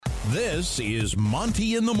This is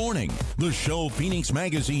Monty in the Morning, the show Phoenix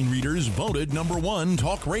Magazine readers voted #1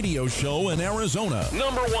 talk radio show in Arizona.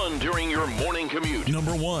 #1 during your morning commute.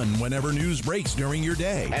 #1 whenever news breaks during your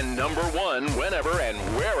day. And #1 whenever and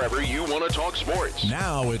wherever you want to talk sports.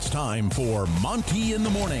 Now it's time for Monty in the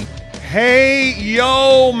Morning. Hey,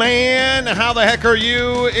 yo, man. How the heck are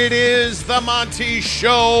you? It is the Monty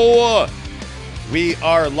Show. We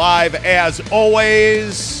are live as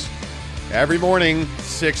always every morning,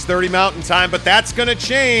 6:30 Mountain Time, but that's going to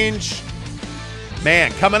change. Man,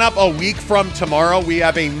 coming up a week from tomorrow, we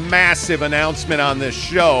have a massive announcement on this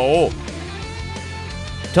show.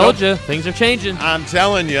 Told you, things are changing. I'm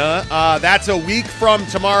telling you, that's a week from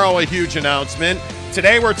tomorrow, a huge announcement.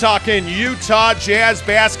 Today we're talking Utah Jazz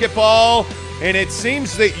basketball, and it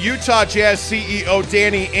seems that Utah Jazz CEO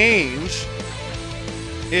Danny Ainge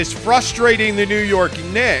is frustrating the New York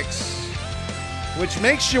Knicks, which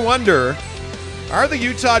makes you wonder, are the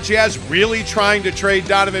Utah Jazz really trying to trade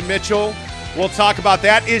Donovan Mitchell? We'll talk about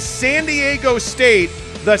that. Is San Diego State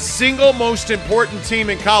the single most important team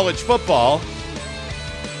in college football?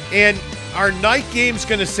 And are night games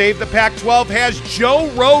going to save the Pac-12? Has Joe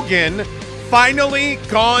Rogan finally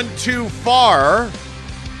gone too far?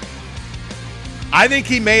 I think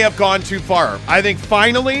he may have gone too far. I think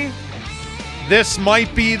finally this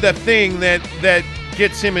might be the thing that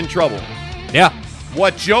gets him in trouble. Yeah.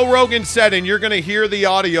 What Joe Rogan said, and you're going to hear the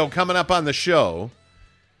audio coming up on the show.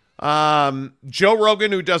 Joe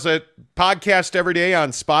Rogan, who does a podcast every day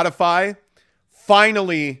on Spotify,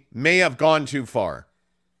 finally may have gone too far.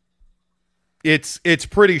 It's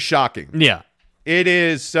pretty shocking. Yeah. It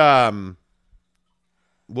is. We'll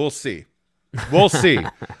see. We'll see.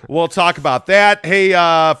 We'll talk about that. Hey,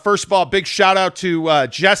 first of all, big shout out to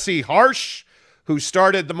Jesse Harsh, who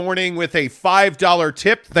started the morning with a $5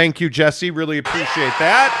 tip. Thank you, Jesse. Really appreciate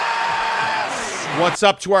that. What's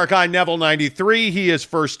up to our guy, Neville93? He is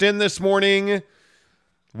first in this morning.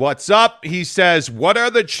 What's up? He says, what are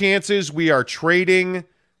the chances we are trading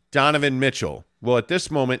Donovan Mitchell? Well, at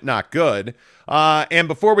this moment, not good. And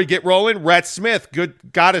before we get rolling, Rhett Smith, good.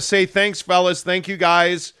 Gotta say thanks, fellas. Thank you,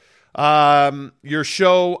 guys. Your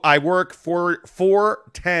show, I work for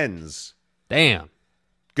 410s. Damn.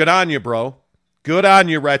 Good on you, bro. Good on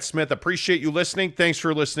you, Rhett Smith. Appreciate you listening. Thanks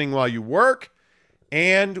for listening while you work.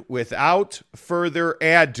 And without further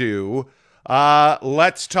ado,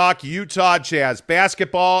 let's talk Utah Jazz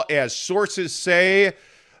basketball, as sources say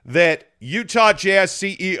that Utah Jazz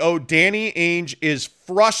CEO Danny Ainge is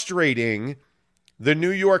frustrating the New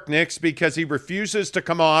York Knicks because he refuses to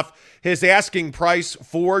come off his asking price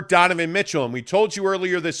for Donovan Mitchell. And we told you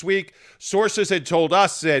earlier this week, sources had told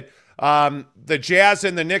us that the Jazz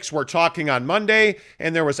and the Knicks were talking on Monday,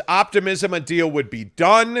 and there was optimism a deal would be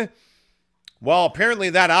done. Well, apparently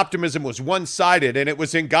that optimism was one-sided, and it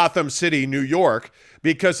was in Gotham City, New York,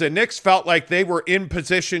 because the Knicks felt like they were in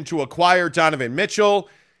position to acquire Donovan Mitchell,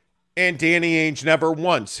 and Danny Ainge never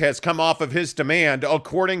once has come off of his demand,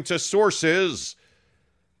 according to sources,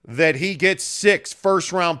 that he gets 6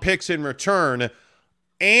 first-round picks in return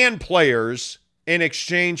and players in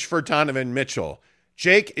exchange for Donovan Mitchell.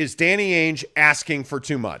 Jake, is Danny Ainge asking for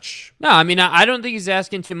too much? No, I mean, I don't think he's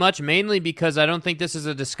asking too much, mainly because I don't think this is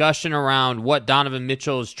a discussion around what Donovan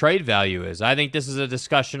Mitchell's trade value is. I think this is a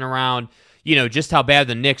discussion around, just how bad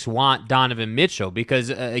the Knicks want Donovan Mitchell, because,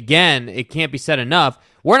 again, it can't be said enough.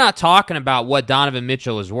 We're not talking about what Donovan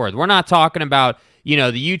Mitchell is worth. We're not talking about,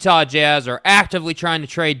 the Utah Jazz are actively trying to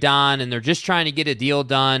trade Don, and they're just trying to get a deal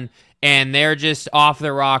done, and they're just off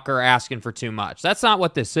their rocker asking for too much. That's not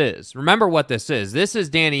what this is. Remember what this is. This is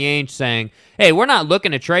Danny Ainge saying, hey, we're not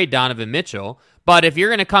looking to trade Donovan Mitchell, but if you're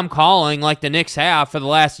going to come calling like the Knicks have for the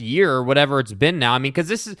last year or whatever it's been now, I mean,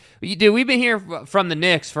 because we've been here from the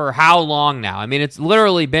Knicks for how long now? I mean, it's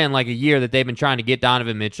literally been like a year that they've been trying to get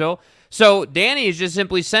Donovan Mitchell. So Danny is just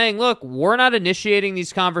simply saying, look, we're not initiating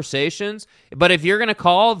these conversations, but if you're going to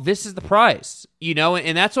call, this is the price,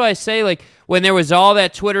 and that's why I say, like, when there was all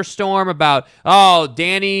that Twitter storm about,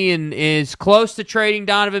 Danny is close to trading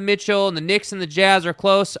Donovan Mitchell and the Knicks and the Jazz are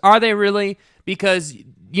close. Are they really? Because,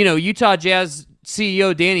 Utah Jazz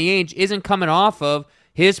CEO Danny Ainge isn't coming off of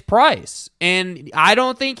his price, and I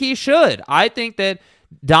don't think he should. I think that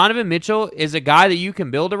Donovan Mitchell is a guy that you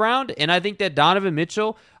can build around, and I think that Donovan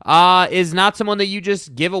Mitchell is not someone that you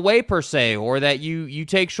just give away per se, or that you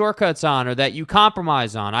take shortcuts on, or that you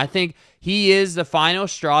compromise on. I think he is the final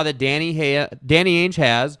straw that Danny Ainge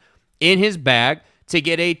has in his bag to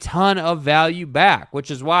get a ton of value back,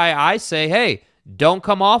 which is why I say, hey, don't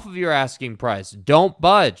come off of your asking price. Don't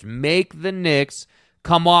budge. Make the Knicks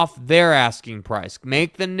come off their asking price,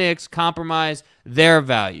 make the Knicks compromise their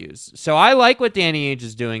values. So I like what Danny Ainge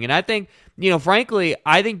is doing, and I think, frankly,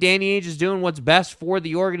 I think Danny Ainge is doing what's best for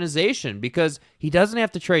the organization because he doesn't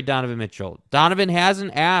have to trade Donovan Mitchell. Donovan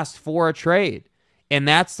hasn't asked for a trade, and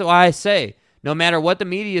that's why I say, no matter what the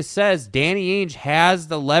media says, Danny Ainge has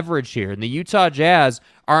the leverage here, and the Utah Jazz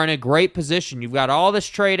are in a great position. You've got all this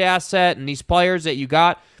trade asset and these players that you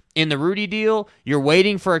got in the Rudy deal. You're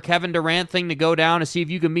waiting for a Kevin Durant thing to go down to see if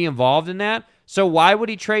you can be involved in that. So why would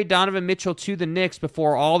he trade Donovan Mitchell to the Knicks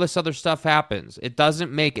before all this other stuff happens? It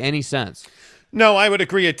doesn't make any sense. No, I would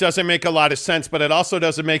agree. It doesn't make a lot of sense, but it also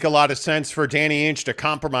doesn't make a lot of sense for Danny Ainge to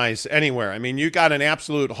compromise anywhere. I mean, you got an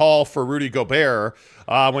absolute haul for Rudy Gobert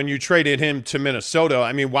when you traded him to Minnesota.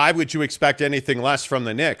 I mean, why would you expect anything less from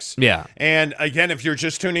the Knicks? Yeah. And again, if you're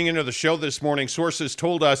just tuning into the show this morning, sources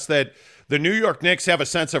told us that the New York Knicks have a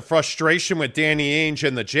sense of frustration with Danny Ainge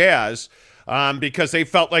and the Jazz because they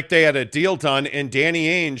felt like they had a deal done, and Danny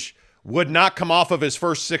Ainge would not come off of his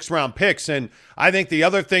first 6-round picks. And I think the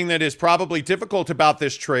other thing that is probably difficult about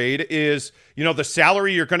this trade is, the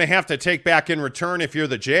salary you're going to have to take back in return if you're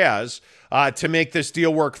the Jazz to make this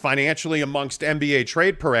deal work financially amongst NBA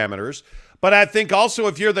trade parameters. But I think also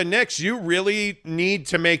if you're the Knicks, you really need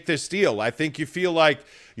to make this deal. I think you feel like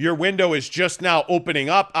your window is just now opening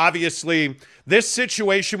up. Obviously, this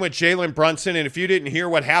situation with Jalen Brunson, and if you didn't hear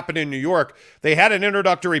what happened in New York, they had an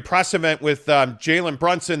introductory press event with Jalen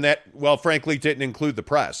Brunson that, well, frankly, didn't include the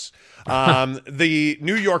press. The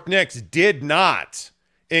New York Knicks did not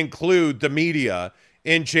include the media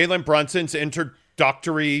in Jalen Brunson's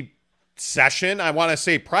introductory session. I want to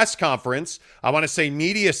say press conference. I want to say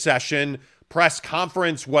media session, press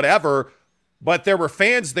conference, whatever. But there were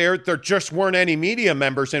fans there. There just weren't any media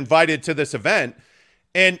members invited to this event.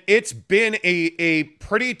 And it's been a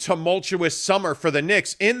pretty tumultuous summer for the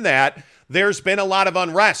Knicks in that there's been a lot of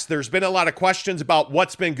unrest. There's been a lot of questions about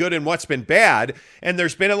what's been good and what's been bad. And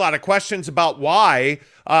there's been a lot of questions about why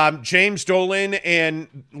James Dolan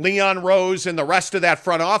and Leon Rose and the rest of that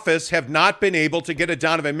front office have not been able to get a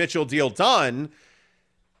Donovan Mitchell deal done.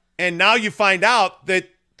 And now you find out that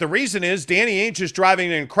the reason is Danny Ainge is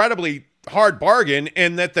driving an incredibly hard bargain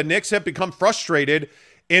and that the Knicks have become frustrated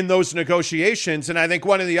in those negotiations. And I think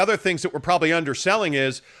one of the other things that we're probably underselling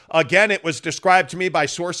is, again, it was described to me by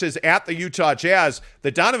sources at the Utah Jazz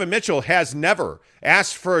that Donovan Mitchell has never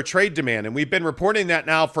asked for a trade demand. And we've been reporting that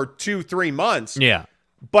now for 2-3 months. Yeah.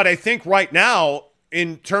 But I think right now,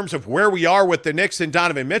 in terms of where we are with the Knicks and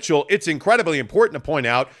Donovan Mitchell, it's incredibly important to point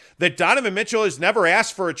out that Donovan Mitchell has never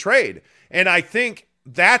asked for a trade. And I think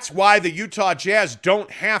that's why the Utah Jazz don't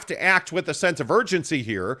have to act with a sense of urgency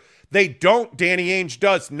here. Danny Ainge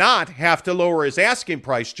does not have to lower his asking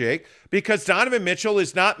price, Jake, because Donovan Mitchell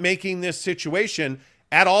is not making this situation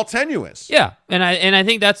at all tenuous. Yeah, and I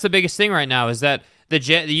think that's the biggest thing right now is that the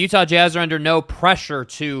Utah Jazz are under no pressure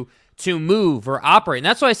to move or operate. And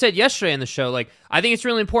that's why I said yesterday in the show, I think it's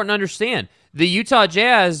really important to understand the Utah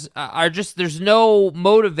Jazz are just, there's no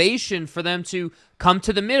motivation for them to come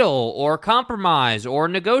to the middle or compromise or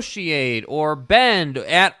negotiate or bend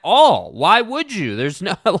at all. Why would you? There's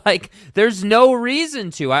no, there's no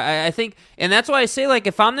reason to. I think, and that's why I say,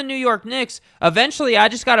 if I'm the New York Knicks, eventually I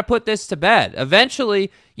just got to put this to bed.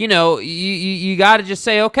 Eventually, you got to just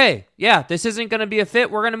say, okay, yeah, this isn't going to be a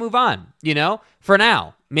fit. We're going to move on, for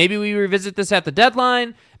now. Maybe we revisit this at the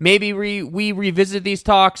deadline. Maybe we revisit these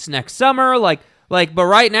talks next summer. But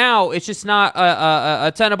right now, it's just not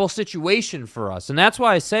a tenable situation for us. And that's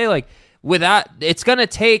why I say, without, it's going to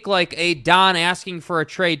take a Don asking for a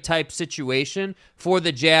trade type situation for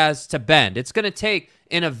the Jazz to bend. It's going to take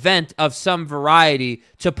an event of some variety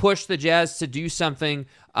to push the Jazz to do something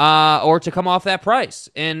or to come off that price.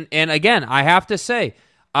 And again, I have to say,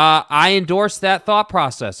 I endorse that thought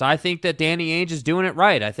process. I think that Danny Ainge is doing it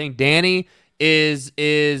right. I think Danny is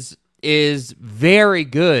very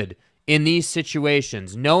good in these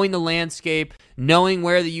situations, knowing the landscape, knowing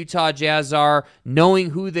where the Utah Jazz are, knowing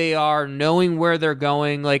who they are, knowing where they're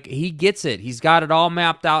going. He gets it. He's got it all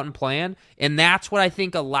mapped out and planned, and that's what I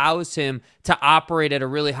think allows him to operate at a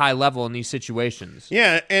really high level in these situations.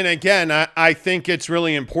 Yeah, and again, I think it's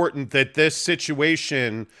really important that this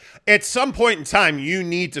situation, at some point in time, you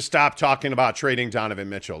need to stop talking about trading Donovan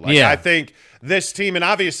Mitchell. I think this team, and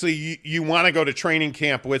obviously you want to go to training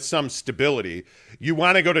camp with some stability. You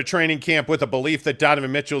want to go to training camp with a belief that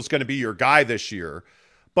Donovan Mitchell is going to be your guy this year.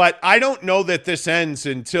 But I don't know that this ends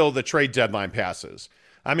until the trade deadline passes.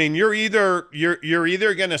 I mean, you're either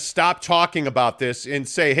going to stop talking about this and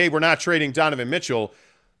say, hey, we're not trading Donovan Mitchell,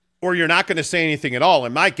 or you're not going to say anything at all.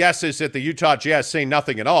 And my guess is that the Utah Jazz say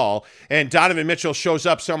nothing at all, and Donovan Mitchell shows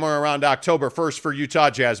up somewhere around October 1st for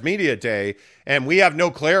Utah Jazz Media Day, and we have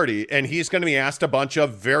no clarity, and he's going to be asked a bunch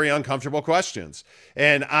of very uncomfortable questions.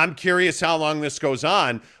 And I'm curious how long this goes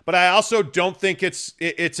on, but I also don't think it's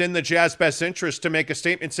in the Jazz best interest to make a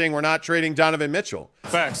statement saying we're not trading Donovan Mitchell.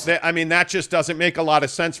 Facts. That just doesn't make a lot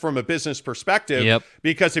of sense from a business perspective,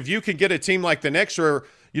 because if you can get a team like the Knicks, or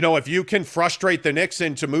if you can frustrate the Knicks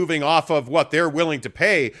into moving off of what they're willing to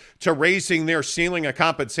pay to raising their ceiling of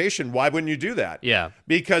compensation, why wouldn't you do that? Yeah.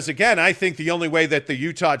 Because, again, I think the only way that the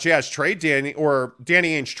Utah Jazz trade Danny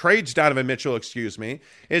Ainge trades Donovan Mitchell,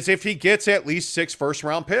 is if he gets at least 6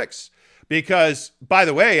 first-round picks. Because, by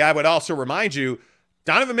the way, I would also remind you,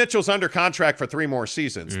 Donovan Mitchell's under contract for 3 more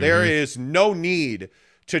seasons. Mm-hmm. There is no need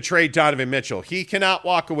to trade Donovan Mitchell. He cannot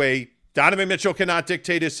walk away. Donovan Mitchell cannot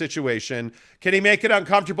dictate his situation. Can he make it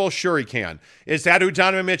uncomfortable? Sure he can. Is that who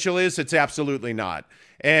Donovan Mitchell is? It's absolutely not.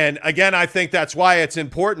 And again, I think that's why it's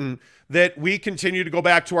important that we continue to go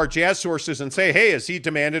back to our Jazz sources and say, hey, has he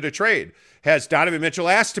demanded a trade? Has Donovan Mitchell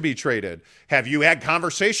asked to be traded? Have you had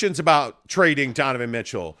conversations about trading Donovan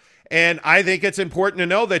Mitchell? And I think it's important to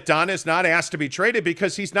know that Don is not asked to be traded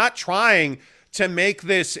because he's not trying to make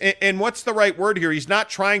this, and what's the right word here? He's not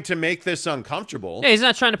trying to make this uncomfortable. Yeah, he's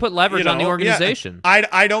not trying to put leverage on the organization. Yeah,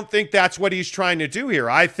 I don't think that's what he's trying to do here.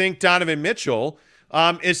 I think Donovan Mitchell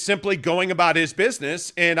is simply going about his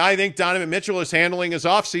business, and I think Donovan Mitchell is handling his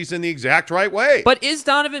offseason the exact right way. But is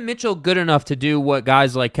Donovan Mitchell good enough to do what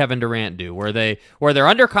guys like Kevin Durant do, where they're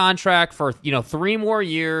under contract for 3 more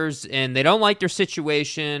years, and they don't like their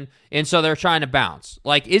situation, and so they're trying to bounce?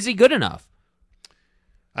 Like, is he good enough?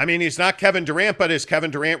 I mean, he's not Kevin Durant, but has Kevin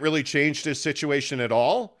Durant really changed his situation at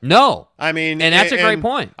all? No. I mean, and that's a great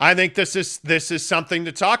point. I think this is something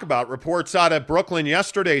to talk about. Reports out of Brooklyn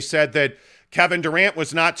yesterday said that Kevin Durant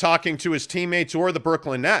was not talking to his teammates or the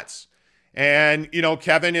Brooklyn Nets. And,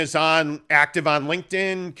 Kevin is active on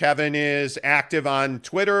LinkedIn. Kevin is active on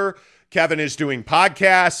Twitter. Kevin is doing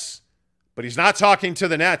podcasts, but he's not talking to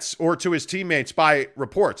the Nets or to his teammates by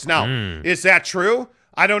reports. Now, is that true?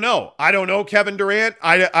 I don't know. I don't know Kevin Durant.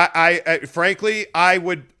 I frankly, I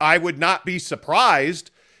would not be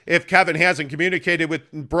surprised if Kevin hasn't communicated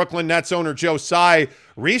with Brooklyn Nets owner Joe Tsai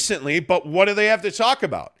recently, but what do they have to talk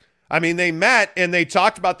about? I mean, they met and they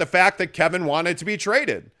talked about the fact that Kevin wanted to be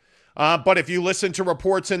traded. But if you listen to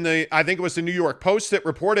reports I think it was the New York Post that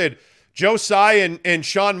reported Joe Tsai and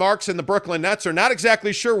Sean Marks and the Brooklyn Nets are not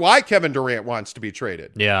exactly sure why Kevin Durant wants to be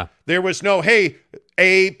traded. Yeah. There was no, hey,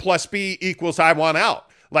 A plus B equals I want out.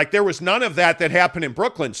 Like, there was none of that happened in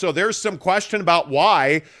Brooklyn. So there's some question about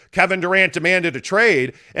why Kevin Durant demanded a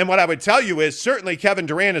trade. And what I would tell you is certainly Kevin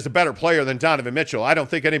Durant is a better player than Donovan Mitchell. I don't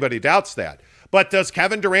think anybody doubts that. But does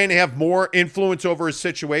Kevin Durant have more influence over his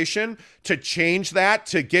situation to change that,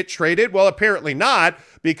 to get traded? Well, apparently not,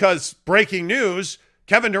 because breaking news,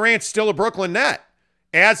 Kevin Durant's still a Brooklyn Net,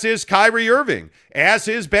 as is Kyrie Irving, as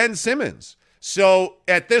is Ben Simmons. So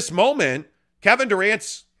at this moment, Kevin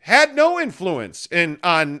Durant's had no influence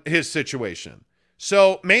on his situation.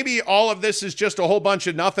 So maybe all of this is just a whole bunch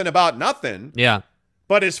of nothing about nothing. Yeah.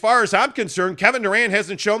 But as far as I'm concerned, Kevin Durant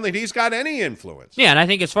hasn't shown that he's got any influence. Yeah, and I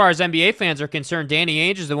think as far as NBA fans are concerned, Danny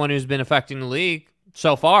Ainge is the one who's been affecting the league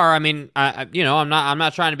so far. I mean, I'm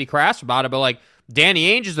not trying to be crass about it, but like Danny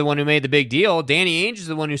Ainge is the one who made the big deal. Danny Ainge is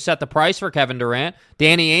the one who set the price for Kevin Durant.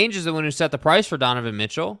 Danny Ainge is the one who set the price for Donovan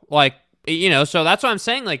Mitchell. Like, so that's what I'm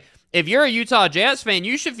saying. Like, if you're a Utah Jazz fan,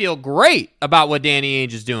 you should feel great about what Danny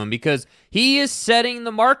Ainge is doing because he is setting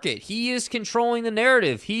the market. He is controlling the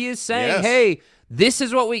narrative. He is saying, hey, this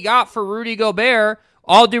is what we got for Rudy Gobert.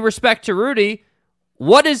 All due respect to Rudy.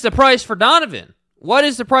 What is the price for Donovan? What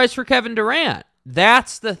is the price for Kevin Durant?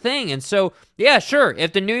 That's the thing. And so, yeah, sure,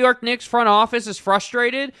 if the New York Knicks front office is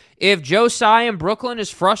frustrated, if Joe Tsai in Brooklyn is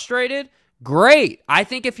frustrated, great. I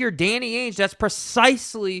think if you're Danny Ainge, that's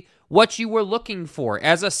precisely what you were looking for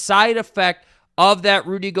as a side effect of that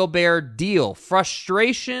Rudy Gobert deal.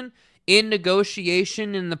 Frustration in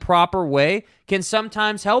negotiation in the proper way can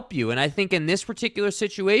sometimes help you. And I think in this particular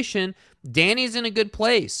situation, Danny's in a good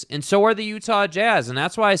place, and so are the Utah Jazz. And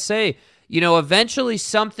that's why I say, eventually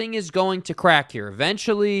something is going to crack here.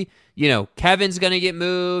 Eventually, Kevin's going to get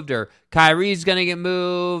moved or Kyrie's going to get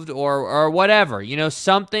moved or whatever.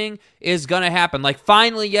 Something is going to happen. Like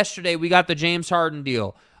finally yesterday, we got the James Harden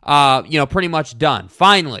deal. Pretty much done.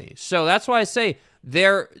 Finally. So that's why I say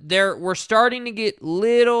we're starting to get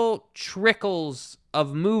little trickles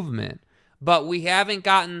of movement, but we haven't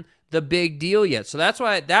gotten the big deal yet. So that's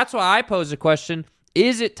why I pose a question.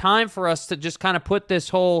 Is it time for us to just kind of put this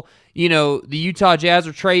whole, the Utah Jazz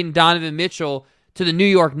are trading Donovan Mitchell to the New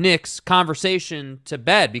York Knicks conversation to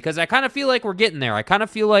bed, because I kind of feel like we're getting there. I kind of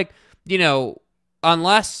feel like,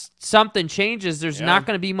 unless something changes, there's not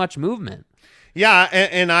going to be much movement. Yeah,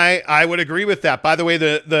 and I would agree with that. By the way,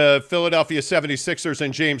 the Philadelphia 76ers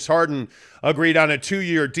and James Harden agreed on a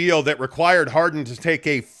 2-year deal that required Harden to take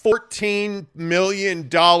a $14 million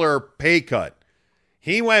pay cut.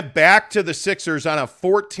 He went back to the Sixers on a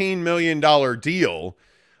 $14 million deal.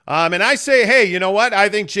 And I say, hey, you know what? I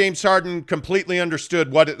think James Harden completely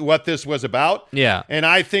understood what this was about. Yeah. And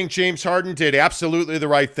I think James Harden did absolutely the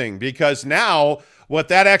right thing, because now what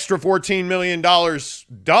that extra $14 million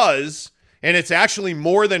does, and it's actually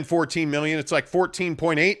more than $14 million, it's like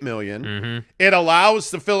 $14.8 million, it allows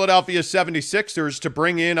the Philadelphia 76ers to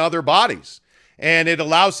bring in other bodies. And it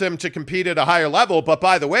allows them to compete at a higher level. But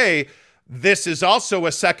by the way, this is also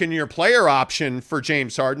a second-year player option for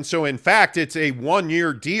James Harden. So, in fact, it's a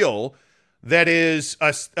 1-year deal that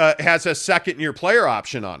has a second-year player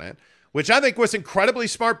option on it, which I think was incredibly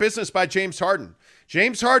smart business by James Harden.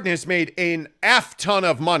 James Harden has made an F-ton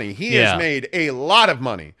of money. He has made a lot of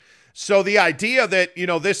money. So the idea that,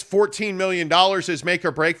 this $14 million is make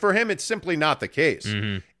or break for him, it's simply not the case.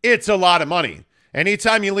 It's a lot of money.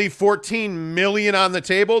 Anytime you leave $14 million on the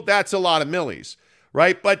table, that's a lot of millies.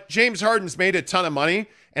 Right? But James Harden's made a ton of money,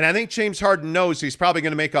 and I think James Harden knows he's probably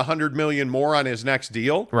going to make $100 million more on his next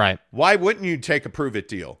deal. Right. Why wouldn't you take a prove-it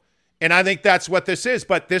deal? And I think that's what this is.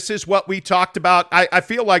 But this is what we talked about, I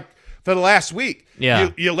feel like, for the last week.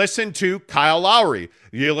 Yeah. You listen to Kyle Lowry.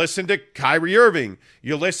 You listen to Kyrie Irving.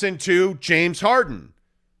 You listen to James Harden.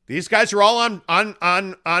 These guys are all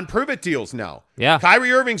on prove-it deals now. Yeah.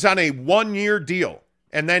 Kyrie Irving's on a 1-year deal.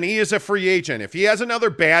 And then he is a free agent. If he has another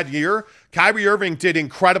bad year, Kyrie Irving did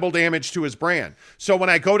incredible damage to his brand. So when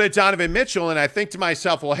I go to Donovan Mitchell and I think to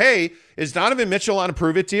myself, well, hey, is Donovan Mitchell on a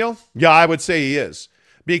prove-it deal? Yeah, I would say he is.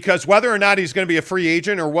 Because whether or not he's going to be a free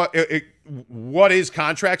agent or what his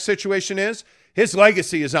contract situation is, his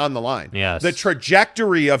legacy is on the line. Yes. The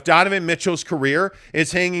trajectory of Donovan Mitchell's career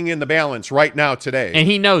is hanging in the balance right now today. And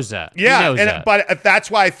he knows that. Yeah, but that's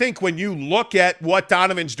why I think when you look at what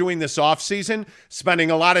Donovan's doing this offseason, spending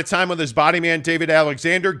a lot of time with his body man, David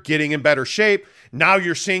Alexander, getting in better shape. Now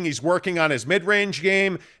you're seeing he's working on his mid-range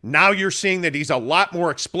game. Now you're seeing that he's a lot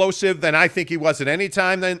more explosive than I think he was at any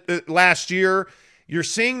time last year. You're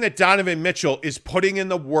seeing that Donovan Mitchell is putting in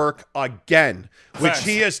the work again, which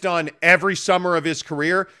he has done every summer of his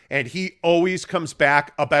career, and he always comes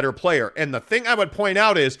back a better player. And the thing I would point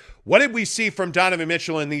out is, what did we see from Donovan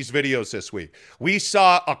Mitchell in these videos this week? We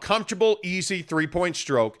saw a comfortable, easy three-point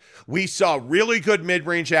stroke. We saw really good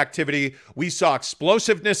mid-range activity. We saw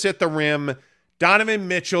explosiveness at the rim. Donovan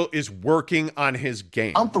Mitchell is working on his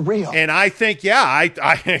game. I'm for real. And I think, I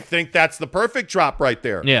think that's the perfect drop right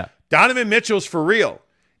there. Yeah. Donovan Mitchell's for real.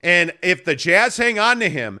 And if the Jazz hang on to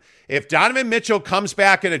him, if Donovan Mitchell comes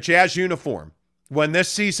back in a Jazz uniform when this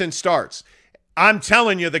season starts, I'm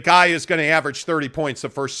telling you the guy is going to average 30 points the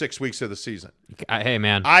first 6 weeks of the season. Hey,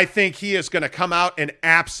 man. I think he is going to come out and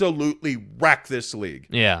absolutely wreck this league.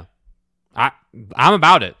 Yeah. I'm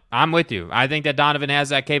about it. I'm with you. I think that Donovan has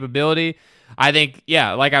that capability. I think,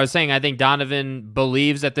 like I was saying, I think Donovan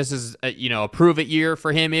believes that this is, a prove-it year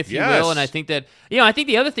for him, if you will. And I think that, I think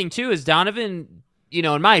the other thing, too, is Donovan,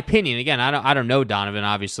 in my opinion, again, I don't know Donovan,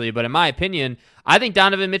 obviously, but in my opinion, I think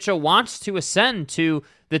Donovan Mitchell wants to ascend to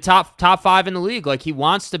the top 5 in the league. Like, he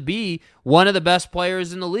wants to be one of the best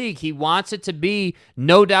players in the league. He wants it to be,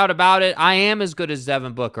 no doubt about it, I am as good as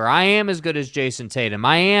Devin Booker. I am as good as Jason Tatum.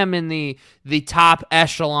 I am in the top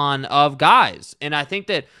echelon of guys. And I think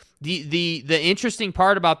that the interesting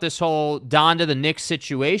part about this whole Don to the Knicks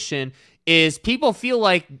situation is people feel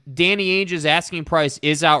like Danny Ainge's asking price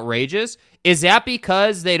is outrageous. Is that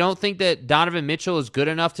because they don't think that Donovan Mitchell is good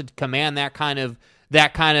enough to command that kind of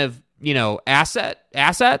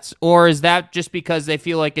assets, or is that just because they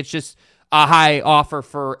feel like it's just a high offer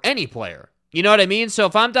for any player? You know what I mean? So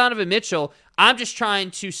if I'm Donovan Mitchell, I'm just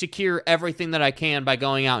trying to secure everything that I can by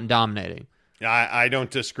going out and dominating. I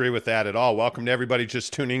don't disagree with that at all. Welcome to everybody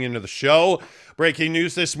just tuning into the show. Breaking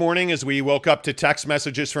news this morning as we woke up to text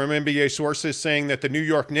messages from NBA sources saying that the New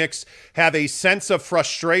York Knicks have a sense of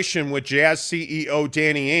frustration with Jazz CEO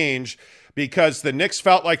Danny Ainge because the Knicks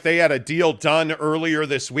felt like they had a deal done earlier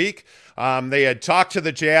this week. They had talked to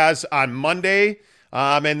the Jazz on Monday,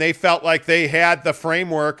 and they felt like they had the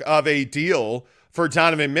framework of a deal for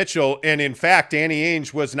Donovan Mitchell. And in fact, Danny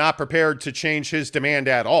Ainge was not prepared to change his demand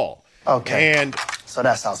at all. Okay. And so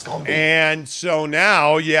that's how it's going to be. And so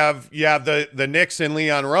now you have the Knicks and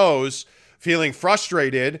Leon Rose feeling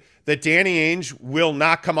frustrated that Danny Ainge will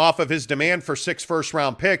not come off of his demand for 6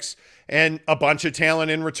 first-round picks and a bunch of talent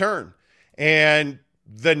in return. And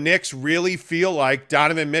the Knicks really feel like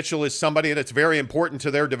Donovan Mitchell is somebody that's very important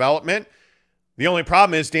to their development. The only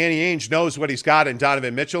problem is Danny Ainge knows what he's got in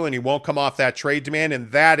Donovan Mitchell, and he won't come off that trade demand,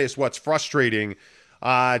 and that is what's frustrating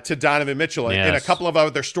to Donovan Mitchell. Yes. And a couple of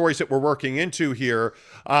other stories that we're working into here.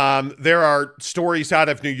 There are stories out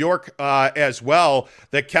of New York as well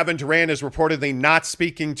that Kevin Durant is reportedly not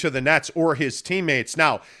speaking to the Nets or his teammates.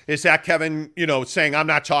 Now, is that Kevin, saying, I'm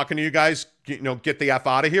not talking to you guys, get the F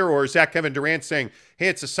out of here? Or is that Kevin Durant saying, hey,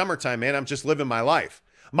 it's the summertime, man, I'm just living my life?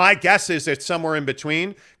 My guess is it's somewhere in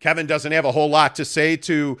between. Kevin doesn't have a whole lot to say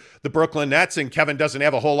to the Brooklyn Nets, and Kevin doesn't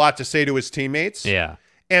have a whole lot to say to his teammates. Yeah.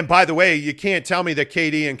 And by the way, you can't tell me that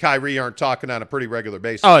KD and Kyrie aren't talking on a pretty regular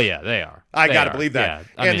basis. Oh, yeah, they are. I got to believe that.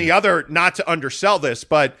 Yeah, the other, not to undersell this,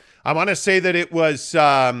 but I want to say that it was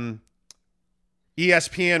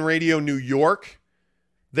ESPN Radio New York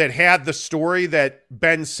that had the story that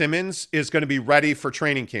Ben Simmons is going to be ready for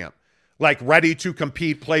training camp, like ready to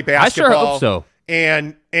compete, play basketball. I sure hope so.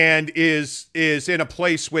 And is in a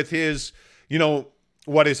place with his,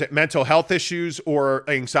 what is it, mental health issues or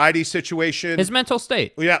anxiety situation. His mental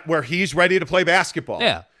state. Yeah, where he's ready to play basketball.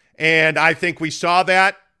 Yeah. And I think we saw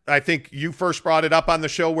that. I think you first brought it up on the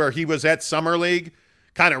show where he was at Summer League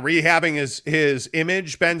kind of rehabbing his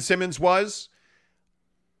image, Ben Simmons was.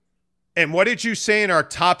 And what did you say in our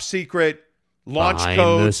top secret launch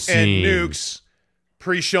codes and nukes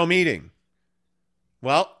pre-show meeting?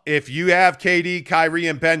 Well, if you have KD, Kyrie,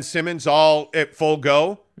 and Ben Simmons all at full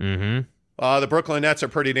go, the Brooklyn Nets are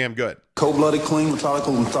pretty damn good. Cold-blooded, clean,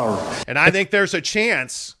 methodical, and thorough. And I think there's a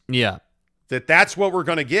chance that's what we're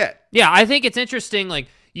going to get. Yeah, I think it's interesting. Like,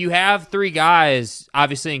 you have three guys,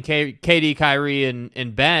 obviously, in KD, Kyrie,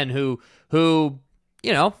 and Ben, who, for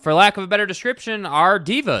lack of a better description, are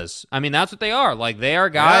divas. I mean, that's what they are. Like, they are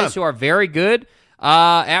guys who are very good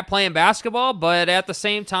at playing basketball, but at the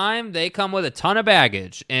same time, they come with a ton of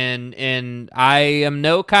baggage. And I am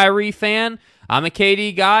no Kyrie fan. I'm a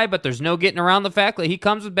KD guy, but there's no getting around the fact that he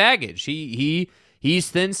comes with baggage.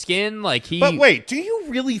 He's thin-skinned. But wait, do you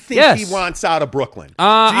really think he wants out of Brooklyn? Do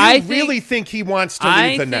you really think he wants to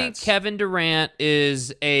leave the Nets? I think Kevin Durant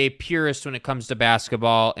is a purist when it comes to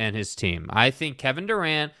basketball and his team. I think Kevin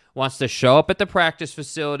Durant wants to show up at the practice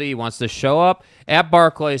facility, wants to show up at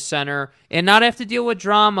Barclays Center and not have to deal with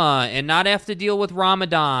drama and not have to deal with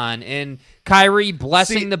Ramadan and Kyrie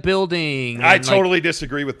blessing the building. I totally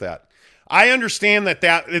disagree with that. I understand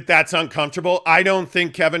that's uncomfortable. I don't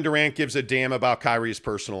think Kevin Durant gives a damn about Kyrie's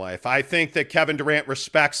personal life. I think that Kevin Durant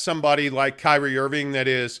respects somebody like Kyrie Irving that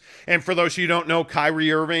is, and for those of you who don't know,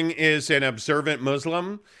 Kyrie Irving is an observant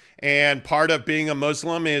Muslim, and part of being a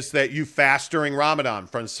Muslim is that you fast during Ramadan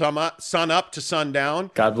from sun up to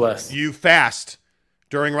sundown. God bless. You fast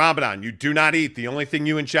during Ramadan. You do not eat. The only thing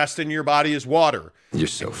you ingest in your body is water. You're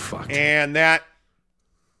so fucked. And that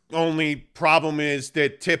only problem is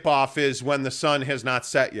that tip-off is when the sun has not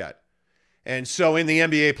set yet. And so in the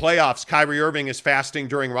NBA playoffs, Kyrie Irving is fasting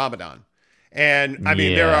during Ramadan. And, I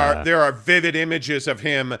mean, there are vivid images of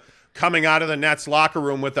him coming out of the Nets locker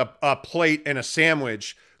room with a plate and a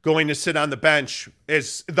sandwich, going to sit on the bench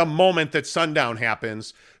is the moment that sundown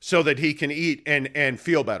happens so that he can eat and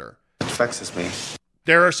feel better. It vexes me.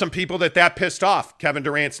 There are some people that pissed off. Kevin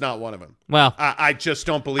Durant's not one of them. Well, I just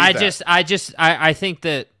don't believe that. I think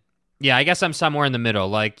that, yeah, I guess I'm somewhere in the middle.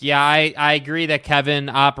 Like, yeah, I agree that Kevin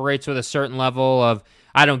operates with a certain level of,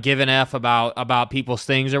 I don't give an F about people's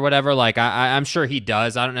things or whatever. Like, I'm sure he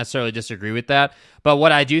does. I don't necessarily disagree with that. But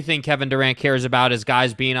what I do think Kevin Durant cares about is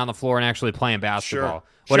guys being on the floor and actually playing basketball. Sure.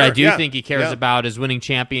 What I do think he cares about is winning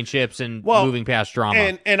championships and moving past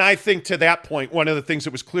drama. And I think to that point, one of the things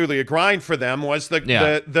that was clearly a grind for them was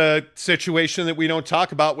the situation that we don't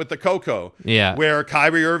talk about with the Coco. Yeah. Where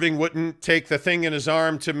Kyrie Irving wouldn't take the thing in his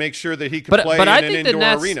arm to make sure that he could play in an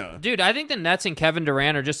indoor arena. Dude, I think the Nets and Kevin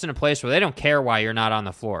Durant are just in a place where they don't care why you're not on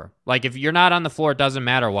the floor. Like, if you're not on the floor, it doesn't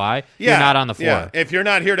matter why. You're not on the floor. Yeah. If you're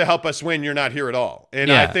not here to help us win, you're not here at all. And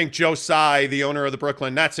I think Joe Tsai, the owner of the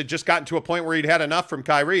Brooklyn Nets, had just gotten to a point where he'd had enough from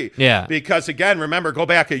Kyrie. Yeah. Because, again, remember, go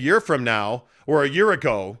back a year from now or a year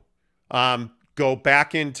ago, go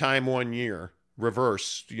back in time 1 year,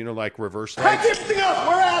 reverse, like reverse. Pack everything up.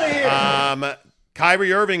 We're out of here.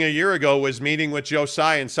 Kyrie Irving a year ago was meeting with Joe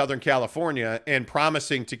Tsai in Southern California and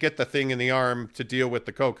promising to get the thing in the arm to deal with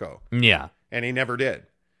the Coco. Yeah. And he never did.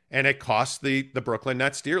 And it cost the Brooklyn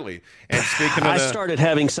Nets dearly. And speaking of I started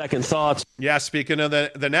having second thoughts. Yeah, speaking of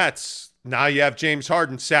the Nets, now you have James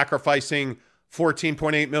Harden sacrificing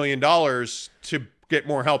 $14.8 million to get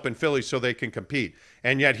more help in Philly so they can compete.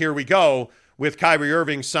 And yet here we go with Kyrie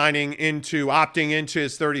Irving opting into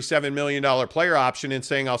his $37 million player option and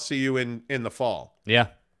saying, I'll see you in the fall. Yeah.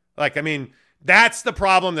 Like, I mean, that's the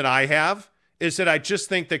problem that I have, is that I just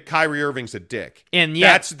think that Kyrie Irving's a dick. And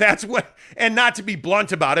yet, that's what, and not to be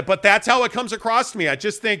blunt about it, but that's how it comes across to me. I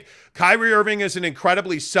just think Kyrie Irving is an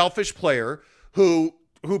incredibly selfish player who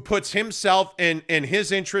puts himself and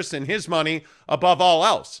his interests and his money above all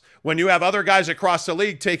else. When you have other guys across the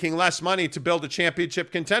league taking less money to build a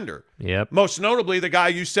championship contender. Yep. Most notably, the guy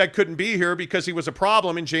you said couldn't be here because he was a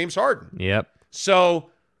problem in James Harden. Yep.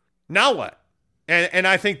 So now what? And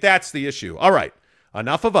I think that's the issue. All right,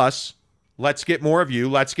 enough of us. Let's get more of you.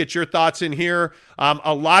 Let's get your thoughts in here.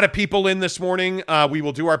 A lot of people in this morning. We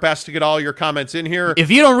will do our best to get all your comments in here.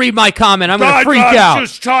 If you don't read my comment, I'm going to freak out. I'm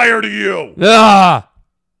just tired of you. Ah.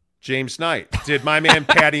 James Knight. Did my man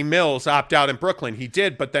Patty Mills opt out in Brooklyn? He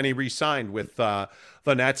did, but then he re-signed with the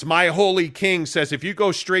Nets. My Holy King says, if you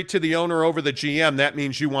go straight to the owner over the GM, that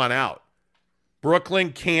means you want out.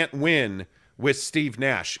 Brooklyn can't win with Steve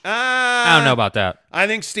Nash. I don't know about that. I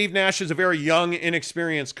think Steve Nash is a very young,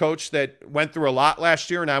 inexperienced coach that went through a lot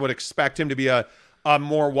last year, and I would expect him to be a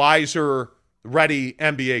more wiser, ready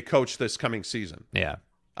NBA coach this coming season. Yeah.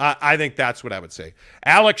 I think that's what I would say.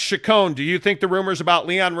 Alex Chacon, do you think the rumors about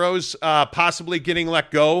Leon Rose possibly getting let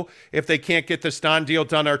go if they can't get this Don deal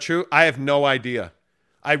done are true? I have no idea.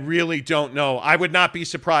 I really don't know. I would not be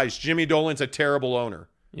surprised. Jimmy Dolan's a terrible owner.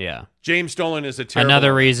 Yeah. James Dolan is a terrible Another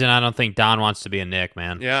owner. reason I don't think Don wants to be a Knick,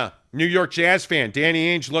 man. Yeah. New York Jazz fan,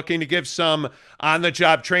 Danny Ainge looking to give some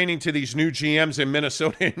on-the-job training to these new GMs in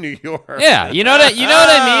Minnesota and New York. Yeah, you know what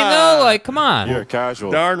I mean, though? Like, come on. You're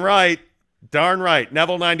casual. Darn right. Darn right.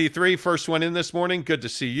 Neville93, first one in this morning. Good to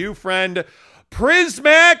see you, friend.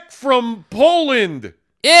 Prismac from Poland.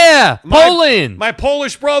 Yeah, Poland. My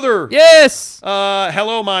Polish brother. Yes.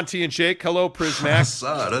 Hello, Monty and Jake. Hello, Prismac.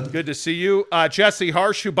 Good to see you. Jesse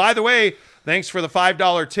Harsh, who, by the way, thanks for the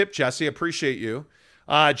 $5 tip, Jesse. Appreciate you.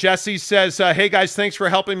 Jesse says, hey, guys, thanks for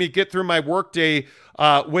helping me get through my workday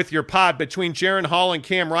with your pod. Between Jaren Hall and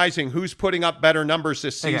Cam Rising, who's putting up better numbers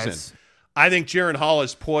this season? I think Jaren Hall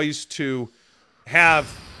is poised to have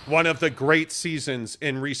one of the great seasons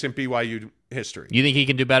in recent BYU history. You think he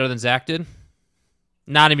can do better than Zach did?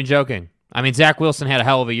 Not even joking. I mean, Zach Wilson had a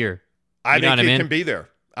hell of a year. I think he can be there.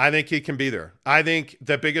 I think he can be there. I think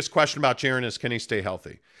the biggest question about Jaren is, can he stay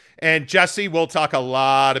healthy? And Jesse, we'll talk a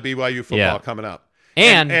lot of BYU football coming up.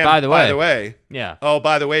 And by the way, yeah. Oh,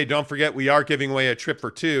 by the way, don't forget we are giving away a trip for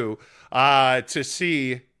two to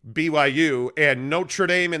see BYU and Notre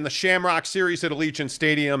Dame in the Shamrock Series at Allegiant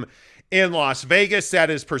Stadium in Las Vegas. That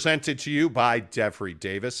is presented to you by Devry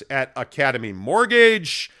Davis at Academy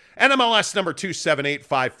Mortgage. NMLS number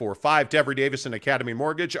 278545. Devry Davis and Academy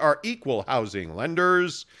Mortgage are equal housing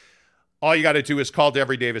lenders. All you got to do is call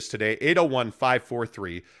Devry Davis today,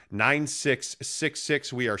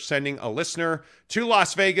 801-543-9666. We are sending a listener to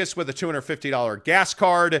Las Vegas with a $250 gas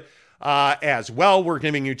card. As well, we're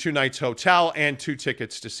giving you 2 nights hotel and 2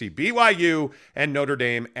 tickets to see BYU and Notre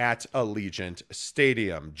Dame at Allegiant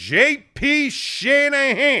Stadium. JP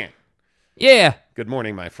Shanahan. Yeah. Good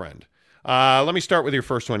morning, my friend. Let me start with your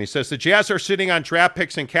first one. He says, the Jazz are sitting on draft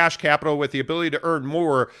picks and cash capital with the ability to earn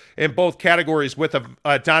more in both categories with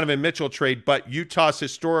a Donovan Mitchell trade, but Utah's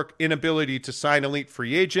historic inability to sign elite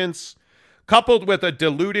free agents, coupled with a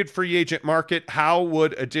diluted free agent market, how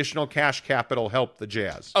would additional cash capital help the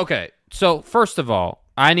Jazz? Okay, so first of all,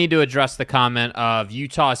 I need to address the comment of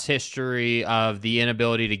Utah's history of the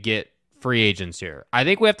inability to get free agents here. I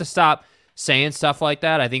think we have to stop saying stuff like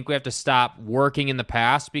that. I think we have to stop working in the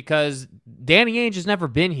past because Danny Ainge has never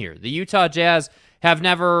been here. The Utah Jazz have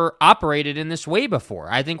never operated in this way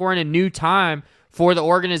before. I think we're in a new time for the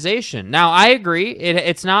organization. Now, I agree.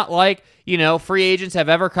 It's not like, free agents have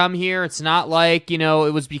ever come here. It's not like,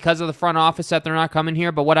 it was because of the front office that they're not coming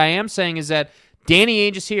here. But what I am saying is that Danny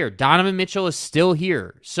Ainge is here. Donovan Mitchell is still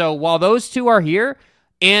here. So while those two are here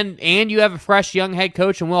and you have a fresh young head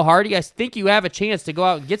coach in Will Hardy, I think you have a chance to go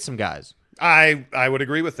out and get some guys. I would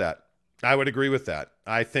agree with that.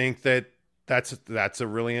 I think that's a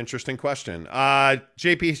really interesting question.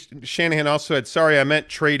 JP Shanahan also had, sorry, I meant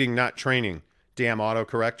trading, not training. Damn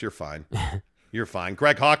autocorrect. You're fine. You're fine.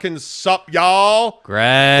 Greg Hawkins, sup, y'all?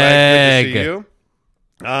 Greg, good to see you.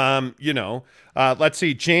 Let's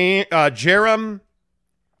see. Jerem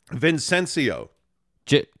Vincencio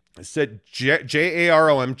said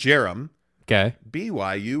Jarom, Jerem. Okay.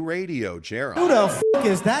 BYU Radio, Jerem. Who the f***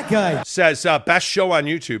 is that guy? Says, best show on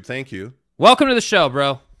YouTube. Thank you. Welcome to the show,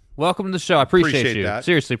 bro. Welcome to the show. I appreciate you. that.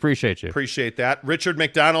 Seriously, appreciate you. Appreciate that. Richard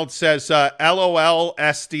McDonald says, LOL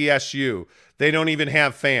SDSU. They don't even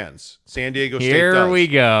have fans. San Diego State Here does. we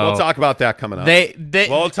go. We'll talk about that coming up.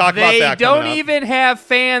 We'll talk about that They coming don't up. even have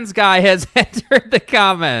fans, guy has entered the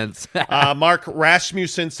comments. Mark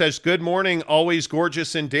Rasmussen says, good morning. Always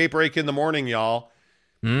gorgeous in daybreak in the morning, y'all.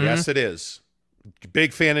 Yes, it is.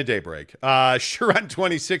 Big fan of daybreak.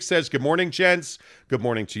 Sharon26 says, good morning, gents. Good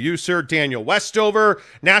morning to you, sir. Daniel Westover.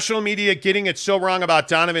 National media getting it so wrong about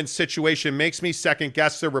Donovan's situation makes me second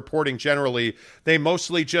guess their reporting generally. They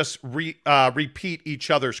mostly just repeat each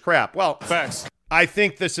other's crap. Well, Facts. I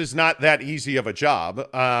think this is not that easy of a job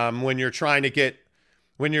when you're trying to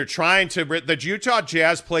the Utah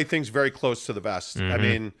Jazz play things very close to the vest. I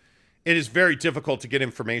mean, it is very difficult to get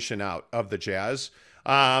information out of the Jazz.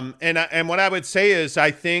 And what I would say is I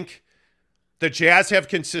think the Jazz have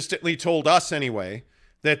consistently told us anyway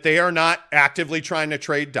that they are not actively trying to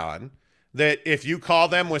trade Don, that if you call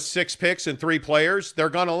them with 6 picks and 3 players, they're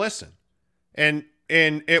going to listen. And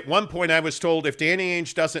at one point I was told if Danny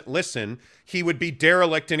Ainge doesn't listen, he would be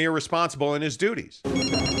derelict and irresponsible in his duties.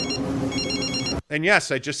 And yes,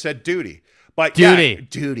 I just said duty. But Duty. Yeah,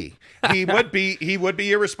 duty. He would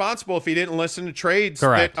be irresponsible if he didn't listen to trades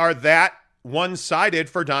Correct. that are that one-sided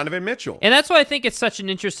for Donovan Mitchell. And that's why I think it's such an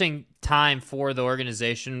interesting time for the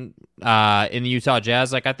organization in the Utah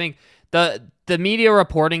Jazz. Like, I think the media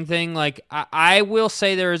reporting thing, like, I will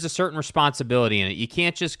say there is a certain responsibility in it. You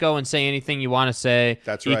can't just go and say anything you want to say.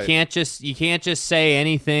 That's right. You can't just say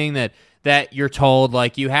anything that you're told.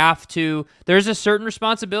 Like, you have to. There's a certain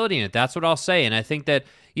responsibility in it. That's what I'll say. And I think that,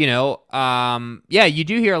 you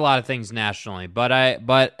do hear a lot of things nationally,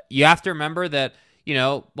 but you have to remember that,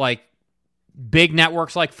 like, big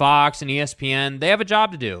networks like Fox and ESPN, they have a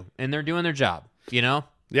job to do, and they're doing their job,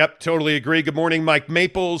 Yep, totally agree. Good morning, Mike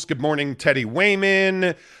Maples. Good morning, Teddy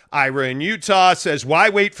Wayman. Ira in Utah says, why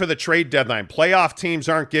wait for the trade deadline? Playoff teams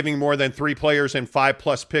aren't giving more than 3 players and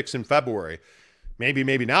 5+ picks in February. Maybe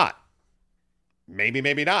not.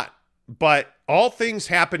 Maybe not. But all things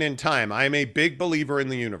happen in time. I am a big believer in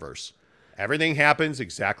the universe. Everything happens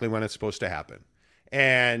exactly when it's supposed to happen.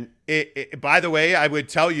 And by the way, I would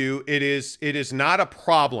tell you, it is not a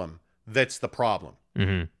problem that's the problem,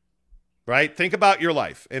 right? Think about your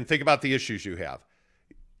life and think about the issues you have.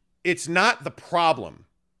 It's not the problem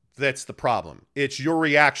that's the problem. It's your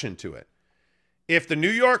reaction to it. If the New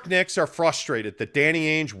York Knicks are frustrated that Danny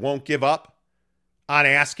Ainge won't give up on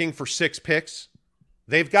asking for 6 picks,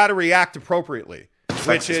 they've got to react appropriately,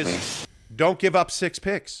 which is don't give up 6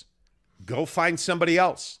 picks. Go find somebody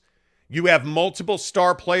else. You have multiple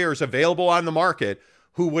star players available on the market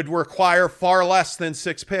who would require far less than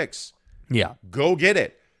 6 picks. Yeah. Go get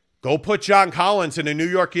it. Go put John Collins in a New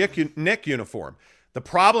York Knicks uniform. The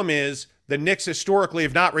problem is the Knicks historically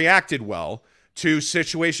have not reacted well to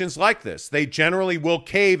situations like this. They generally will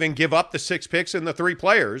cave and give up the 6 picks and the 3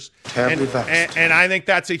 players. And I think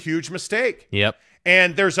that's a huge mistake. Yep.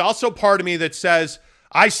 And there's also part of me that says,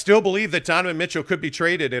 I still believe that Donovan Mitchell could be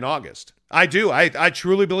traded in August. I do. I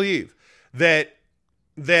truly believe that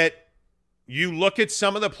you look at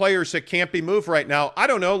some of the players that can't be moved right now. I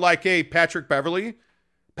don't know, like a Patrick Beverley.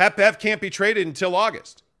 Pat Bev can't be traded until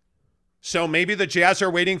August. So maybe the Jazz are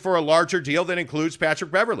waiting for a larger deal that includes Patrick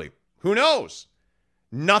Beverley. Who knows?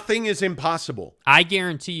 Nothing is impossible. I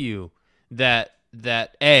guarantee you that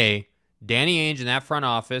Danny Ainge and that front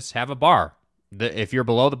office have a bar. If you're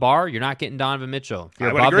below the bar, you're not getting Donovan Mitchell. If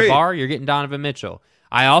you're above the bar, you're getting Donovan Mitchell.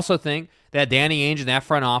 I also think that Danny Ainge and that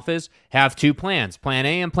front office have 2 plans, Plan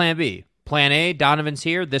A and Plan B. Plan A, Donovan's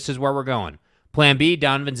here, this is where we're going. Plan B,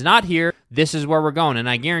 Donovan's not here, this is where we're going. And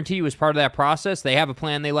I guarantee you, as part of that process, they have a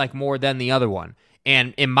plan they like more than the other one.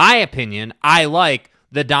 And in my opinion, I like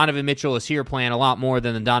the Donovan Mitchell is here plan a lot more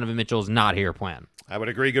than the Donovan Mitchell is not here plan. I would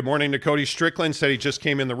agree. Good morning to Cody Strickland, said he just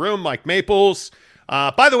came in the room. Mike Maples.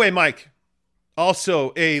 By the way, Mike,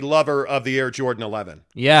 also a lover of the Air Jordan 11.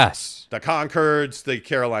 Yes. The Concords, the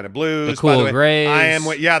Carolina Blues. The cool grays. I am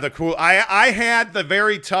the cool. I had the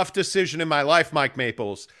very tough decision in my life, Mike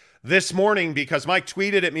Maples, this morning because Mike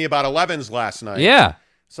tweeted at me about 11s last night. Yeah.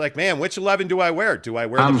 It's like, man, which 11 do I wear? Do I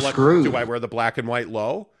wear do I wear the black and white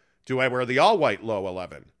low? Do I wear the all white low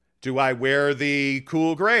 11? Do I wear the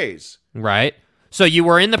cool grays? Right. So you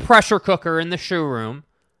were in the pressure cooker in the shoe room.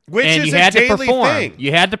 Which and is you had a daily to perform. thing.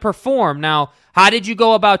 You had to perform. Now, how did you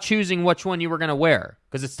go about choosing which one you were going to wear?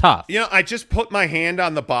 Because it's tough. I just put my hand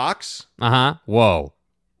on the box. Whoa.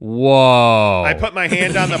 I put my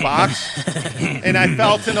hand on the box, and I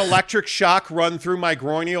felt an electric shock run through my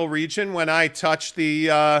groinial region when I touched the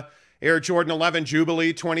Air Jordan 11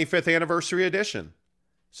 Jubilee 25th Anniversary Edition.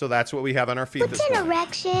 So that's what we have on our feed What's this an morning.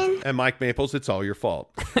 erection? And Mike Maples, it's all your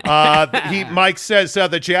fault. Mike says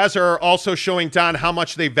the Jazz are also showing Don how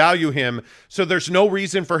much they value him, so there's no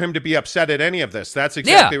reason for him to be upset at any of this. That's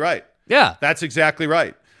exactly right. Yeah. That's exactly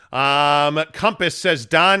right. Compass says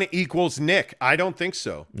Don equals Nick. I don't think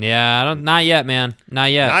so. Yeah, not yet, man.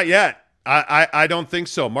 Not yet. Not yet. I don't think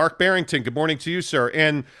so. Mark Barrington, good morning to you, sir.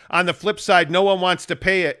 And on the flip side, no one wants to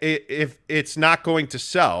pay it if it's not going to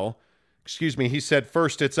sell. Excuse me, he said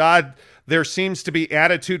first, it's odd. There seems to be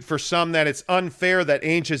attitude for some that it's unfair that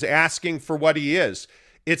Ainge is asking for what he is.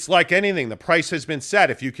 It's like anything. The price has been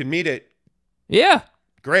set. If you can meet it, yeah,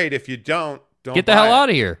 great. If you don't get the hell out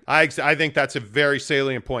of here. I think that's a very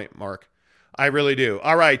salient point, Mark. I really do.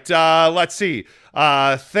 All right, let's see.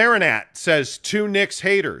 Theranat says 2 Knicks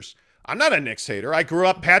haters. I'm not a Knicks hater. I grew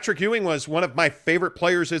up, Patrick Ewing was one of my favorite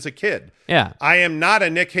players as a kid. Yeah. I am not a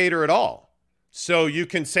Knick hater at all. So you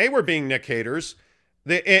can say we're being Knick haters.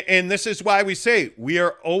 And this is why we say we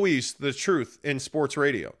are always the truth in sports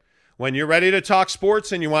radio. When you're ready to talk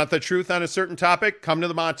sports and you want the truth on a certain topic, come to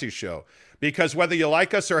the Monty Show. Because whether you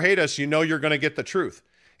like us or hate us, you know you're going to get the truth.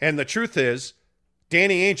 And the truth is,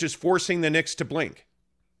 Danny Ainge is forcing the Knicks to blink.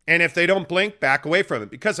 And if they don't blink, back away from it.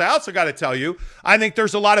 Because I also got to tell you, I think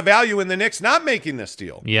there's a lot of value in the Knicks not making this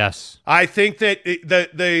deal. Yes. I think that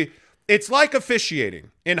it's like officiating.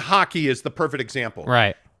 In hockey is the perfect example.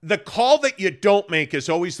 Right. The call that you don't make is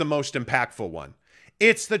always the most impactful one.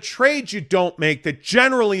 It's the trade you don't make that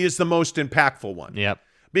generally is the most impactful one. Yep.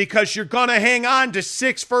 Because you're going to hang on to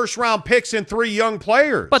 6 first-round picks and 3 young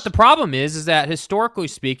players. But the problem is that historically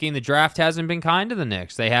speaking, the draft hasn't been kind to the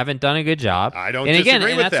Knicks. They haven't done a good job. I don't disagree with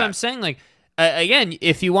and that's that. what I'm saying. Like, again,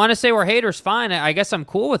 if you want to say we're haters, fine. I guess I'm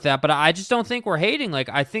cool with that. But I just don't think we're hating. Like,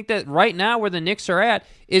 I think that right now where the Knicks are at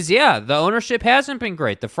is, the ownership hasn't been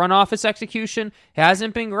great. The front office execution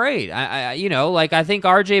hasn't been great. I think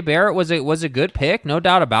R.J. Barrett was a good pick, no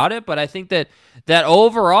doubt about it. But I think that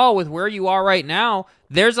overall, with where you are right now,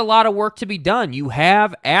 there's a lot of work to be done. You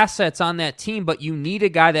have assets on that team, but you need a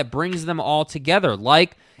guy that brings them all together,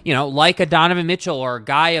 like a Donovan Mitchell or a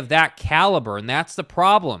guy of that caliber, and that's the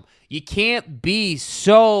problem. You can't be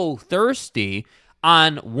so thirsty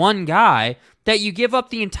on one guy that you give up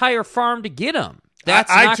the entire farm to get him. That's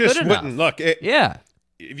not good enough. I just wouldn't. Look,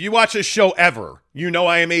 if you watch this show ever, you know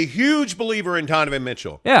I am a huge believer in Donovan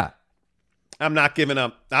Mitchell. Yeah. I'm not giving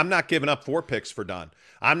up 4 picks for Don.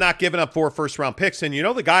 I'm not giving up 4 first-round picks. And you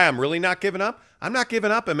know the guy I'm really not giving up? I'm not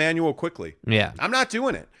giving up Emmanuel Quickly. Yeah. I'm not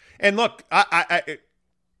doing it. And look,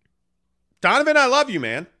 Donovan, I love you,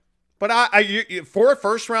 man. But 4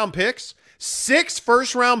 first-round picks? 6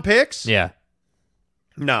 first-round picks? Yeah.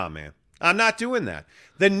 Nah, man. I'm not doing that.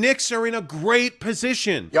 The Knicks are in a great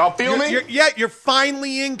position. Y'all feel me? You're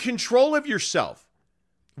finally in control of yourself.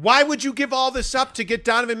 Why would you give all this up to get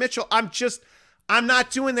Donovan Mitchell? I'm not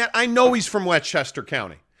doing that. I know he's from Westchester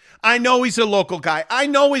County. I know he's a local guy. I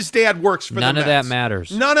know his dad works for the Mets. None of that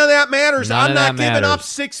matters. None of that matters. I'm not giving up matters.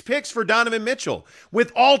 6 picks for Donovan Mitchell.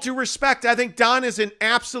 With all due respect, I think Don is an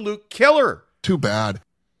absolute killer. Too bad.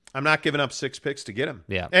 I'm not giving up 6 picks to get him.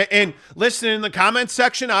 Yeah. And listen, in the comments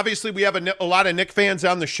section, obviously we have a lot of Knick fans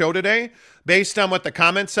on the show today. Based on what the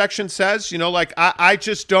comment section says, I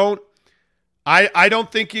just don't. I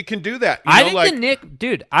don't think you can do that. The Knicks,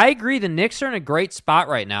 dude, I agree. The Knicks are in a great spot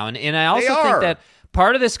right now. And I also think that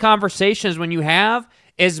part of this conversation is when you have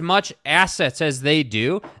as much assets as they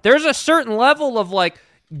do, there's a certain level of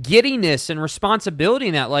giddiness and responsibility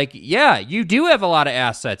in that. You do have a lot of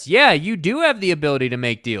assets. Yeah, you do have the ability to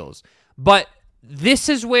make deals. But this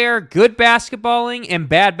is where good basketballing and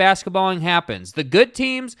bad basketballing happens. The good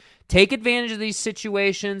teams take advantage of these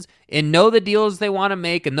situations and know the deals they want to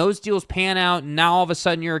make, and those deals pan out, and now all of a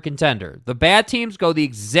sudden you're a contender. The bad teams go the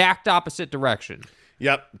exact opposite direction.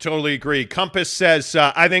 Yep, totally agree. Compass says,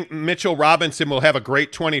 I think Mitchell Robinson will have a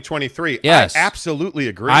great 2023. Yes. I absolutely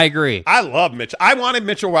agree. I agree. I love Mitchell. I wanted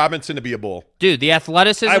Mitchell Robinson to be a Bull. Dude, the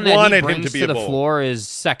athleticism that he brings to the Bull. floor is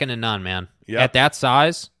second to none, man. Yep. At that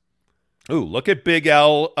size. Ooh, look at Big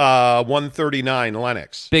L 139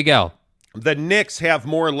 Lennox. Big L. The Knicks have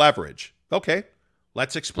more leverage. Okay,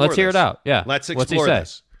 let's explore Let's hear it out. Yeah. Let's What's he explore say?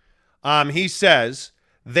 this. He says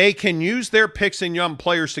they can use their picks and young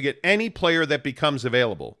players to get any player that becomes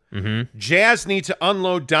available. Mm-hmm. Jazz need to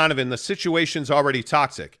unload Donovan. The situation's already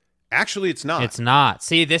toxic. Actually, it's not. It's not.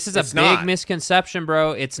 See, this is a big misconception,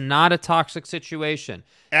 bro. It's not a toxic situation.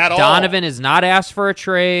 At all. Donovan has not asked for a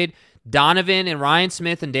trade. Donovan and Ryan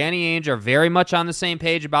Smith and Danny Ainge are very much on the same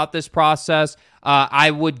page about this process. I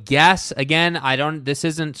would guess, again, this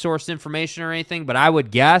isn't sourced information or anything, but I would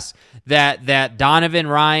guess that Donovan,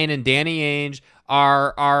 Ryan, and Danny Ainge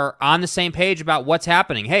are on the same page about what's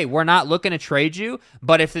happening. Hey, we're not looking to trade you,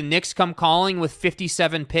 but if the Knicks come calling with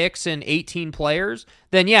 57 picks and 18 players,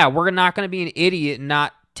 then yeah, we're not going to be an idiot and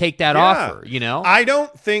not take that offer, you know? I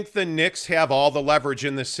don't think the Knicks have all the leverage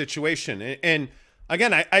in this situation. And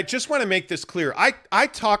again, I just want to make this clear. I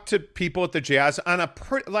talk to people at the Jazz on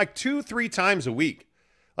like 2-3 times a week.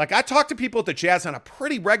 Like, I talk to people at the Jazz on a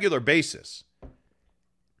pretty regular basis.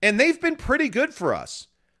 And they've been pretty good for us.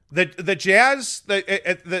 The Jazz,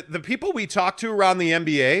 the people we talk to around the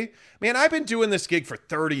NBA, man, I've been doing this gig for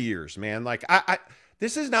 30 years, man. Like,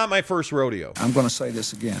 this is not my first rodeo. I'm going to say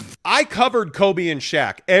this again. I covered Kobe and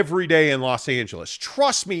Shaq every day in Los Angeles.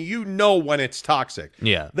 Trust me, you know when it's toxic.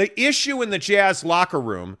 Yeah. The issue in the Jazz locker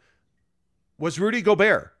room was Rudy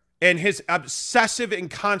Gobert and his obsessive and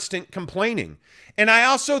constant complaining. And I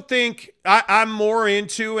also think I'm more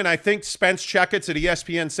into, and I think Spence Checketts at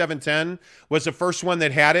ESPN 710 was the first one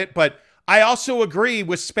that had it, but I also agree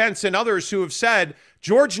with Spence and others who have said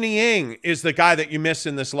George Niang is the guy that you miss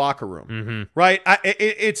in this locker room, right?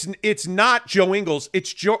 It's not Joe Ingles,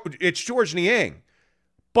 it's George Niang.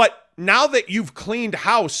 But now that you've cleaned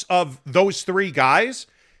house of those three guys,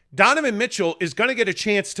 Donovan Mitchell is going to get a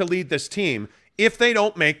chance to lead this team if they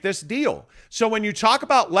don't make this deal. So when you talk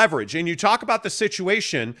about leverage and you talk about the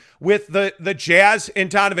situation with the Jazz and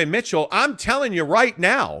Donovan Mitchell, I'm telling you right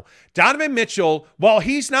now, Donovan Mitchell, while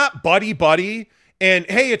he's not buddy and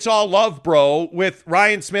hey, it's all love, bro, with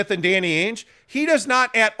Ryan Smith and Danny Ainge, he does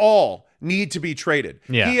not at all need to be traded.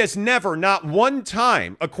 Yeah. He has never, not one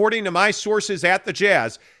time, according to my sources at the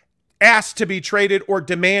Jazz, asked to be traded or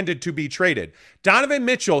demanded to be traded. Donovan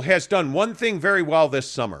Mitchell has done one thing very well this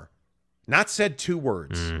summer. Not said 2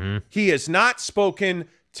 words. He has not spoken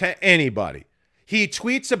to anybody. He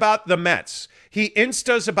tweets about the Mets. He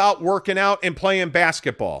instas about working out and playing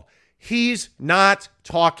basketball. He's not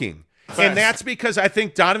talking. And that's because I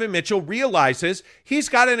think Donovan Mitchell realizes he's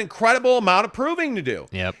got an incredible amount of proving to do.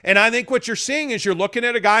 Yep. And I think what you're seeing is you're looking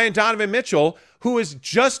at a guy in Donovan Mitchell who is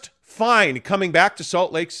just fine coming back to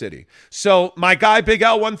Salt Lake City. So my guy, Big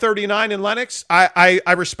L 139 in Lenox, I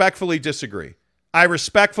respectfully disagree.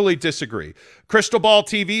 Crystal Ball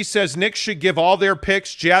TV says Knicks should give all their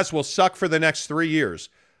picks. Jazz will suck for the next 3 years.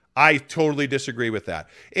 I totally disagree with that.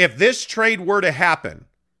 If this trade were to happen,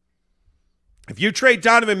 if you trade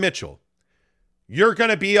Donovan Mitchell, you're going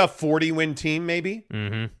to be a 40-win team maybe,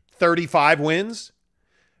 35 wins.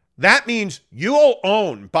 That means you'll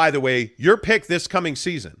own, by the way, your pick this coming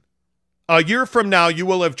season. A year from now, you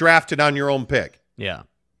will have drafted on your own pick. Yeah.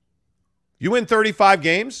 You win 35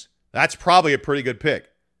 games, that's probably a pretty good pick.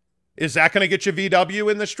 Is that going to get you VW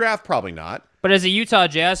in this draft? Probably not. But as a Utah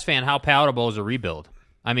Jazz fan, how palatable is a rebuild?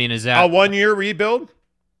 I mean, is that a 1-year rebuild?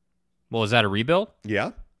 Well, is that a rebuild?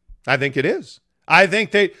 Yeah, I think it is.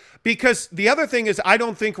 Because the other thing is, I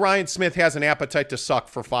don't think Ryan Smith has an appetite to suck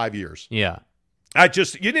for 5 years. Yeah.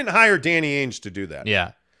 You didn't hire Danny Ainge to do that.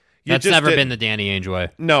 Yeah. You That's just never didn't. been the Danny Ainge way.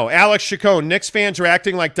 No, Alex Chacon, Knicks fans are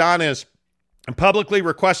acting like Don is and publicly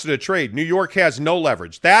requested a trade. New York has no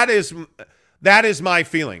leverage. That is my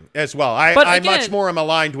feeling as well. I much more am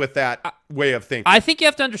aligned with that way of thinking. I think you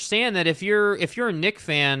have to understand that if you're a Knick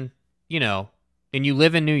fan, you know, and you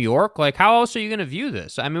live in New York, like how else are you going to view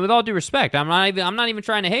this? I mean, with all due respect, I'm not even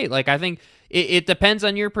trying to hate. Like I think it depends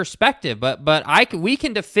on your perspective, but we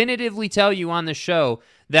can definitively tell you on the show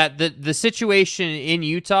that the situation in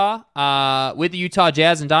Utah with the Utah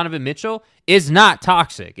Jazz and Donovan Mitchell is not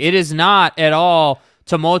toxic. It is not at all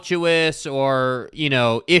tumultuous or, you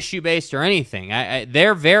know, issue-based or anything.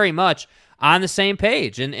 They're very much on the same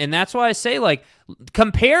page. And that's why I say, like,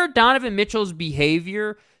 compare Donovan Mitchell's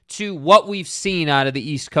behavior to what we've seen out of the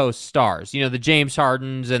East Coast stars. You know, the James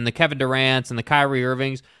Hardens and the Kevin Durants and the Kyrie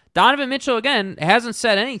Irvings. Donovan Mitchell, again, hasn't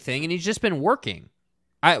said anything, and he's just been working.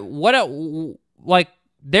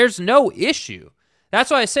 There's no issue.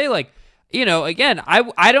 That's why I say, like, you know, again,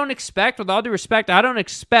 I don't expect, with all due respect, I don't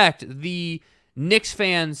expect the Knicks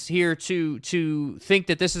fans here to think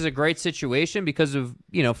that this is a great situation because of,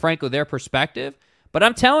 you know, frankly, their perspective. But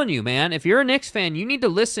I'm telling you, man, if you're a Knicks fan, you need to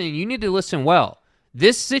listen, and you need to listen well.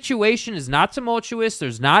 This situation is not tumultuous.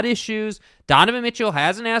 There's not issues. Donovan Mitchell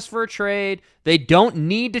hasn't asked for a trade. They don't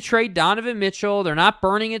need to trade Donovan Mitchell. They're not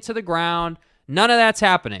burning it to the ground. None of that's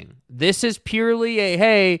happening. This is purely a,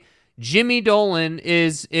 hey, Jimmy Dolan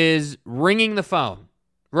is ringing the phone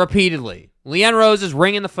repeatedly. Leon Rose is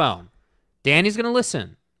ringing the phone. Danny's going to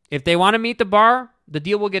listen. If they want to meet the bar, the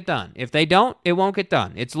deal will get done. If they don't, it won't get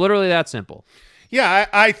done. It's literally that simple. Yeah,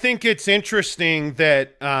 I think it's interesting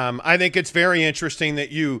that I think it's very interesting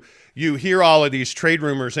that you you hear all of these trade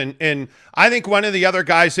rumors. And I think one of the other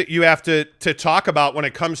guys that you have to talk about when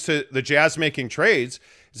it comes to the Jazz making trades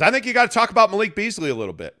is I think you got to talk about Malik Beasley a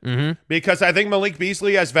little bit. Because I think Malik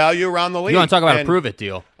Beasley has value around the league. You want to talk about a prove-it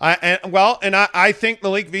deal. I think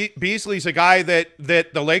Malik Beasley's a guy that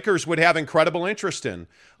the Lakers would have incredible interest in.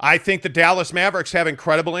 I think the Dallas Mavericks have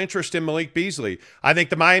incredible interest in Malik Beasley. I think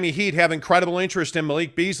the Miami Heat have incredible interest in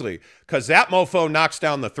Malik Beasley because that mofo knocks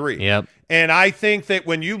down the three. Yep. And I think that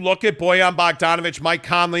when you look at Bojan Bogdanovic, Mike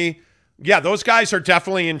Conley, yeah, those guys are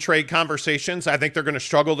definitely in trade conversations. I think they're going to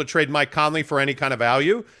struggle to trade Mike Conley for any kind of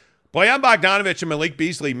value. Bojan Bogdanovic and Malik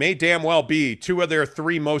Beasley may damn well be two of their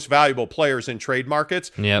three most valuable players in trade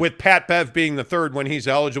markets, with Pat Bev being the third when he's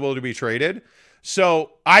eligible to be traded.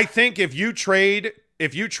 So I think if you trade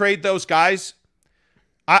those guys,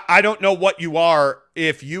 I don't know what you are.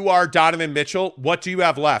 If you are Donovan Mitchell, what do you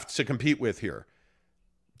have left to compete with here?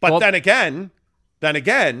 But then again,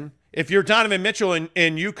 if you're Donovan Mitchell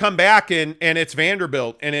and you come back and it's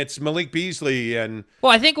Vanderbilt and it's Malik Beasley and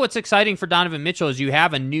I think what's exciting for Donovan Mitchell is you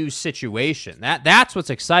have a new situation. That's what's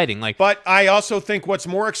exciting. But I also think what's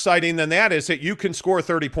more exciting than that is that you can score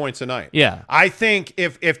 30 points a night. Yeah. I think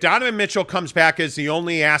if Donovan Mitchell comes back as the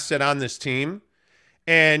only asset on this team,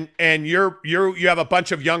 and you have a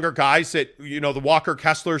bunch of younger guys that, the Walker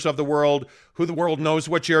Kesslers of the world, who the world knows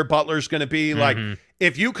what Jared Butler's going to be. Like,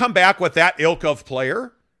 if you come back with that ilk of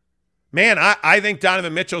player, man, I think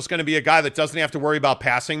Donovan Mitchell's going to be a guy that doesn't have to worry about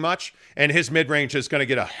passing much, and his mid-range is going to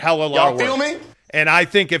get a hell of a lot of work. Y'all feel me? And I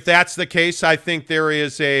think if that's the case, I think there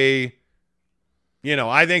is I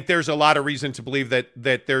think there's a lot of reason to believe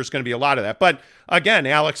that there's going to be a lot of that. But again,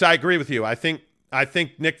 Alex, I agree with you. I think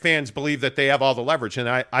Knick fans believe that they have all the leverage, and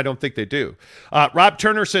I don't think they do. Rob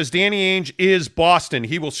Turner says Danny Ainge is Boston.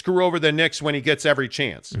 He will screw over the Knicks when he gets every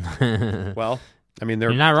chance. Well, I mean,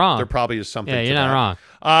 you're not wrong. There probably is something. Yeah, you're to not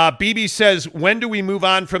that. wrong. BB says, when do we move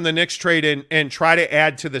on from the Knicks trade and try to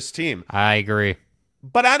add to this team? I agree.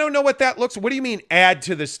 But I don't know what that looks. What do you mean add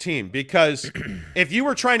to this team? Because if you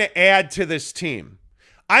were trying to add to this team,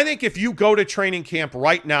 I think if you go to training camp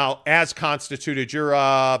right now as constituted, you're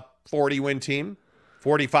a 40-win team,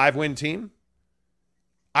 45-win team.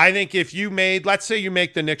 I think if you let's say you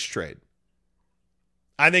make the Knicks trade,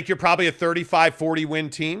 I think you're probably a 35, 40-win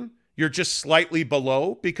team. You're just slightly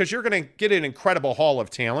below because you're going to get an incredible haul of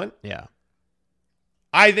talent. Yeah.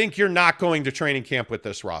 I think you're not going to training camp with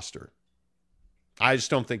this roster. I just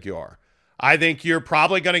don't think you are. I think you're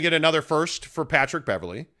probably going to get another first for Patrick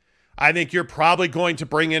Beverley. I think you're probably going to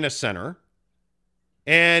bring in a center.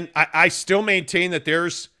 And I still maintain that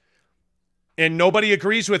and nobody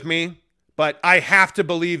agrees with me, but I have to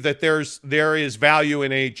believe that there is value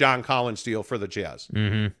in a John Collins deal for the Jazz.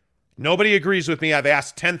 Mm-hmm. Nobody agrees with me. I've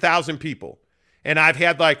asked 10,000 people, and I've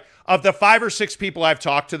had of the 5 or 6 people I've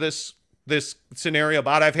talked to this scenario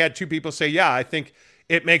about, I've had 2 people say, yeah, I think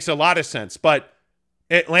it makes a lot of sense, but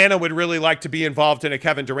Atlanta would really like to be involved in a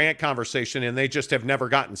Kevin Durant conversation, and they just have never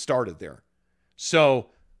gotten started there. So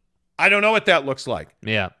I don't know what that looks like.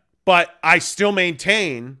 Yeah. But I still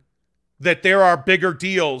maintain that there are bigger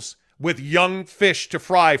deals with young fish to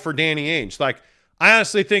fry for Danny Ainge. I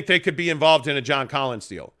honestly think they could be involved in a John Collins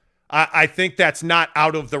deal. I think that's not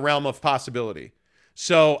out of the realm of possibility.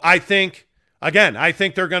 So I think they're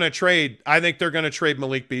going to trade. I think they're going to trade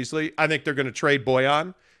Malik Beasley. I think they're going to trade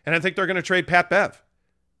Bojan. And I think they're going to trade Pat Bev.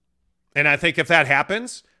 And I think if that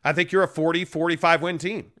happens, I think you're a 40, 45-win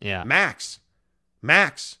team. Yeah. Max.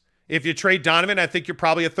 If you trade Donovan, I think you're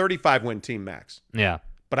probably a 35-win team max. Yeah.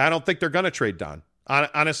 But I don't think they're going to trade Don.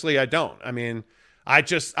 Honestly, I don't. I mean, I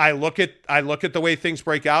look at the way things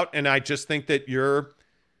break out, and I just think that you're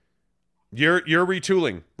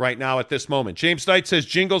retooling right now at this moment. James Knight says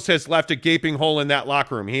Jingles has left a gaping hole in that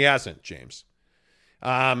locker room. He hasn't, James.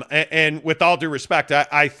 And with all due respect,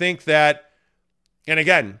 I think that, and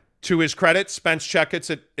again, to his credit, Spence Checketts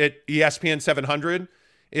at ESPN 700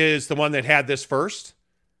 is the one that had this first.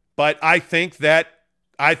 But I think that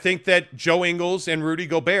Joe Ingles and Rudy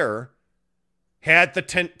Gobert had the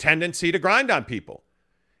tendency to grind on people.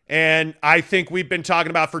 And I think we've been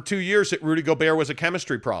talking about for 2 years that Rudy Gobert was a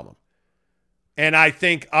chemistry problem. And I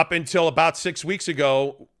think up until about 8 weeks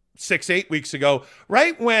ago,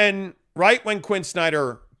 right when Quinn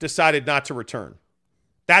Snyder decided not to return,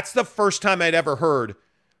 that's the first time I'd ever heard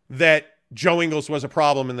that Joe Ingles was a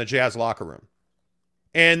problem in the Jazz locker room.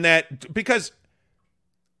 And that because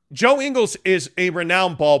Joe Ingles is a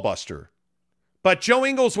renowned ball buster, but Joe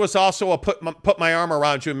Ingles was also a put my arm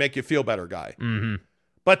around you and make you feel better guy. Mm-hmm.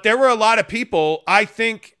 But there were a lot of people, I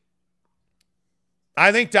think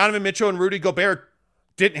Donovan Mitchell and Rudy Gobert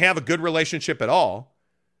didn't have a good relationship at all.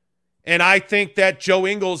 And I think that Joe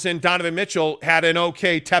Ingles and Donovan Mitchell had an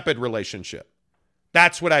okay, tepid relationship.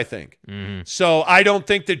 That's what I think. Mm-hmm. So I don't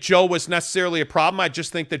think that Joe was necessarily a problem. I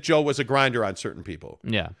just think that Joe was a grinder on certain people.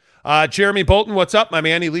 Yeah. Jeremy Bolton, what's up, my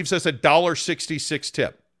man? He leaves us $1.66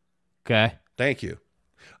 tip. Okay. Thank you.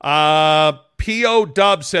 P.O.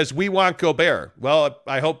 Dub says, we want Gobert. Well,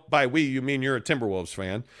 I hope by we you mean you're a Timberwolves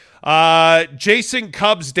fan. Jason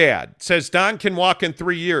Cubs' dad says, Don can walk in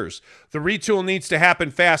 3 years. The retool needs to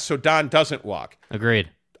happen fast so Don doesn't walk. Agreed.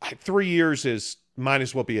 3 years might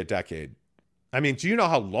as well be a decade. I mean, do you know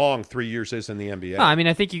how long 3 years is in the NBA? No, I mean,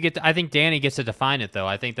 I think I think Danny gets to define it, though.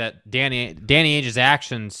 I think that Danny Ainge's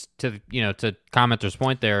actions, to commenter's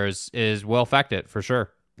point there, is will affect it for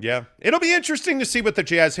sure. Yeah, it'll be interesting to see what the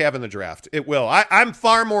Jazz have in the draft. It will. I'm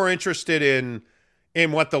far more interested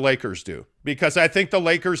in what the Lakers do, because I think the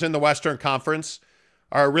Lakers in the Western Conference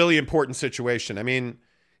are a really important situation. I mean,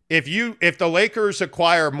 if the Lakers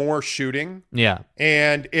acquire more shooting, yeah,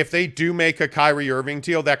 and if they do make a Kyrie Irving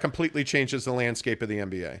deal, that completely changes the landscape of the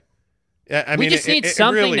NBA. We just need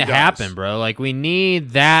something really to happen, bro. Like, we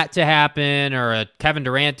need that to happen, or a Kevin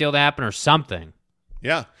Durant deal to happen, or something.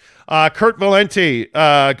 Yeah. Kurt Valenti,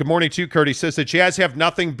 good morning to you, Kurt. He says the Jazz have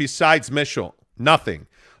nothing besides Mitchell. Nothing.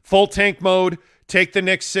 Full tank mode. Take the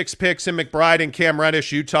Knicks 6 picks and McBride and Cam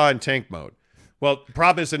Reddish, Utah in tank mode. Well, the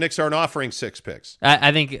problem is the Knicks aren't offering 6 picks.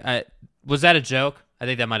 I think, was that a joke? I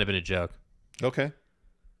think that might have been a joke. Okay.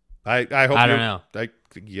 I hope I don't know.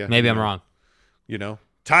 Yeah. Maybe I'm wrong. You know,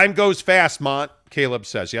 time goes fast, Mont. Caleb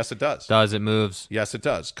says, yes, it does. Does it moves? Yes, it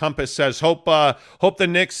does. Compass says, hope the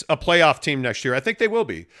Knicks a playoff team next year. I think they will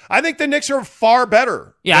be. I think the Knicks are far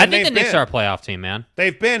better. Yeah, I think the Knicks are a playoff team, man.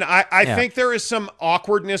 They've been. I think there is some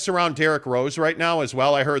awkwardness around Derrick Rose right now as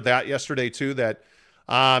well. I heard that yesterday too, that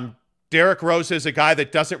Derrick Rose is a guy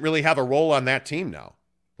that doesn't really have a role on that team now.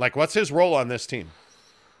 Like, what's his role on this team?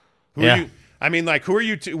 Who are you?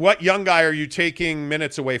 What young guy are you taking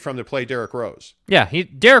minutes away from to play Derrick Rose? Yeah,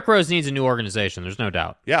 Derrick Rose needs a new organization. There's no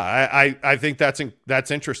doubt. Yeah, I think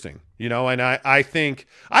that's interesting. You know, and I think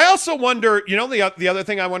I also wonder. You know, the other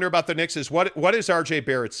thing I wonder about the Knicks is what is R.J.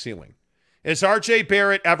 Barrett's ceiling? Is R.J.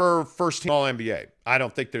 Barrett ever first team All NBA? I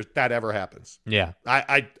don't think that ever happens. Yeah,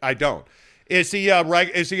 I don't. Is he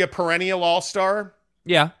a perennial All-Star?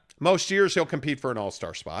 Yeah. Most years he'll compete for an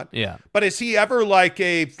all-star spot. Yeah. But is he ever like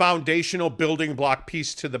a foundational building block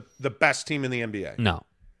piece to the best team in the NBA? No.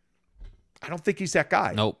 I don't think he's that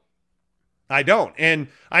guy. Nope. I don't. And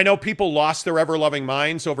I know people lost their ever-loving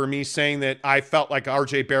minds over me saying that I felt like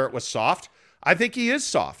R.J. Barrett was soft. I think he is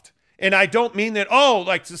soft. And I don't mean that,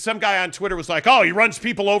 like some guy on Twitter was like, he runs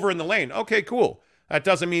people over in the lane. Okay, cool. That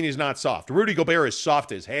doesn't mean he's not soft. Rudy Gobert is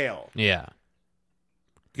soft as hell. Yeah.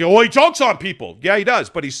 He dunks on people. Yeah, he does,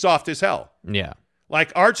 but he's soft as hell. Yeah.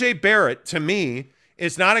 Like, R.J. Barrett, to me,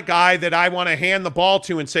 is not a guy that I want to hand the ball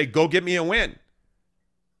to and say, go get me a win.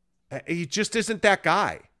 He just isn't that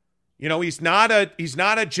guy. You know, he's not a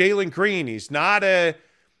Jalen Green. He's not a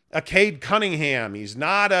Cade Cunningham. He's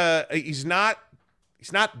not that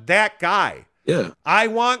guy. Yeah. I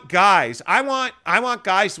want guys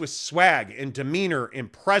with swag and demeanor and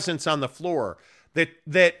presence on the floor that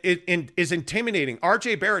is intimidating.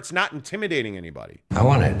 R.J. Barrett's not intimidating anybody. I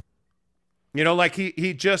want it. You know, like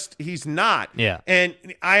he's not. Yeah. And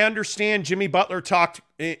I understand Jimmy Butler talked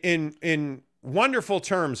in wonderful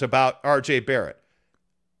terms about R.J. Barrett.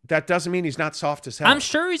 That doesn't mean he's not soft as hell. I'm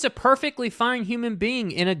sure he's a perfectly fine human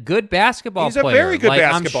being and a good basketball player. He's a very good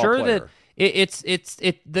basketball player. I'm sure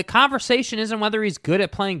that the conversation isn't whether he's good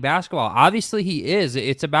at playing basketball. Obviously he is.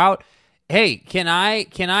 It's about, hey, can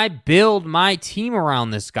I build my team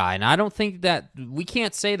around this guy? And I don't think that we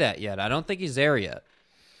can't say that yet. I don't think he's there yet.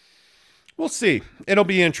 We'll see. It'll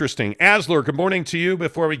be interesting. Asler, good morning to you.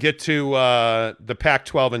 Before we get to the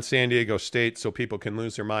Pac-12 and San Diego State, so people can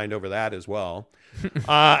lose their mind over that as well.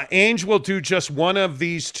 Ainge will do just one of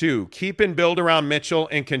these two: keep and build around Mitchell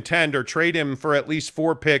and contend, or trade him for at least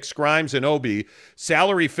 4 picks, Grimes and Obi,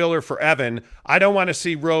 salary filler for Evan. I don't want to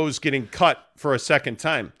see Rose getting cut for a second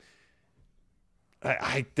time.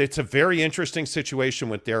 It's a very interesting situation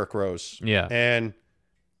with Derrick Rose. Yeah. And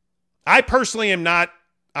I personally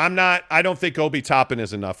I don't think Obi Toppin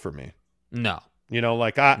is enough for me. No. You know,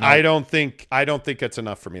 like I don't think it's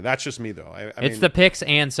enough for me. That's just me though. I it's mean, the picks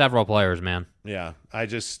and several players, man. Yeah. I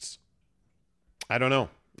don't know.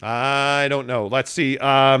 I don't know. Let's see.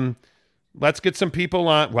 Let's get some people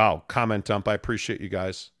on. Wow. Comment dump. I appreciate you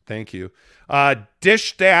guys. Thank you.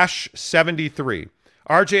 Dish Dash 73.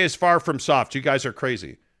 RJ is far from soft. You guys are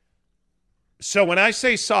crazy. So when I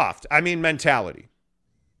say soft, I mean mentality.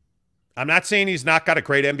 I'm not saying he's not got a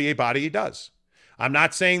great NBA body. He does. I'm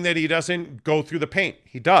not saying that he doesn't go through the paint.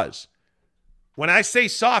 He does. When I say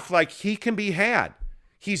soft, like he can be had.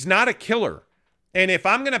 He's not a killer. And if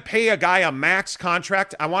I'm going to pay a guy a max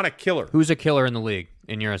contract, I want a killer. Who's a killer in the league,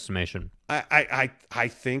 in your estimation? I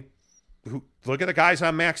think, look at the guys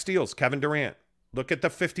on max deals. Kevin Durant. Look at the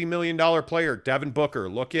 $50 million player, Devin Booker.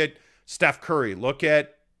 Look at Steph Curry. You look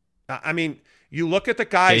at the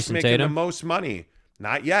guys Jason making Tatum? the most money.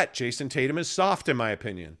 Not yet. Jason Tatum is soft, in my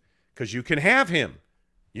opinion, because you can have him.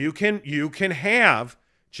 You can have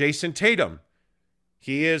Jason Tatum.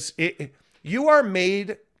 You are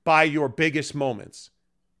made by your biggest moments.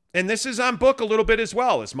 And this is on Book a little bit as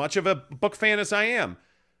well. As much of a Book fan as I am,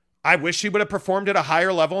 I wish he would have performed at a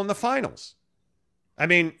higher level in the finals. I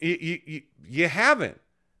mean, you haven't,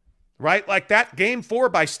 right? Like that game 4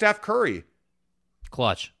 by Steph Curry.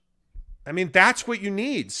 Clutch. I mean, that's what you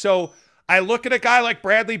need. So I look at a guy like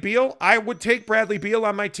Bradley Beal. I would take Bradley Beal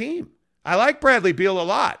on my team. I like Bradley Beal a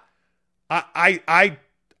lot.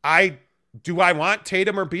 Do I want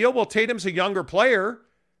Tatum or Beal? Well, Tatum's a younger player.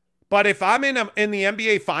 But if I'm in the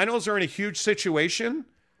NBA Finals or in a huge situation,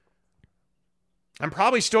 I'm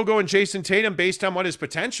probably still going Jason Tatum based on what his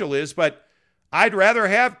potential is. But I'd rather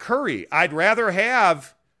have Curry. I'd rather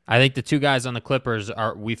have... I think the two guys on the Clippers,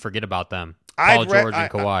 we forget about them. Paul George and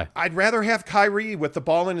Kawhi. I'd rather have Kyrie with the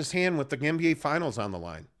ball in his hand with the NBA Finals on the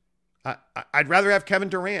line. I'd rather have Kevin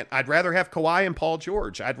Durant. I'd rather have Kawhi and Paul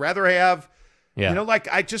George. I'd rather have... Yeah.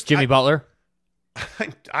 Jimmy Butler?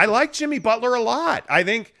 I like Jimmy Butler a lot. I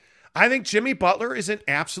think Jimmy Butler is an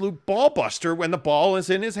absolute ball buster when the ball is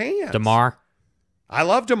in his hands. DeMar? I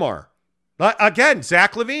love DeMar. But again,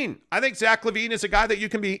 Zach LaVine. I think Zach LaVine is a guy that you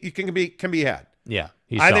can be had. Yeah,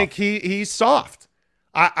 I think he's soft.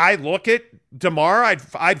 I look at DeMar.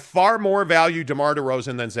 I'd far more value DeMar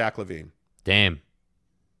DeRozan than Zach LaVine. Dame.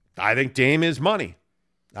 I think Dame is money.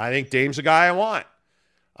 I think Dame's a guy I want.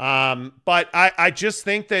 But I just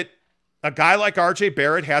think that a guy like RJ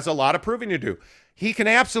Barrett has a lot of proving to do. He can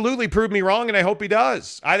absolutely prove me wrong, and I hope he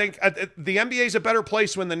does. I think the NBA is a better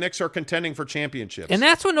place when the Knicks are contending for championships. And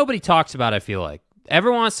that's what nobody talks about, I feel like.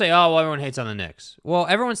 Everyone wants to say, oh, well, everyone hates on the Knicks. Well,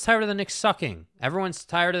 everyone's tired of the Knicks sucking. Everyone's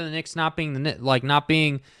tired of the Knicks not being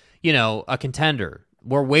a contender.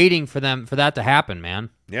 We're waiting for that to happen, man.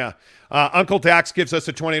 Yeah. Uncle Dax gives us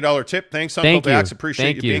a $20 tip. Thanks, Uncle Dax.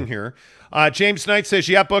 Appreciate you being here. James Knight says,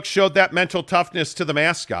 yeah, Book showed that mental toughness to the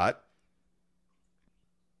mascot.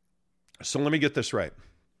 So let me get this right.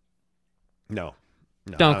 No,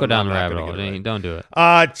 don't go down the rabbit hole. Right. Don't do it.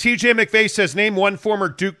 TJ McVeigh says, name one former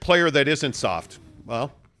Duke player that isn't soft.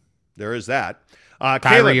 Well, there is that.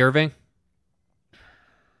 Kyrie Irving.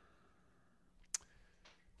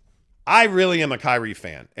 I really am a Kyrie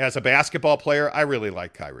fan. As a basketball player, I really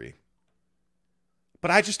like Kyrie.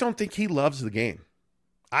 But I just don't think he loves the game.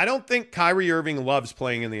 I don't think Kyrie Irving loves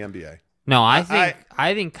playing in the NBA. No, I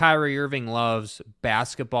think Kyrie Irving loves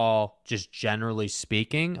basketball, just generally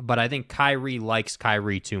speaking, but I think Kyrie likes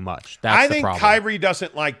Kyrie too much. That's the problem. Kyrie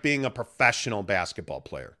doesn't like being a professional basketball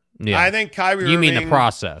player. Yeah. I think Kyrie Irving... You mean the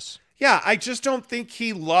process. Yeah, I just don't think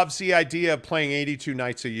he loves the idea of playing 82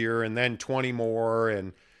 nights a year and then 20 more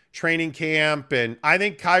and training camp. And I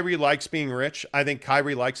think Kyrie likes being rich. I think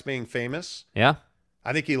Kyrie likes being famous. Yeah.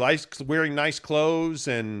 I think he likes wearing nice clothes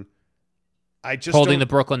and... I just holding the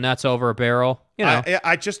Brooklyn Nets over a barrel.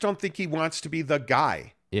 I just don't think he wants to be the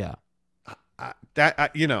guy. Yeah.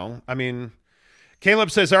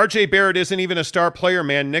 Caleb says RJ Barrett isn't even a star player,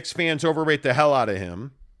 man. Knicks fans overrate the hell out of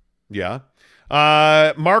him. Yeah.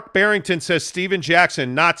 Mark Barrington says Steven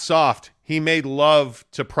Jackson, not soft. He made love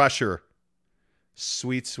to pressure.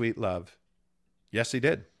 Sweet, sweet love. Yes, he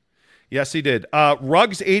did.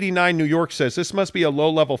 Ruggs89 New York says this must be a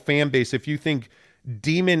low-level fan base if you think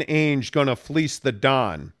Demon Ainge gonna fleece the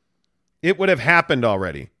Don. It would have happened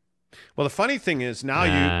already. Well, the funny thing is now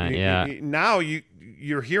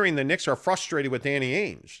you're hearing the Knicks are frustrated with Danny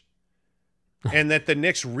Ainge, and that the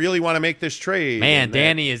Knicks really want to make this trade. Man,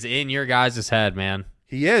 Danny is in your guys' head, man.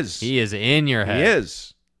 He is. He is in your head.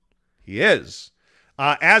 He is.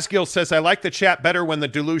 Asgil says, I like the chat better when the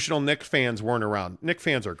delusional Knicks fans weren't around. Knicks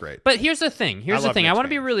fans are great. But here's the thing. I want to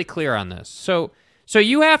be really clear on this. So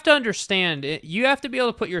you have to understand, you have to be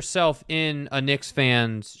able to put yourself in a Knicks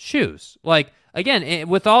fan's shoes. Like, again,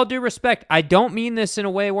 with all due respect, I don't mean this in a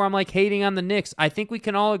way where I'm like hating on the Knicks. I think we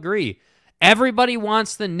can all agree. Everybody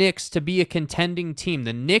wants the Knicks to be a contending team.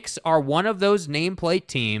 The Knicks are one of those nameplate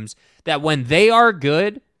teams that when they are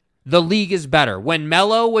good, the league is better. When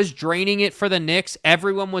Melo was draining it for the Knicks,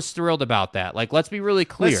 everyone was thrilled about that. Like, let's be really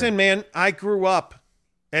clear. Listen, man, I grew up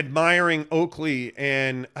admiring Oakley,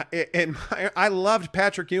 and I loved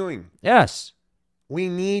Patrick Ewing. Yes. We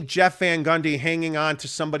need Jeff Van Gundy hanging on to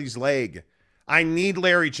somebody's leg. I need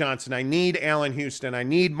Larry Johnson. I need Allen Houston. I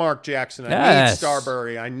need Mark Jackson. I Yes. need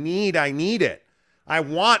Starbury. I need it. I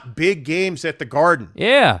want big games at the Garden.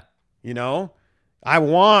 Yeah. You know, I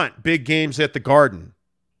want big games at the Garden.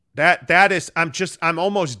 That is, I'm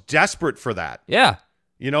almost desperate for that. Yeah.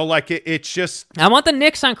 You know, like it's just. I want the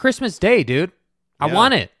Knicks on Christmas Day, dude. I Yeah.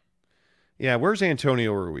 want it. Yeah, where's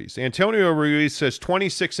Antonio Ruiz? Antonio Ruiz says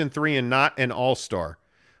 26-3 and not an all-star.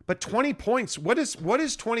 But 20 points, what is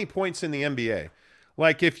 20 points in the NBA?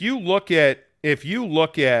 Like if you look at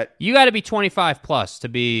You got to be 25 plus to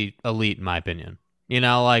be elite, in my opinion. You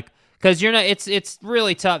know, like because you're not. It's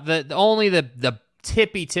really tough. Only the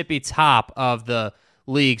tippy top of the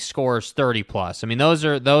league scores 30 plus. I mean, those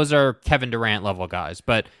are Kevin Durant level guys.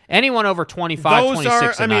 But anyone over 25,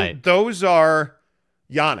 26 a night. Those are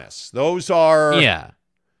Giannis. Those are Yeah.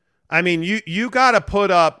 I mean, you got to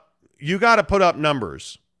put up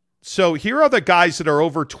numbers. So here are the guys that are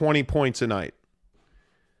over 20 points a night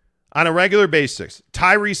on a regular basis: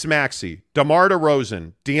 Tyrese Maxey, DeMar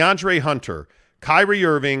DeRozan, DeAndre Hunter, Kyrie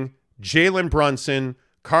Irving, Jalen Brunson,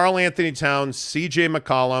 Karl Anthony Towns, C.J.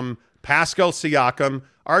 McCollum, Pascal Siakam,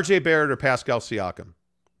 R.J. Barrett, or Pascal Siakam.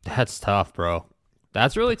 That's tough, bro.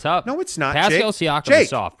 That's really tough. No, it's not. Pascal Jake. Siakam Jake, is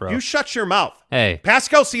soft, bro. You shut your mouth. Hey.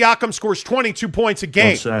 Pascal Siakam scores 22 points a game.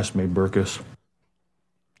 Don't sass me, Burkus.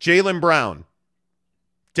 Jaylen Brown,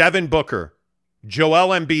 Devin Booker, Joel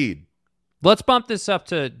Embiid. Let's bump this up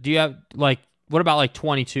to, do you have, what about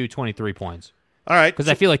 22, 23 points? All right. Because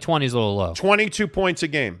I feel like 20 is a little low. 22 points a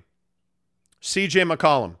game. C.J.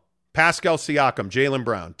 McCollum, Pascal Siakam, Jaylen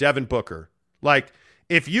Brown, Devin Booker. Like,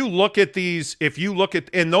 if you look at these,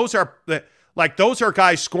 and those are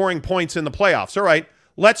guys scoring points in the playoffs. All right,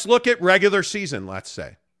 let's look at regular season, let's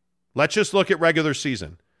say. Let's just look at regular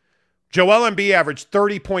season. Joel Embiid averaged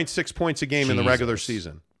 30.6 points a game in the regular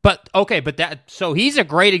season. But, okay, so he's a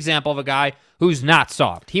great example of a guy who's not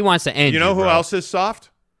soft. He wants to end You know who bro. else is soft?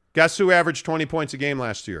 Guess who averaged 20 points a game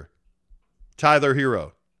last year? Tyler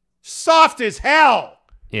Hero. Soft as hell.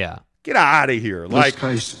 Yeah. Get out of here. This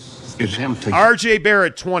case is empty. R.J.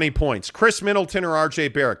 Barrett, 20 points. Chris Middleton or R.J.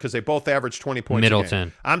 Barrett, because they both averaged 20 points a Middleton.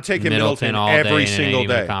 game. I'm taking Middleton all every day single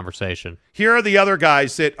in a day. conversation. Here are the other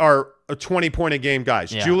guys that are 20-point-a-game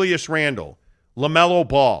guys. Yeah. Julius Randle, LaMelo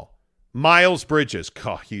Ball, Miles Bridges.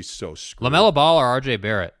 God, he's so screwed. LaMelo Ball or R.J.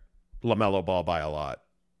 Barrett? LaMelo Ball by a lot.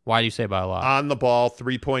 Why do you say by a lot? On the ball,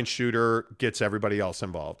 three-point shooter, gets everybody else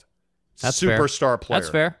involved. That's fair. Superstar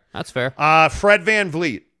player. That's fair. Fred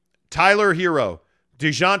VanVleet, Tyler Hero,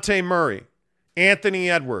 DeJounte Murray, Anthony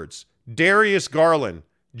Edwards, Darius Garland,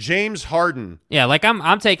 James Harden. Yeah,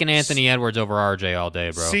 I'm taking Anthony Edwards over RJ all day,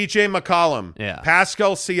 bro. C.J. McCollum. Yeah.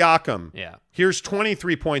 Pascal Siakam. Yeah. Here's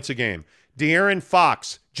 23 points a game. De'Aaron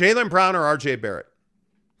Fox, Jaylen Brown, or R.J. Barrett.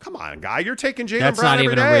 Come on, guy. You're taking Jaylen That's Brown not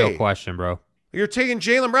every even day. a real question, bro. You're taking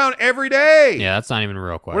Jaylen Brown every day. Yeah, that's not even a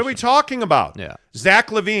real question. What are we talking about? Yeah. Zach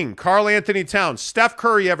LaVine, Karl Anthony Towns, Steph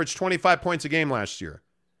Curry averaged 25 points a game last year.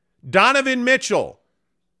 Donovan Mitchell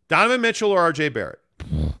or R.J. Barrett? Get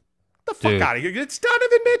the fuck Dude. out of here. It's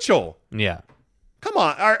Donovan Mitchell. Yeah. Come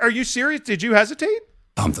on. Are you serious? Did you hesitate?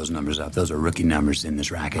 Pump those numbers up. Those are rookie numbers in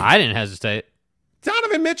this racket. I didn't hesitate.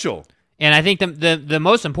 Donovan Mitchell. And I think the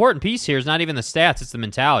most important piece here is not even the stats, it's the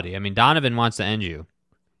mentality. I mean, Donovan wants to end you.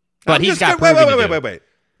 But I'm he's just got gonna- proven to do it. wait.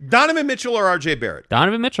 Donovan Mitchell or R.J. Barrett?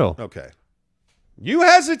 Donovan Mitchell. Okay. You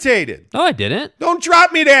hesitated. No, I didn't. Don't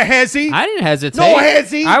drop me there, Hezzy. I didn't hesitate. No,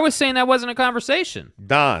 Hezzy. I was saying that wasn't a conversation.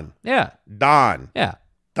 Don. Yeah. Don. Yeah.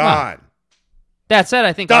 Don. That said,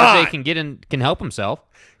 I think Don. RJ can help himself.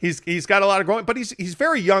 He's got a lot of growing, but he's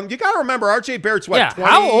very young. You got to remember, R.J. Barrett's what? Yeah. 20,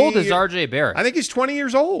 How old is RJ Barrett? I think he's 20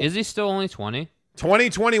 years old. Is he still only 20?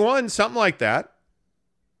 2021, something like that.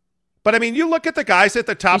 But I mean, you look at the guys at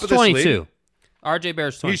the top He's of this 22. league. RJ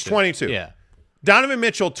Barrett's 22. He's 22. Yeah. Donovan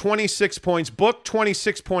Mitchell, 26 points. Book,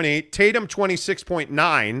 26.8. Tatum,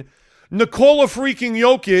 26.9. Nikola freaking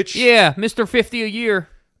Jokic, Yeah, Mr. 50 a year.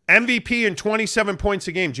 MVP and 27 points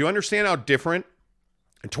a game. Do you understand how different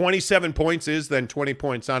 27 points is than 20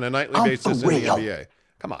 points on a nightly basis in the NBA?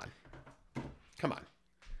 Come on.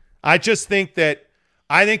 I just think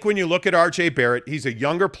when you look at R.J. Barrett, he's a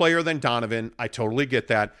younger player than Donovan. I totally get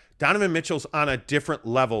that. Donovan Mitchell's on a different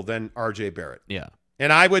level than R.J. Barrett. Yeah.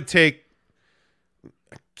 And I would take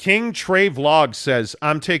King Trey Vlog says,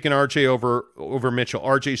 I'm taking RJ over Mitchell.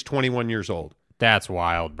 RJ's 21 years old. That's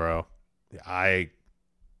wild, bro.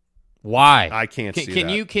 Why? I can't see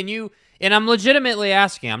that. Can you, and I'm legitimately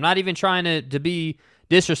asking, I'm not even trying to be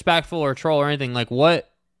disrespectful or troll or anything. Like,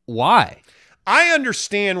 what? Why? I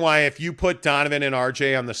understand why if you put Donovan and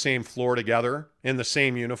RJ on the same floor together in the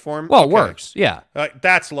same uniform. Well, it works. Yeah.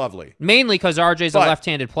 That's lovely. Mainly because RJ's a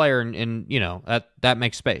left-handed player, and that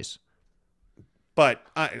makes space. But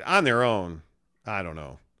on their own, I don't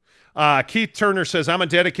know. Keith Turner says, I'm a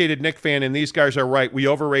dedicated Knick fan, and these guys are right. We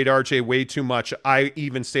overrate RJ way too much. I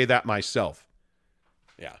even say that myself.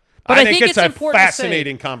 Yeah. But I think it's a important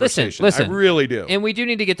fascinating to say, conversation. Listen, I really do. And we do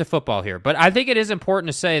need to get to football here. But I think it is important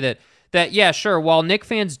to say that yeah, sure, while Knick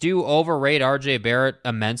fans do overrate RJ Barrett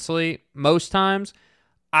immensely most times,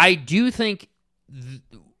 I do think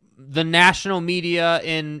the national media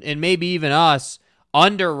and maybe even us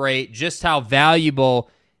underrate just how valuable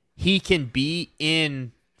he can be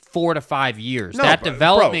in 4 to 5 years. That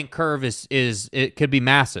development curve is it could be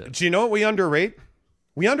massive. Do you know what we underrate?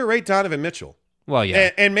 We underrate Donovan Mitchell. Well, yeah.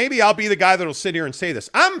 And maybe I'll be the guy that'll sit here and say this.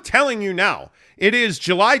 I'm telling you now, it is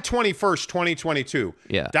July 21st, 2022.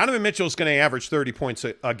 Yeah. Donovan Mitchell's going to average 30 points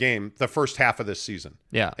a game the first half of this season.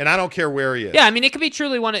 Yeah. And I don't care where he is. Yeah, I mean, it could be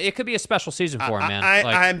truly it could be a special season for him, man.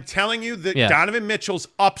 I'm telling you that Donovan Mitchell's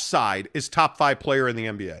upside is top 5 player in the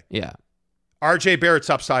NBA. Yeah. RJ Barrett's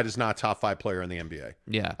upside is not top 5 player in the NBA.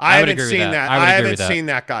 Yeah. I haven't seen that. I haven't seen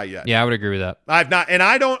that guy yet. Yeah, I would agree with that. I've not, and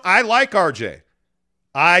I like RJ.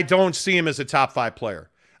 I don't see him as a top 5 player.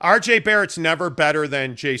 RJ Barrett's never better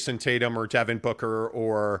than Jason Tatum or Devin Booker,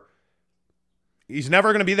 or he's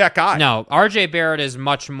never going to be that guy. No, RJ Barrett is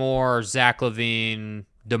much more Zach LaVine,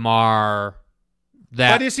 DeMar.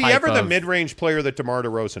 But is he ever the mid-range player that DeMar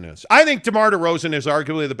DeRozan is? I think DeMar DeRozan is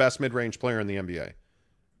arguably the best mid-range player in the NBA.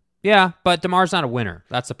 Yeah, but DeMar's not a winner.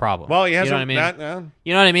 That's the problem. Well, he hasn't. You know what I mean? That,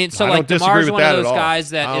 you know what I mean? So, like, DeMar's one of those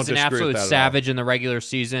guys that is an absolute savage in the regular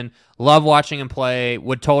season. Love watching him play.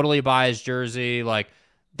 Would totally buy his jersey. Like,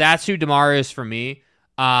 that's who DeMar is for me.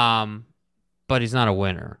 But he's not a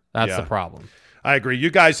winner. That's the problem. I agree.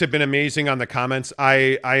 You guys have been amazing on the comments.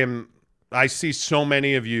 I see so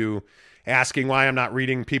many of you asking why I'm not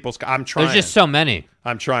reading people's. I'm trying. There's just so many.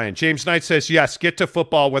 I'm trying. James Knight says, yes, get to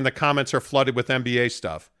football when the comments are flooded with NBA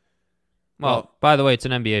stuff. Well, by the way, it's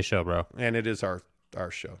an NBA show, bro. And it is our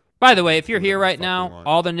show. By the way, if you're here right now,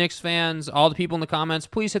 all the Knicks fans, all the people in the comments,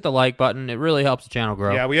 please hit the like button. It really helps the channel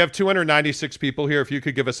grow. Yeah, we have 296 people here. If you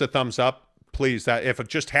could give us a thumbs up, please. If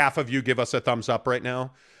just half of you give us a thumbs up right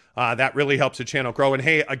now, that really helps the channel grow. And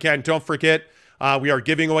hey, again, don't forget, we are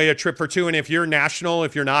giving away a trip for 2. And if you're national,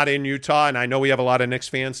 if you're not in Utah, and I know we have a lot of Knicks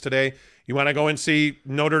fans today, you want to go and see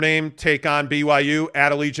Notre Dame take on BYU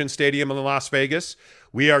at Allegiant Stadium in Las Vegas.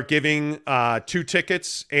 We are giving 2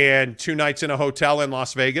 tickets and 2 nights in a hotel in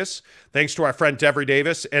Las Vegas, thanks to our friend Devery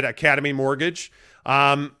Davis at Academy Mortgage.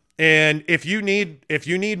 And if you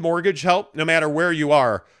need mortgage help, no matter where you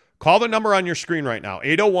are, call the number on your screen right now,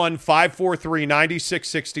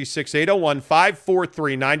 801-543-9666,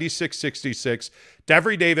 801-543-9666.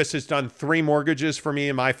 Devery Davis has done 3 mortgages for me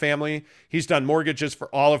and my family. He's done mortgages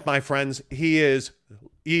for all of my friends. He is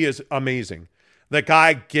amazing. The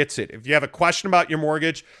guy gets it. If you have a question about your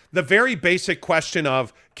mortgage, the very basic question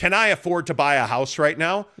of, can I afford to buy a house right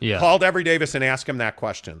now? Yeah. Call Devery Davis and ask him that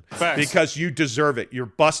question. Facts. Because you deserve it. You're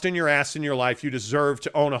busting your ass in your life. You deserve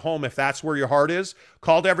to own a home if that's where your heart is.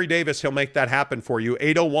 Call Devery Davis. He'll make that happen for you.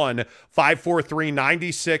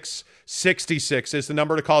 801-543-9666 is the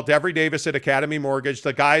number to call. Devery Davis at Academy Mortgage.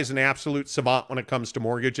 The guy is an absolute savant when it comes to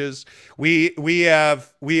mortgages. We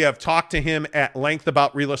have talked to him at length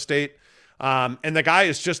about real estate. And the guy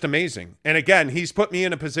is just amazing. And again, he's put me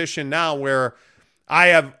in a position now where I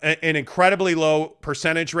have an incredibly low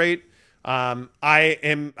percentage rate.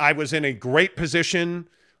 I was in a great position.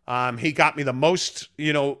 He got me the most,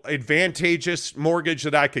 advantageous mortgage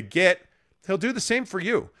that I could get. He'll do the same for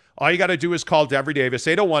you. All you got to do is call Devery Davis,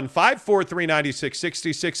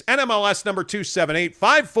 801-543-9666, NMLS number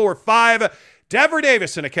 278545. Devery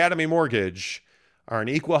Davis and Academy Mortgage are an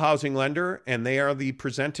equal housing lender, and they are the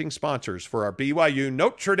presenting sponsors for our BYU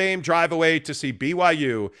Notre Dame drive away to see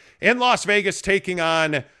BYU in Las Vegas taking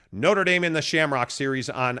on Notre Dame in the Shamrock Series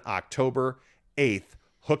on October 8th.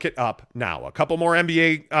 Hook it up now. A couple more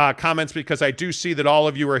NBA comments, because I do see that all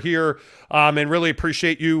of you are here, and really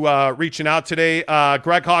appreciate you reaching out today.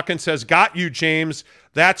 Greg Hawkins says, got you, James.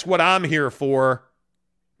 That's what I'm here for.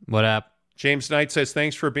 What up? James Knight says,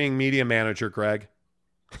 thanks for being media manager, Greg.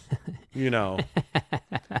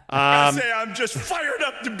 I say I'm just fired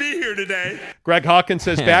up to be here today. Greg Hawkins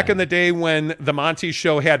says, back in the day when the Monty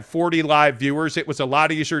Show had 40 live viewers, it was a lot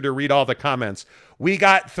easier to read all the comments. We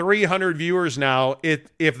got 300 viewers now.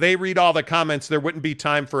 If they read all the comments, there wouldn't be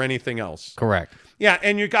time for anything else. Correct. Yeah,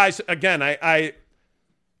 and you guys, again, a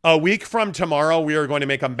week from tomorrow, we are going to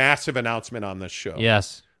make a massive announcement on this show.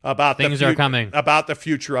 Yes. About things are coming. About the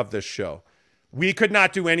future of this show. We could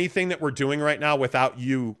not do anything that we're doing right now without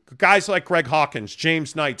you. Guys like Greg Hawkins,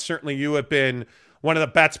 James Knight, certainly you have been one of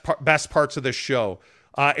the best parts of this show.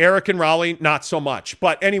 Eric and Raleigh, not so much.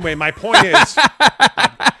 But anyway, my point is,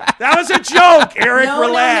 that was a joke, Eric.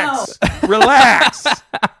 Relax. No. Relax.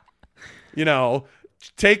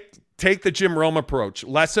 Take the Jim Rome approach.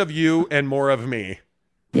 Less of you and more of me.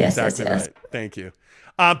 Yes, exactly yes. Right. Thank you.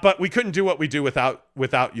 But we couldn't do what we do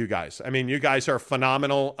without you guys. I mean, you guys are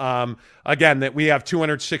phenomenal. Again, that we have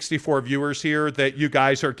 264 viewers here, that you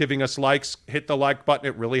guys are giving us likes. Hit the like button.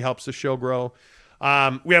 It really helps the show grow.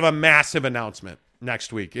 We have a massive announcement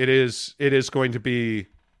next week. It is going to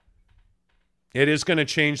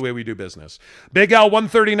change the way we do business. Big L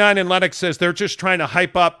 139 in Lennox says they're just trying to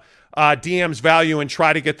hype up DM's value and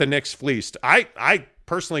try to get the Knicks fleeced. I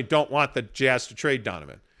personally don't want the Jazz to trade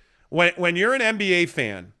Donovan. When you're an NBA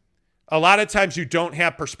fan, a lot of times you don't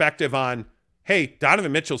have perspective on, hey,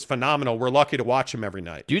 Donovan Mitchell's phenomenal. We're lucky to watch him every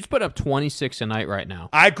night. Dude's put up 26 a night right now.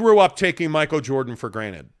 I grew up taking Michael Jordan for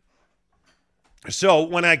granted. So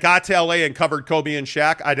when I got to LA and covered Kobe and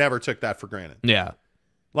Shaq, I never took that for granted. Yeah.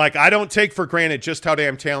 Like, I don't take for granted just how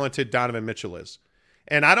damn talented Donovan Mitchell is.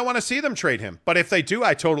 And I don't want to see them trade him. But if they do,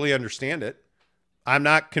 I totally understand it. I'm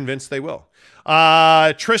not convinced they will.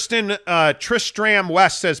 Tristram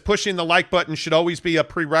West says pushing the like button should always be a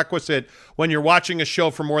prerequisite when you're watching a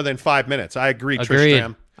show for more than 5 minutes. I agree, Agreed.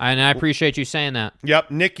 Tristram. And I appreciate you saying that.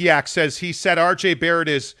 Yep. Nick Yak says he said RJ Barrett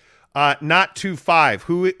is not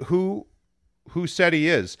 2.5. Who said he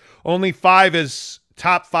is? Only 5 is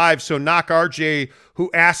top 5, so knock RJ,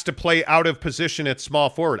 who asked to play out of position at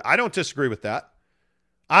small forward. I don't disagree with that.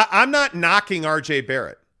 I'm not knocking RJ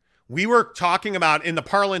Barrett. We were talking about, in the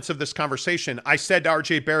parlance of this conversation, I said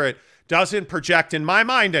RJ Barrett doesn't project, in my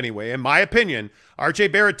mind anyway, in my opinion,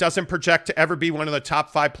 RJ Barrett doesn't project to ever be one of the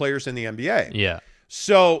top 5 players in the NBA. Yeah.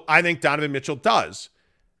 So I think Donovan Mitchell does.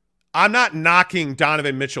 I'm not knocking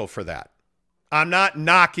Donovan Mitchell for that. I'm not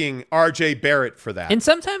knocking RJ Barrett for that. And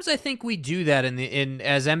sometimes I think we do that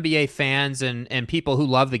as NBA fans and people who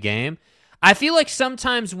love the game. I feel like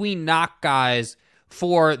sometimes we knock guys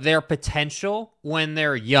for their potential when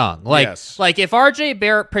they're young. Like if RJ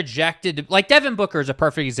Barrett projected, like Devin Booker is a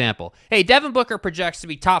perfect example. Hey, Devin Booker projects to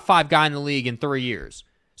be top 5 guy in the league in 3 years.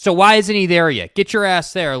 So why isn't he there yet? Get your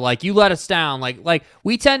ass there. Like, you let us down. Like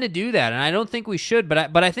we tend to do that, and I don't think we should.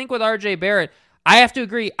 But I think with RJ Barrett, I have to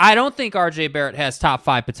agree. I don't think RJ Barrett has top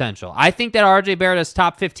 5 potential. I think that RJ Barrett has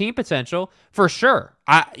top 15 potential for sure.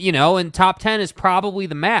 And top 10 is probably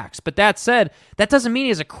the max. But that said, that doesn't mean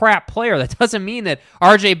he's a crap player. That doesn't mean that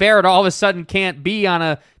RJ Barrett all of a sudden can't be on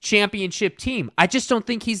a championship team. I just don't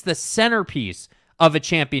think he's the centerpiece of a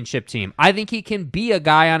championship team. I think he can be a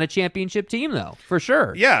guy on a championship team, though, for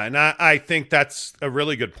sure. Yeah, and I think that's a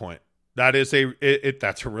really good point. That's a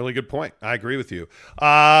really good point. I agree with you.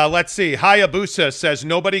 Let's see. Hayabusa says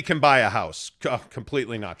nobody can buy a house.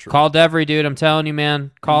 Completely not true. Call Devery, dude. I'm telling you,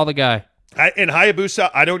 man. Call the guy. In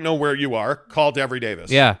Hayabusa, I don't know where you are. Call Devery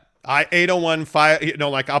Davis. Yeah.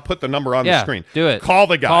 801-5. I'll put the number on the screen. Do it. Call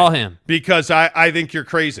the guy. Call him. Because I think you're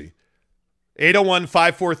crazy.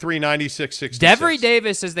 801-543-9666. Devery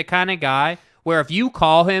Davis is the kind of guy where if you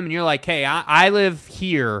call him and you're like, hey, I live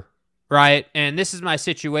here, right? And this is my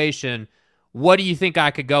situation. What do you think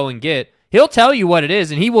I could go and get? He'll tell you what it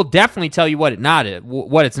is, and he will definitely tell you what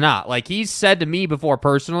it's not. Like, he's said to me before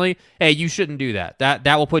personally, hey, you shouldn't do that.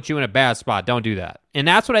 That will put you in a bad spot. Don't do that. And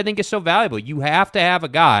that's what I think is so valuable. You have to have a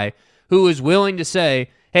guy who is willing to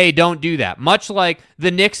say, hey, don't do that. Much like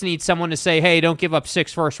the Knicks need someone to say, hey, don't give up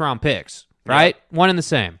 6 first-round picks. Right? Yeah. One and the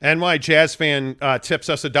same. NY Jazz fan tips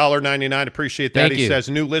us $1.99. Appreciate that. Thank he you. Says,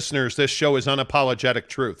 new listeners, this show is unapologetic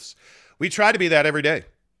truths. We try to be that every day.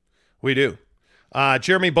 We do.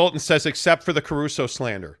 Jeremy Bolton says, except for the Caruso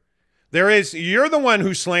slander. You're the one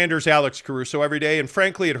who slanders Alex Caruso every day, and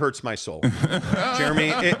frankly, it hurts my soul. Jeremy,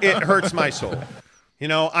 it hurts my soul.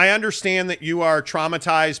 I understand that you are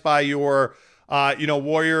traumatized by your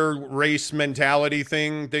warrior race mentality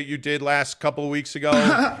thing that you did last couple of weeks ago.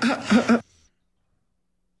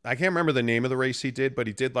 I can't remember the name of the race he did, but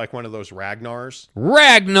he did like one of those Ragnars.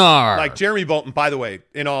 Ragnar! Like Jeremy Bolton, by the way,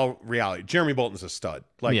 in all reality, Jeremy Bolton's a stud.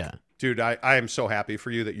 Like, yeah. Dude, I am so happy for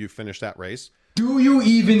you that you finished that race. Do you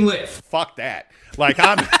even lift? Fuck that. Like,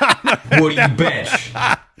 I'm what do you bench?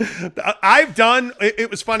 I've done, it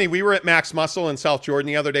was funny. We were at Max Muscle in South Jordan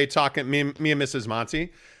the other day talking, me and Mrs.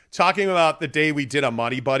 Monty, talking about the day we did a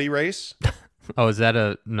Muddy Buddy race. Oh, is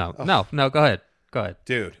that no, go ahead.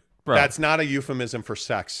 Dude. Bro. That's not a euphemism for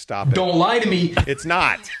sex. Stop it. Don't lie to me. It's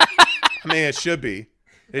not. I mean, it should be.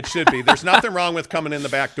 It should be. There's nothing wrong with coming in the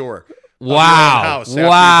back door. Wow. House after you buy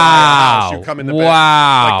a house. You come in the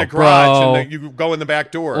back, like the garage, bro. and you go in the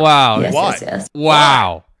back door. Wow. What? Yes.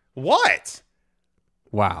 Wow. What?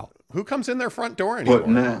 Wow. Who comes in their front door anymore? What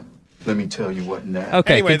now? Let me tell you what now.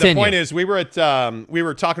 Okay, Anyway, continue. the point is, we were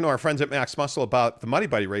talking to our friends at Max Muscle about the Muddy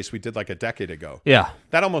Buddy race we did like a decade ago. Yeah.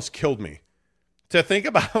 That almost killed me. To think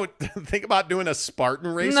about doing a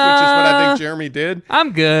Spartan race, which is what I think Jeremy did.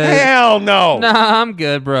 I'm good. Hell no. Nah, I'm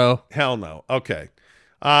good, bro. Hell no. Okay.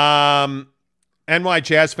 NY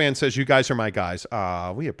Jazz fan says, you guys are my guys.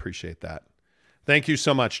 We appreciate that. Thank you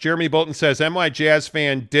so much. Jeremy Bolton says, NY Jazz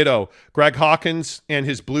fan ditto. Greg Hawkins and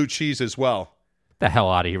his blue cheese as well. The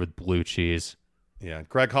hell out of here with blue cheese. Yeah,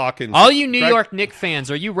 Greg Hawkins. All you New York Knicks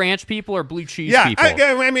fans, are you ranch people or blue cheese people?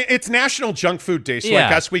 I mean, it's National Junk Food Day, so I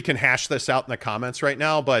guess we can hash this out in the comments right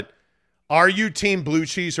now, but are you team blue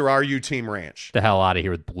cheese or are you team ranch? The hell out of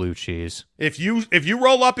here with blue cheese. If you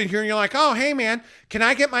roll up in here and you're like, oh, hey, man, can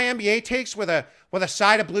I get my NBA takes with a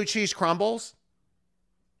side of blue cheese crumbles?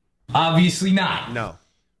 Obviously not. No.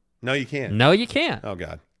 No, you can't. No, you can't. Oh,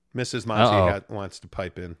 God. Mrs. Monty wants to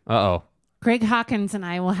pipe in. Uh-oh. Greg Hawkins and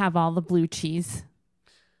I will have all the blue cheese.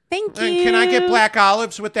 Thank you. And can I get black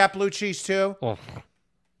olives with that blue cheese, too? Oh.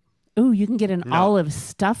 Ooh, you can get an olive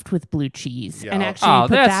stuffed with blue cheese and Yeah. actually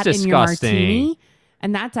put that's that in your disgusting. martini.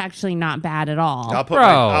 And that's actually not bad at all.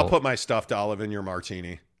 I'll put my stuffed olive in your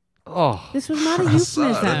martini. Oh. This was not a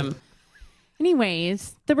euphemism.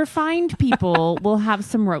 Anyways, the refined people will have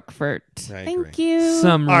some Roquefort. Thank you.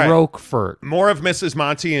 Some All right. Roquefort. More of Mrs.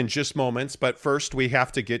 Monty in just moments, but first we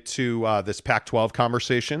have to get to this Pac-12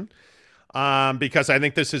 conversation because I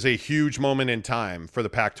think this is a huge moment in time for the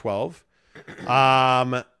Pac-12.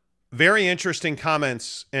 Very interesting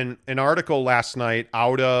comments in an article last night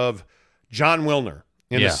out of John Wilner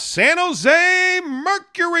in the San Jose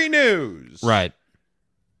Mercury News. Right.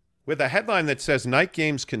 With a headline that says, night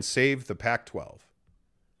games can save the Pac-12.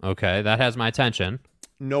 Okay, that has my attention.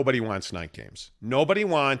 Nobody wants night games. Nobody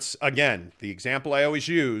wants, again, the example I always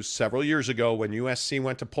use several years ago when USC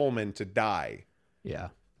went to Pullman to die. Yeah.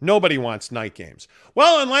 Nobody wants night games.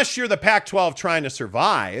 Well, unless you're the Pac-12 trying to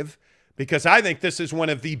survive, because I think this is one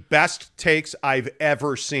of the best takes I've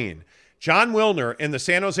ever seen. John Wilner in the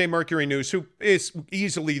San Jose Mercury News, who is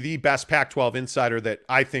easily the best Pac-12 insider that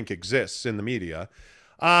I think exists in the media,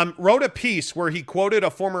 wrote a piece where he quoted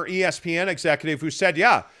a former ESPN executive who said,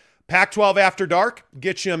 yeah, Pac-12 After Dark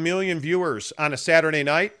gets you 1 million viewers on a Saturday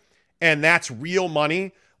night, and that's real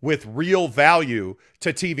money with real value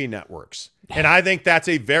to TV networks. And I think that's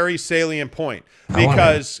a very salient point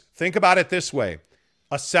because think about it this way.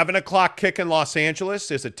 A 7 o'clock kick in Los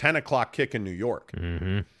Angeles is a 10 o'clock kick in New York.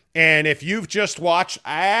 Mm-hmm. And if you've just watched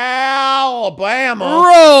Alabama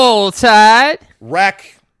Roll Tide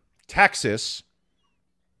wreck Texas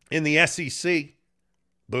in the SEC,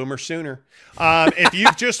 Boomer Sooner. If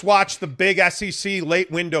you've just watched the big SEC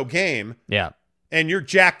late window game, and you're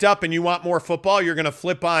jacked up and you want more football, you're going to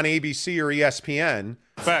flip on ABC or ESPN.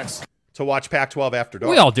 Facts. To watch Pac-12 After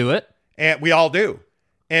Dark. We all do it. And we all do.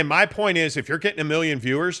 And my point is, if you're getting 1 million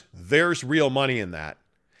viewers, there's real money in that.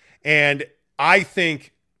 And I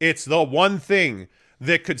think it's the one thing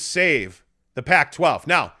that could save the Pac-12.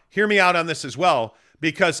 Now, hear me out on this as well,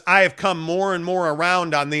 because I have come more and more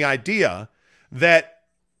around on the idea that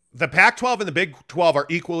the Pac-12 and the Big 12 are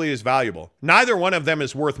equally as valuable. Neither one of them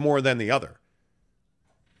is worth more than the other.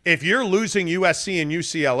 If you're losing USC and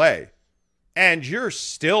UCLA, and you're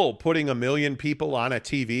still putting 1 million people on a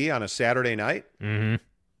TV on a Saturday night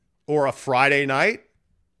or a Friday night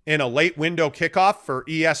in a late window kickoff for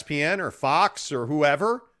ESPN or Fox or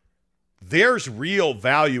whoever, there's real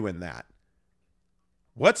value in that.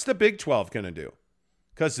 What's the Big 12 going to do?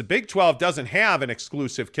 Because the Big 12 doesn't have an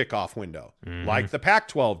exclusive kickoff window like the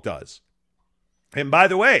Pac-12 does. And by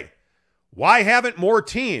the way, why haven't more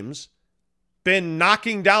teams been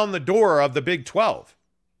knocking down the door of the Big 12?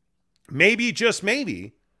 Maybe, just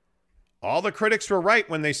maybe, all the critics were right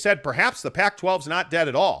when they said perhaps the Pac-12's not dead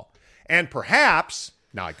at all. And perhaps,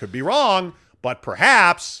 now I could be wrong, but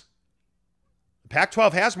perhaps the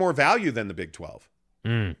Pac-12 has more value than the Big 12.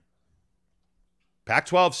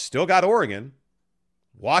 Pac-12 still got Oregon.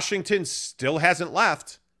 Washington still hasn't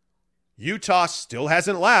left. Utah still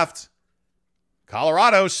hasn't left.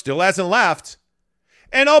 Colorado still hasn't left.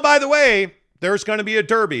 And oh, by the way, there's going to be a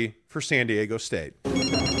derby for San Diego State.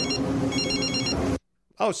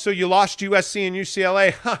 Oh, so you lost USC and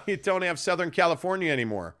UCLA. You don't have Southern California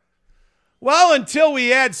anymore. Well, until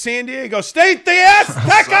we add San Diego State, the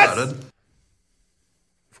Aztecs.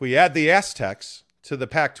 If we add the Aztecs to the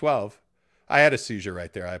Pac-12, I had a seizure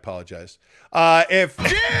right there. I apologize.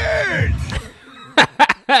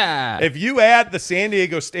 If you add the San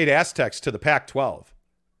Diego State Aztecs to the Pac-12,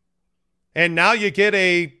 and now you get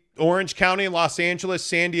a Orange County, Los Angeles,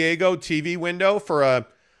 San Diego TV window for a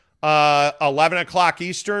 11 o'clock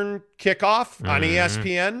Eastern kickoff on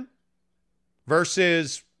ESPN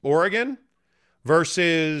versus Oregon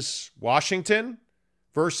versus Washington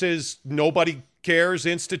versus nobody cares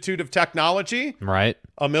Institute of Technology. Right.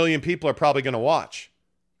 1 million people are probably going to watch.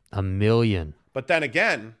 1 million. But then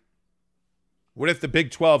again, what if the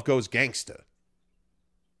Big 12 goes gangsta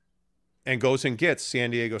and goes and gets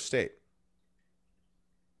San Diego State?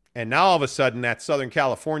 And now all of a sudden that Southern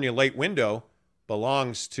California late window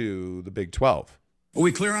belongs to the Big 12. Are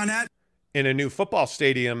we clear on that? In a new football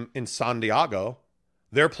stadium in San Diego,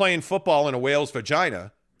 they're playing football in a whale's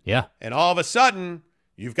vagina. Yeah. And all of a sudden,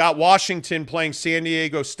 you've got Washington playing San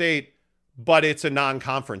Diego State, but it's a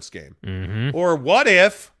non-conference game. Mm-hmm. Or what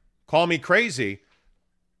if, call me crazy,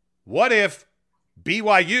 what if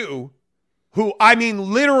BYU, who, I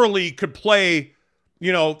mean, literally could play,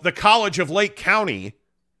 the College of Lake County,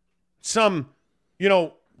 some,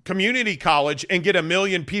 community college and get 1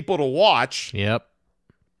 million people to watch. Yep.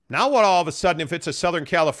 Now what all of a sudden if it's a Southern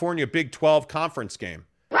California Big 12 conference game?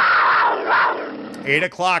 8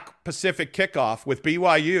 o'clock Pacific kickoff with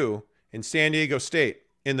BYU and San Diego State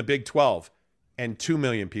in the Big 12, and 2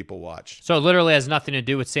 million people watched. So it literally has nothing to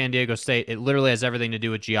do with San Diego State. It literally has everything to do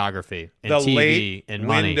with geography and the TV late and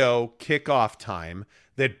money. Window kickoff time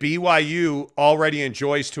that BYU already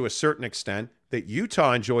enjoys to a certain extent, that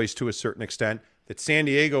Utah enjoys to a certain extent, that San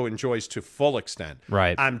Diego enjoys to full extent.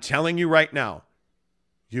 Right. I'm telling you right now,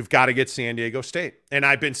 you've got to get San Diego State. And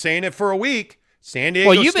I've been saying it for a week. San Diego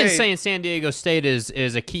State. Well, you've been saying San Diego State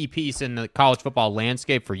is a key piece in the college football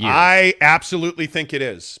landscape for years. I absolutely think it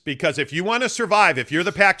is. Because if you want to survive, if you're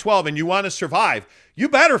the Pac-12 and you want to survive, you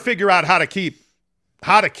better figure out how to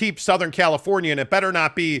keep Southern California, and it better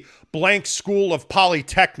not be blank school of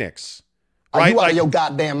polytechnics. Right? Are you out of your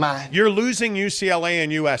goddamn mind? You're losing UCLA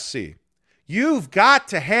and USC. You've got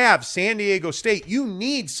to have San Diego State. You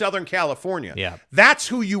need Southern California. Yeah. That's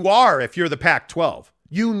who you are if you're the Pac-12.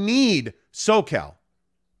 You need SoCal.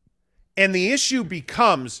 And the issue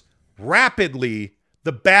becomes rapidly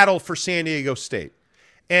the battle for San Diego State.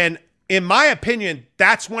 And in my opinion,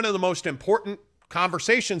 that's one of the most important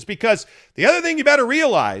conversations, because the other thing you better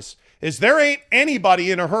realize is there ain't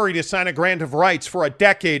anybody in a hurry to sign a grant of rights for a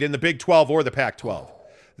decade in the Big 12 or the Pac-12.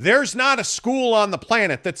 There's not a school on the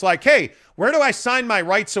planet that's like, hey, where do I sign my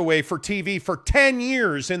rights away for TV for 10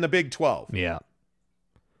 years in the Big 12? Yeah.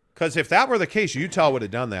 Because if that were the case, Utah would have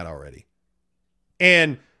done that already.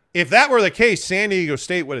 And if that were the case, San Diego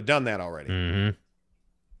State would have done that already.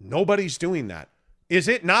 Mm-hmm. Nobody's doing that. Is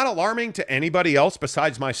it not alarming to anybody else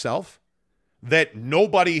besides myself that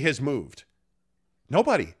nobody has moved?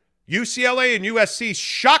 Nobody. UCLA and USC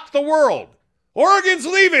shocked the world. Oregon's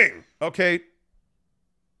leaving. Okay.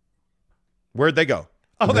 Where'd they go?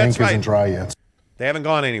 Oh, the that's ink right. isn't dry yet. They haven't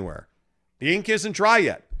gone anywhere. The ink isn't dry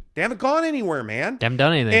yet. They haven't gone anywhere, man. They haven't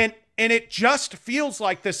done anything. And it just feels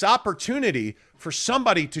like this opportunity for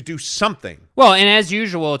somebody to do something. Well, and as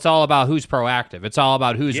usual, it's all about who's proactive. It's all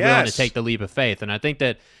about who's willing to Yes. take the leap of faith. And I think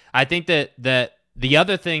that the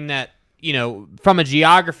other thing that, from a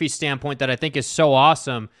geography standpoint that I think is so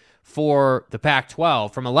awesome for the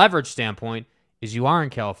Pac-12 from a leverage standpoint is you are in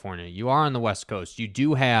California. You are on the West Coast. You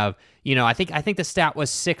do have, I think the stat was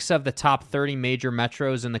 6 of the top 30 major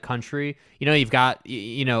metros in the country. You've got,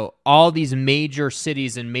 all these major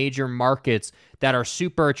cities and major markets that are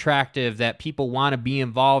super attractive that people want to be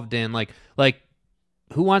involved in. Like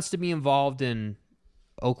who wants to be involved in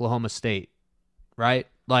Oklahoma State, right?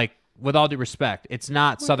 Like, with all due respect, it's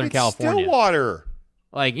not Southern California. Stillwater.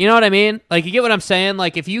 Like, you know what I mean? Like, you get what I'm saying?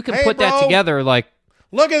 Like, if you can put that bro. together, like,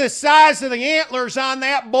 Look at the size of the antlers on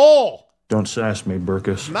that bull. Don't sass me,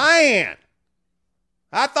 Burkus. Man,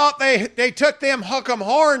 I thought they took them hook'em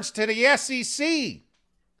horns to the SEC.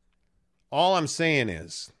 All I'm saying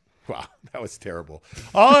is, wow, that was terrible.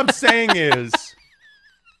 All I'm saying is,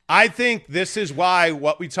 I think this is why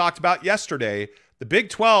what we talked about yesterday, the Big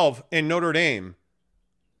 12 and Notre Dame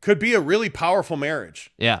could be a really powerful marriage.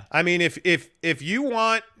 yeah. I mean, if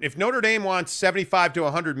Notre Dame wants 75 to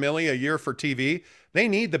 100 million a year for TV, they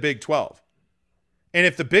need the Big 12. And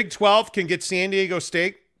if the Big 12 can get San Diego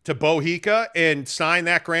State to Bohica and sign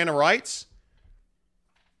that grant of rights,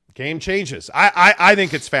 game changes. I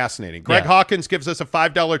think it's fascinating. Greg Hawkins gives us a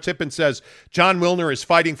 $5 tip and says, John Wilner is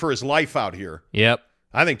fighting for his life out here. Yep.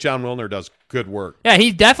 I think John Wilner does good work. Yeah,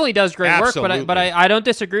 he definitely does great Absolutely. work, but I don't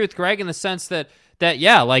disagree with Greg in the sense that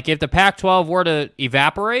like if the Pac-12 were to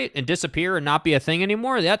evaporate and disappear and not be a thing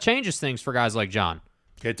anymore, that changes things for guys like John.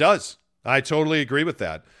 It does. I totally agree with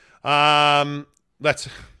that.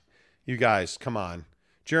 You guys, come on.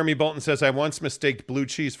 Jeremy Bolton says, I once mistaked blue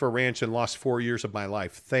cheese for ranch and lost 4 years of my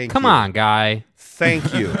life. Thank you. Come on, guy.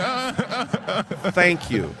 Thank you.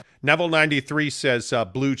 Thank you. Neville93 says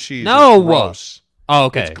blue cheese No. is gross. Oh,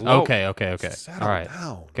 okay. It's Okay. Settle All right.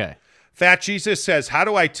 down. Okay. Fat Jesus says, how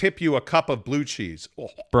do I tip you a cup of blue cheese? Oh.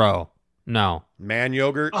 Bro, no. Man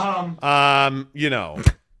yogurt? You know,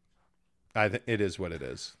 it is what it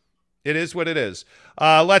is. It is what it is.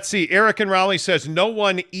 Let's see. Eric in Raleigh says, no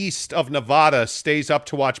one east of Nevada stays up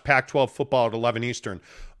to watch Pac-12 football at 11 Eastern.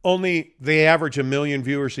 Only they average 1 million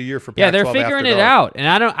viewers a year for Pac-12. Yeah, they're figuring After it Dark. out. And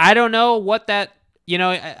I don't know what that,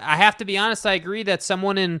 I have to be honest. I agree that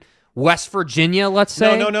someone in West Virginia, let's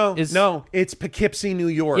say. No. It's Poughkeepsie, New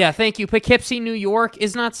York. Yeah, thank you. Poughkeepsie, New York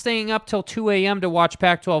is not staying up till 2 a.m. to watch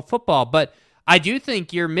Pac-12 football. But I do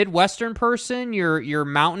think your Midwestern person, your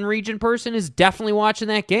mountain region person is definitely watching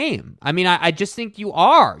that game. I mean, I just think you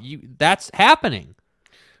are. That's happening.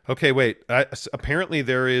 Okay, wait. Apparently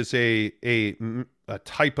there is a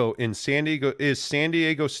typo in San Diego. Is San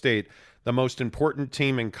Diego State the most important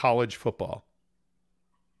team in college football?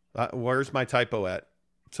 Where's my typo at?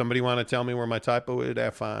 Somebody want to tell me where my typo is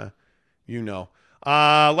at? You know.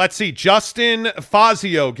 Let's see. Justin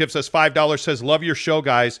Fazio gives us $5, says, love your show,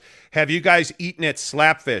 guys. Have you guys eaten at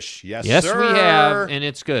Slapfish? Yes, sir. We have, and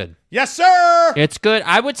it's good. Yes, sir. It's good.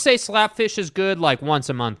 I would say Slapfish is good like once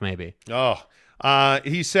a month, maybe. Oh,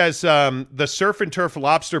 he says the Surf and Turf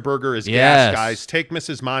Lobster Burger is gas, guys. Take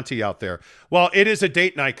Mrs. Monty out there. Well, it is a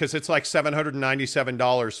date night because it's like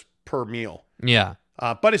 $797 per meal. Yeah.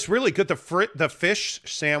 But it's really good. The fish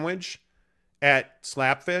sandwich at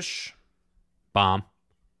Slapfish. Bomb.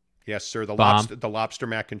 Yes, sir. The lobster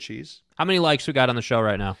mac and cheese. How many likes we got on the show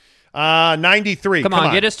right now? 93. Come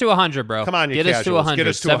on, get us to 100, bro. Come on, you get us to 100. Get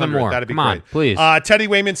us to 7 100. more. That'd be Come great. on, please. Teddy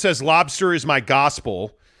Wayman says lobster is my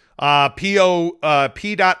gospel. P.O.dub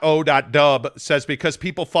says because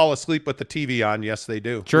people fall asleep with the TV on. Yes, they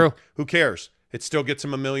do. True. Who cares? It still gets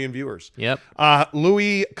them 1 million viewers. Yep.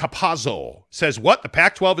 Louis Capazzo says, what? The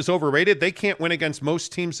Pac-12 is overrated? They can't win against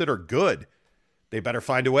most teams that are good. They better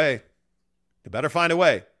find a way.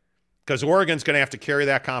 Because Oregon's going to have to carry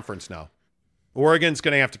that conference now. Eric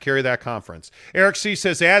C.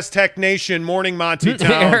 says, Aztec Nation, morning Monty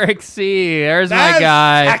Town. Eric C. There's my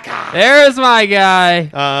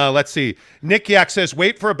guy. Let's see. Nick Yak says,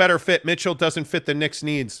 wait for a better fit. Mitchell doesn't fit the Knicks'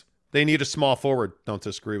 needs. They need a small forward. Don't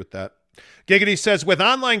disagree with that. Giggity says, with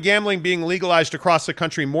online gambling being legalized across the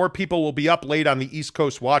country, more people will be up late on the East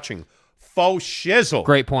Coast watching. Faux shizzle.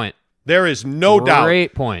 Great point. There is no doubt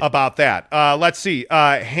about that. Let's see.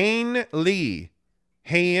 Hain Lee.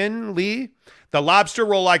 The lobster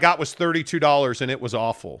roll I got was $32, and it was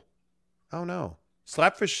awful. Oh, no.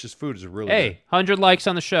 Slapfish's food is really good. 100 likes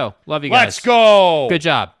on the show. Love you guys. Let's go. Good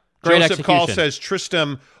job. Great Joseph execution. Call says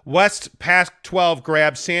Tristram West Pac-12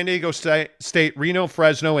 grabs San Diego State, Reno,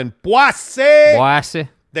 Fresno, and Boise.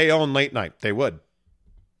 They own late night. They would.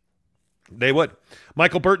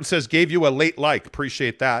 Michael Burton says, gave you a late like.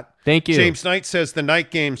 Appreciate that. Thank you. James Knight says the night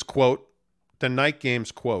games quote. Okay. The night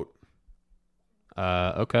games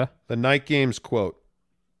quote.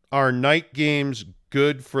 Are night games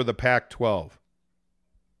good for the Pac-12?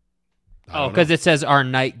 Oh, because it says our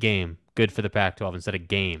night game good for the Pac-12 instead of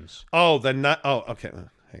games. Oh, okay.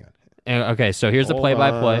 Hang on. Okay, so here's the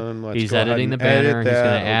play-by-play. He's editing the banner. He's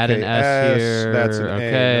going to add an S here. That's an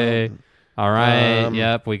okay. A, no. All right.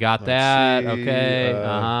 Yep, we got that. Okay.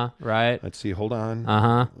 Right. Let's see. Hold on.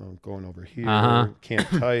 I'm going over here. Can't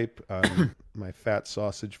type. My fat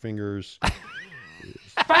sausage fingers.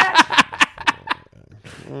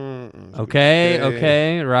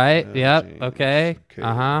 Okay. Right. Yep. Okay.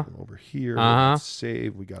 Over here. Let's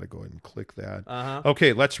save. We got to go ahead and click that.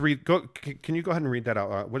 Okay. Let's read. Can you go ahead and read that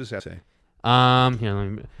out? What does that say?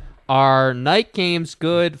 Here, are night games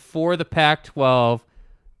good for the Pac-12?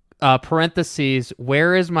 Parentheses,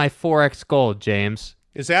 where is my 4X gold, James?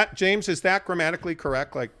 Is that grammatically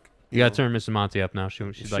correct? Like you got to turn Mrs. Monty up now. She'd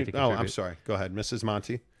like to contribute. Oh, I'm sorry. Go ahead, Mrs.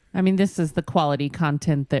 Monty. I mean, this is the quality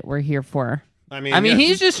content that we're here for. I mean,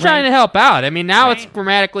 he's just trying to help out. I mean, now it's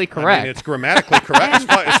grammatically correct. It's grammatically correct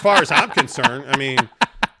as far as I'm concerned. I mean,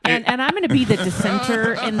 and I'm going to be the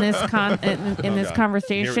dissenter in this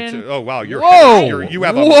conversation. Oh wow, you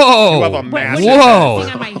have a massive.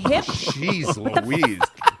 On my hip? Jeez Louise.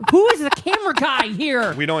 Who is the camera guy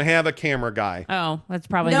here? We don't have a camera guy. Oh, that's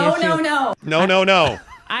probably the issue. No.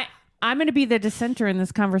 I'm going to be the dissenter in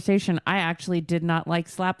this conversation. I actually did not like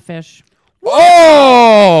Slapfish.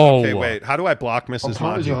 Oh! Okay, wait. How do I block Mrs.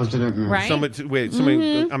 Monty? Right?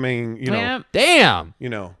 Somebody, I mean, you know. Yep. Damn. You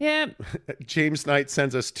know. Yep. James Knight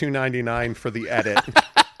sends us $2.99 for the edit.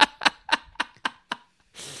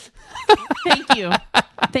 Thank you.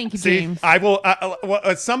 Thank you, See, James. I will.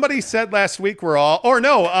 Somebody said last week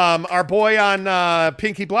our boy on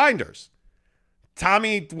Pinky Blinders,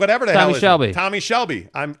 Tommy, whatever the hell Tommy is Shelby. it? Tommy Shelby.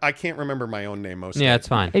 I can't remember my own name most. Yeah, days. it's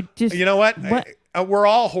fine. It just, You know what? We're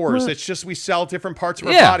all whores. What? It's just we sell different parts of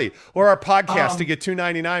our Yeah. body or our podcast to get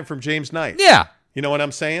 $2.99 from James Knight. Yeah. You know what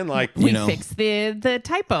I'm saying? Like, we fixed the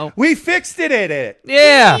typo. we fixed it.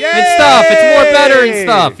 Yeah. Yay! Good stuff. It's more better and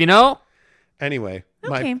stuff, you know? Anyway,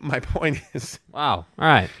 Okay. my point is, Wow. All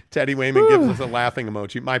right. Teddy Wayman gives us a laughing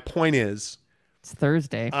emoji. My point is, It's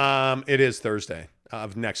Thursday. it is Thursday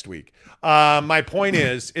of next week. My point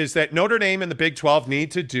is that Notre Dame and the Big 12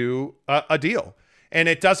 need to do a deal. And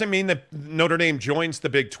it doesn't mean that Notre Dame joins the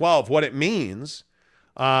Big 12. What it means,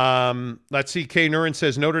 let's see, Kay Nurin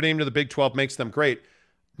says Notre Dame to the Big 12 makes them great.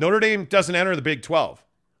 Notre Dame doesn't enter the Big 12.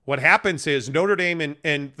 What happens is Notre Dame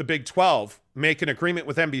and the Big 12 make an agreement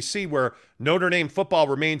with NBC where Notre Dame football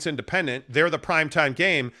remains independent. They're the primetime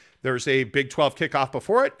game. There's a Big 12 kickoff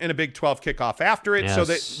before it and a Big 12 kickoff after it, so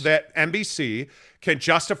that NBC can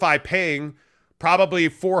justify paying probably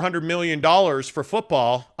 $400 million for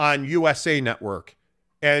football on USA Network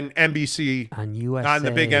and NBC On USA. on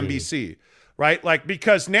the big NBC, right? Like,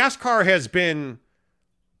 because NASCAR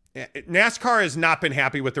has not been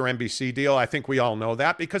happy with their NBC deal. I think we all know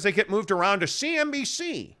that because they get moved around to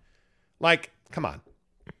CNBC. Like, come on.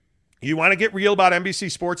 You want to get real about NBC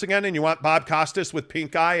Sports again and you want Bob Costas with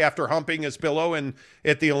pink eye after humping his pillow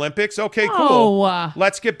at the Olympics? Okay, cool. No.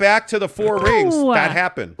 Let's get back to the four rings. That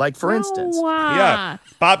happened. Like, for instance. Yeah.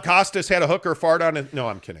 Bob Costas had a hooker fart on it. No,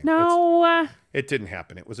 I'm kidding. No. It didn't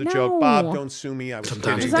happen. It was a No. joke. Bob, don't sue me. I was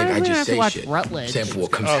Sometimes kidding. you think I just say watch shit. Rutledge. Sample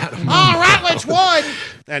comes out of Rutledge won.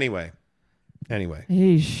 Anyway.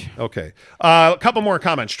 Eesh. Okay. A couple more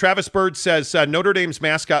comments. Travis Bird says Notre Dame's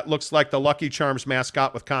mascot looks like the Lucky Charms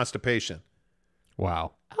mascot with constipation.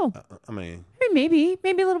 Wow. Oh, I mean, maybe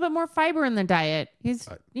a little bit more fiber in the diet. He's,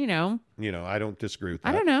 I don't disagree with that.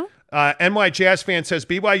 I don't know. NY Jazz fan says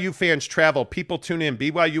BYU fans travel. People tune in.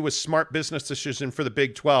 BYU was smart business decision for the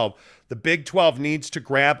Big 12. The Big 12 needs to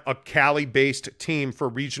grab a Cali-based team for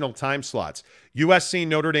regional time slots. USC,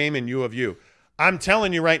 Notre Dame, and U of U. I'm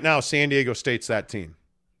telling you right now, San Diego State's that team.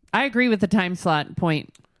 I agree with the time slot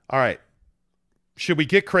point. All right. Should we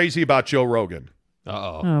get crazy about Joe Rogan?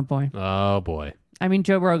 Uh-oh. Oh, boy. Oh, boy. I mean,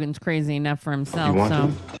 Joe Rogan's crazy enough for himself.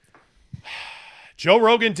 Joe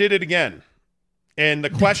Rogan did it again. And the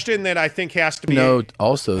question that I think has to be... Note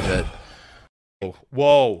also that...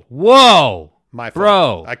 Whoa. My fault.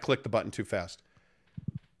 Bro. I clicked the button too fast.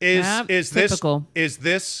 Typical. Is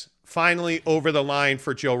this finally over the line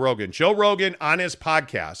for Joe Rogan? Joe Rogan on his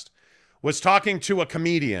podcast was talking to a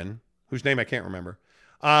comedian whose name I can't remember.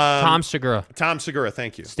 Tom Segura. Tom Segura,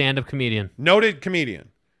 thank you. Stand-up comedian. Noted comedian.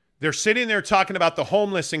 They're sitting there talking about the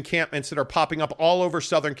homeless encampments that are popping up all over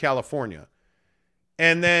Southern California.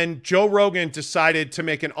 And then Joe Rogan decided to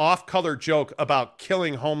make an off-color joke about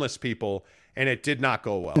killing homeless people, and it did not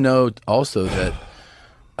go well. Note also that,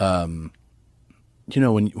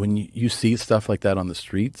 when you see stuff like that on the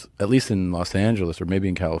streets, at least in Los Angeles or maybe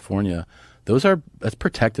in California, that's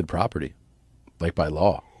protected property, like by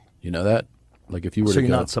law. You know that? Like if you were so to you're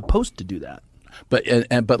go, not supposed to do that.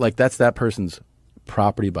 But like that's that person's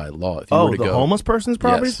property by law. If you were to the go, homeless person's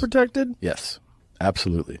property is Yes. protected? Yes,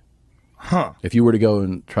 absolutely. Huh. If you were to go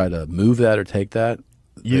and try to move that or take that,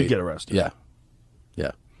 You'd get arrested. Yeah.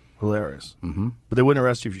 Hilarious. Mm-hmm. But they wouldn't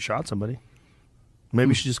arrest you if you shot somebody. Maybe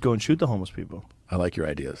you should just go and shoot the homeless people. I like your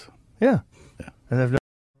ideas. Yeah. And they've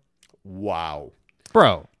Wow.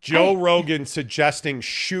 Bro. Joe Rogan suggesting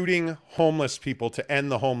shooting homeless people to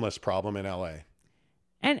end the homeless problem in L.A.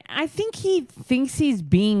 And I think he thinks he's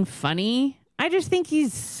being funny. I just think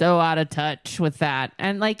he's so out of touch with that.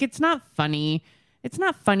 And, like, it's not funny. It's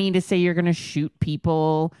not funny to say you're going to shoot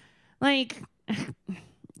people. Like,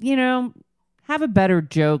 have a better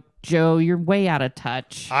joke, Joe. You're way out of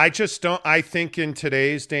touch. I think in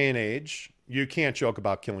today's day and age, you can't joke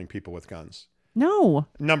about killing people with guns. No.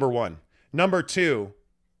 Number one. Number two,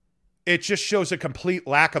 it just shows a complete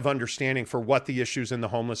lack of understanding for what the issues in the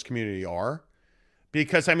homeless community are.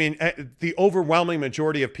 Because, I mean, the overwhelming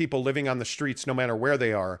majority of people living on the streets, no matter where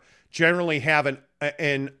they are, generally have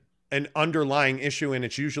an underlying issue, and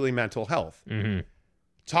it's usually mental health. Mm-hmm.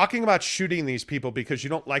 Talking about shooting these people because you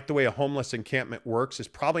don't like the way a homeless encampment works is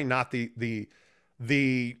probably not the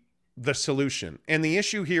solution. And the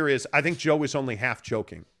issue here is I think Joe is only half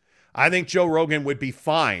joking. I think Joe Rogan would be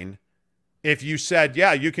fine if you said,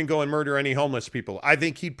 yeah, you can go and murder any homeless people. I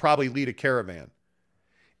think he'd probably lead a caravan.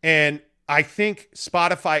 And I think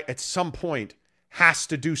Spotify at some point has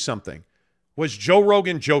to do something. Was Joe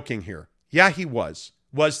Rogan joking here? Yeah, he was.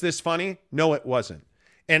 Was this funny? No, it wasn't.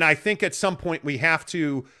 And I think at some point we have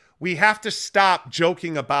to stop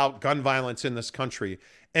joking about gun violence in this country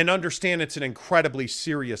and understand it's an incredibly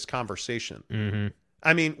serious conversation. Mm-hmm.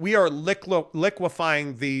 I mean, we are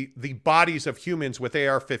liquefying the bodies of humans with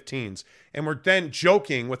AR-15s, and we're then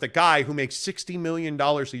joking with a guy who makes $60 million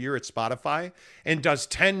a year at Spotify and does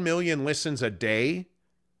 10 million listens a day.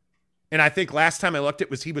 And I think last time I looked,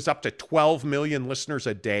 he was up to 12 million listeners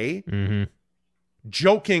a day,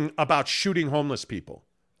 joking about shooting homeless people.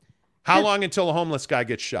 How long until a homeless guy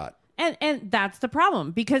gets shot? And that's the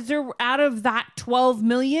problem, because out of that 12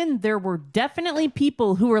 million, there were definitely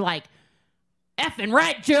people who were like, effing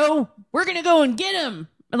right, Joe, we're going to go and get him.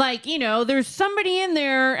 Like, there's somebody in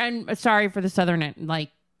there, and sorry for the Southern,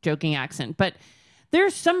 joking accent, but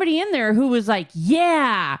there's somebody in there who was like,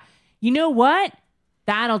 yeah, you know what?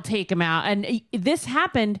 That'll take him out. And this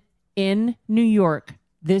happened in New York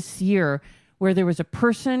this year, where there was a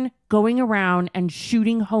person going around and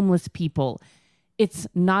shooting homeless people. It's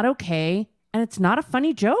not okay, and it's not a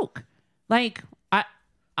funny joke. Like,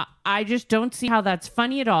 I just don't see how that's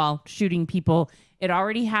funny at all, shooting people. It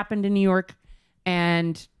already happened in New York,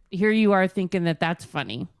 and here you are thinking that that's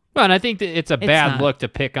funny. Well, and I think that it's a bad look to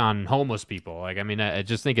pick on homeless people. Like, I mean, I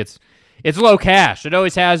just think it's low cash. It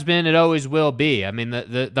always has been. It always will be. I mean,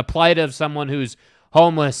 the plight of someone who's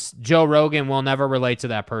homeless, Joe Rogan will never relate to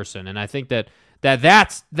that person. And I think that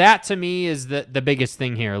to me is the biggest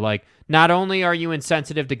thing here. Like, not only are you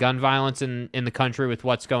insensitive to gun violence in the country with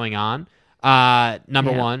what's going on,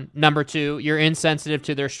 number one. Number two, you're insensitive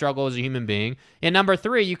to their struggle as a human being. And number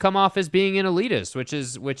three, you come off as being an elitist, which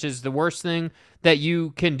is the worst thing that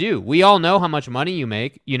you can do. We all know how much money you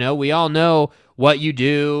make. We all know what you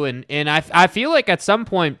do. And I feel like at some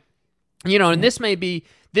point, and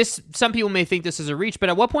some people may think this is a reach, but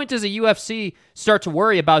at what point does the UFC start to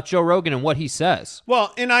worry about Joe Rogan and what he says?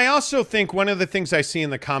 Well, and I also think one of the things I see in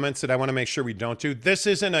the comments that I want to make sure we don't do, this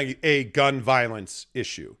isn't a gun violence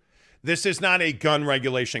issue. This is not a gun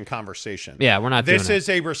regulation conversation. Yeah, we're not doing it. This is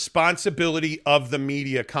a responsibility of the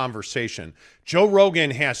media conversation. Joe Rogan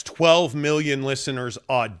has 12 million listeners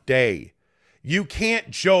a day. You can't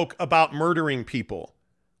joke about murdering people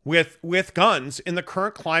with guns in the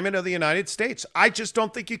current climate of the United States. I just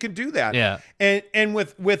don't think you can do that. Yeah. And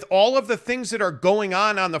with all of the things that are going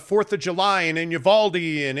on the 4th of July and in Uvalde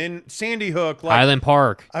and in Sandy Hook. Highland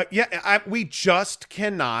Park. We just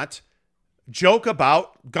cannot joke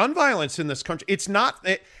about gun violence in this country. It's not,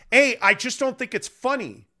 I just don't think it's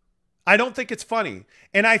funny. I don't think it's funny.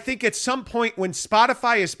 And I think at some point when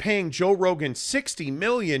Spotify is paying Joe Rogan $60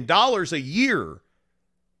 million a year,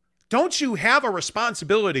 don't you have a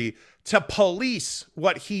responsibility to police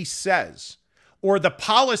what he says or the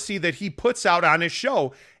policy that he puts out on his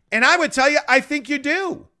show? And I would tell you, I think you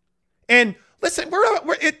do. And listen,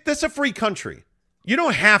 this is a free country. You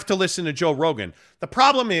don't have to listen to Joe Rogan. The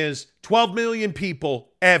problem is 12 million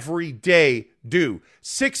people every day do.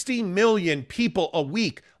 60 million people a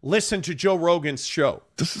week listen to Joe Rogan's show.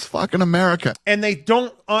 This is fucking America. And they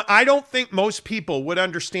don't, I don't think most people would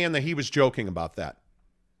understand that he was joking about that.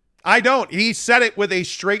 I don't. He said it with a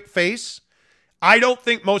straight face. I don't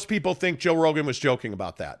think most people think Joe Rogan was joking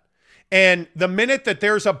about that. And the minute that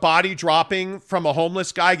there's a body dropping from a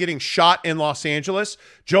homeless guy getting shot in Los Angeles,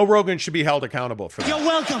 Joe Rogan should be held accountable for that. You're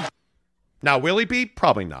welcome. Now, will he be?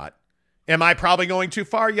 Probably not. Am I probably going too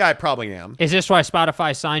far? Yeah, I probably am. Is this why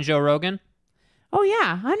Spotify signed Joe Rogan? Oh,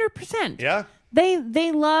 yeah, 100%. Yeah.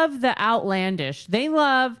 They love the outlandish. They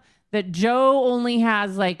love that Joe only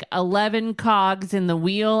has like 11 cogs in the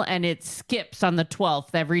wheel and it skips on the 12th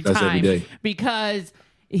every time. Every day. Because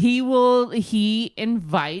he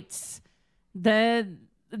invites the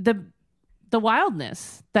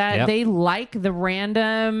wildness that they like, the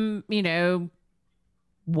random,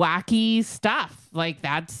 wacky stuff. Like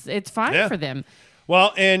it's fine for them.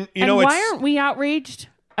 Well, and why aren't we outraged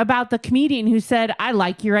about the comedian who said, "I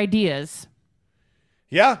like your ideas"?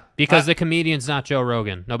 Yeah. Because the comedian's not Joe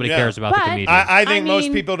Rogan. Nobody cares about the comedian. I think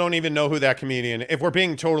most people don't even know who that comedian, if we're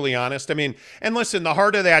being totally honest. I mean, and listen, the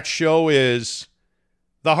heart of that show is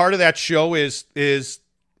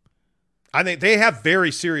I think they have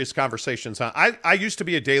very serious conversations. I used to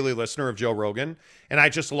be a daily listener of Joe Rogan, and I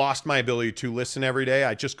just lost my ability to listen every day.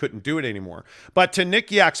 I just couldn't do it anymore. But to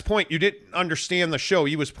Nick Yak's point, you didn't understand the show.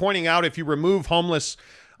 He was pointing out if you remove homeless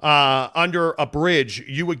under a bridge,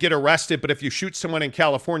 you would get arrested. But if you shoot someone in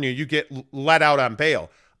California, you get let out on bail.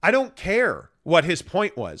 I don't care. what his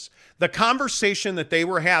point was. The conversation that they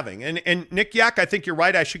were having, and Nick Yak, I think you're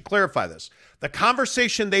right, I should clarify this. The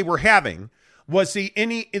conversation they were having was the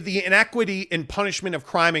inequity in punishment of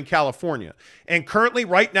crime in California. And currently,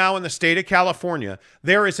 right now in the state of California,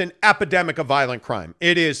 there is an epidemic of violent crime.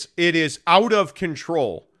 It is out of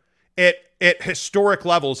control at historic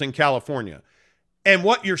levels in California. And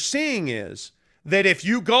what you're seeing is that if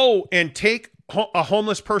you go and take a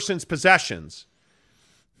homeless person's possessions,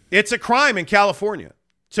 it's a crime in California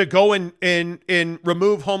to go and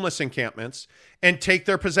remove homeless encampments and take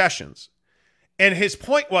their possessions. And his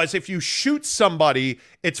point was, if you shoot somebody,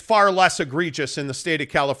 it's far less egregious in the state of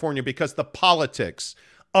California because the politics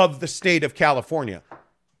of the state of California.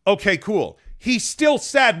 Okay, cool. He still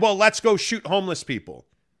said, well, let's go shoot homeless people.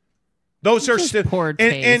 Those are still poor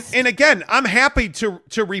taste. And again, I'm happy to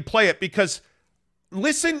replay it because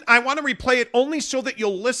listen, I want to replay it only so that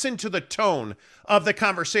you'll listen to the tone of the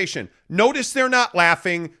conversation. Notice they're not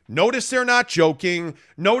laughing. Notice they're not joking.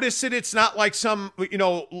 Notice that it's not like some,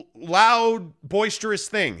 loud, boisterous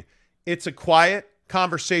thing. It's a quiet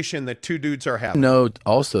conversation that two dudes are having. Note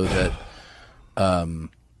also that,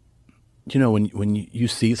 when you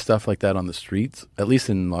see stuff like that on the streets, at least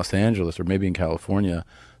in Los Angeles or maybe in California,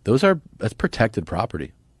 that's protected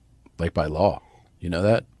property, like by law. You know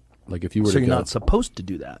that? Like if you were so you're not supposed to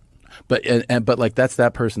do that. But like that's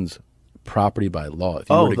that person's property by law. If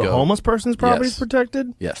you were to the go, homeless person's property is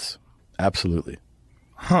protected? Yes, absolutely.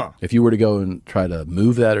 Huh. If you were to go and try to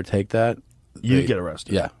move that or take that, you'd get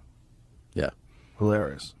arrested. Yeah.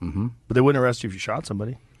 Hilarious. Mm-hmm. But they wouldn't arrest you if you shot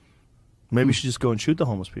somebody. Maybe you should just go and shoot the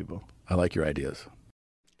homeless people. I like your ideas.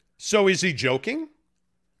 So is he joking?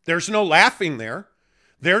 There's no laughing there.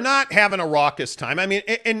 They're not having a raucous time. I mean,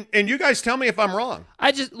 and you guys tell me if I'm wrong.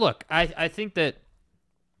 I think that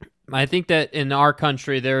in our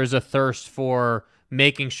country there is a thirst for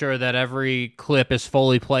making sure that every clip is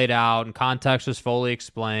fully played out and context is fully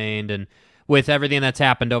explained and with everything that's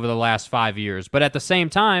happened over the last 5 years. But at the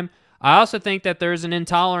same time, I also think that there's an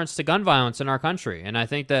intolerance to gun violence in our country. And I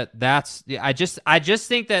think I just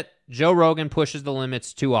think that Joe Rogan pushes the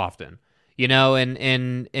limits too often,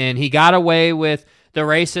 and he got away with the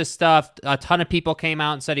racist stuff. A ton of people came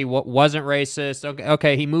out and said he wasn't racist.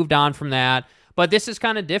 Okay, he moved on from that. But this is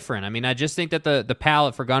kind of different. I mean, I just think that the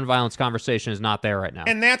palette for gun violence conversation is not there right now.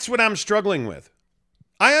 And that's what I'm struggling with.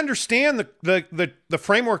 I understand the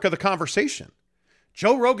framework of the conversation.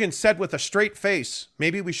 Joe Rogan said with a straight face,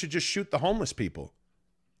 maybe we should just shoot the homeless people.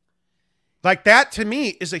 Like that, to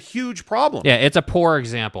me, is a huge problem. Yeah, it's a poor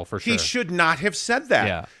example for sure. He should not have said that.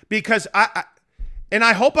 Yeah. Because I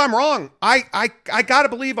hope I'm wrong. I got to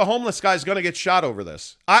believe a homeless guy is going to get shot over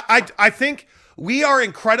this. I think we are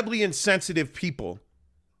incredibly insensitive people.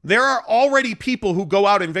 There are already people who go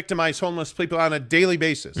out and victimize homeless people on a daily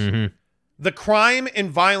basis. Mm-hmm. The crime and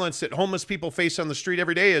violence that homeless people face on the street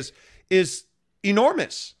every day is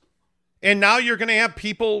enormous. And now you're going to have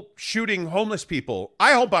people shooting homeless people.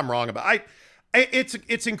 I hope I'm wrong about it.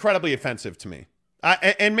 It's incredibly offensive to me.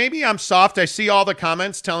 And maybe I'm soft. I see all the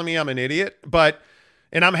comments telling me I'm an idiot,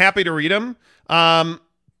 and I'm happy to read them.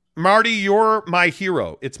 Marty, you're my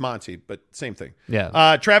hero. It's Monty, but same thing.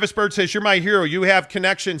 Yeah. Travis Bird says, you're my hero. You have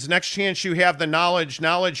connections. Next chance you have the knowledge.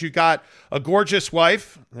 You got a gorgeous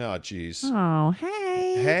wife. Oh, geez. Oh,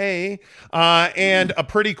 hey. Hey. And a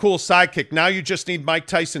pretty cool sidekick. Now you just need Mike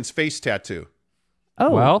Tyson's face tattoo. Oh.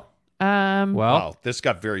 Well. Wow, this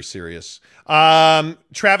got very serious.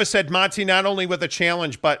 Travis said, Monty not only with a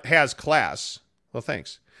challenge, but has class. Well,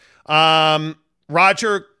 thanks.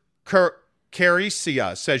 Roger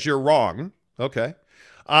Caricia says you're wrong. Okay.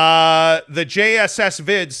 The JSS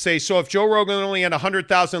vids say, so if Joe Rogan only had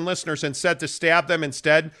 100,000 listeners and said to stab them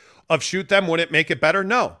instead of shoot them, would it make it better?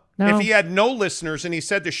 No. If he had no listeners and he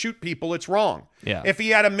said to shoot people, it's wrong. Yeah. If he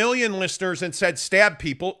had 1 million listeners and said stab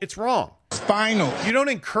people, it's wrong. Spinal. You don't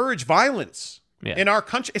encourage violence in our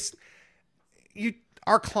country.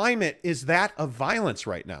 Our climate is that of violence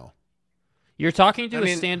right now. You're talking to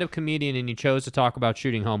a stand-up comedian and you chose to talk about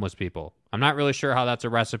shooting homeless people. I'm not really sure how that's a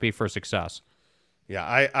recipe for success.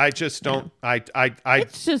 Yeah, I just don't.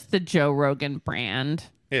 It's just the Joe Rogan brand.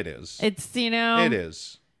 It is. It's It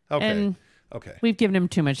is. Okay. And okay. We've given him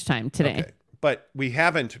too much time today. Okay. But we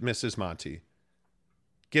haven't, Mrs. Monty,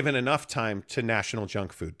 given enough time to National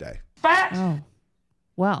Junk Food Day. Oh.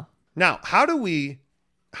 Well. Now, how do we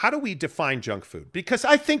define junk food? Because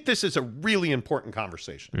I think this is a really important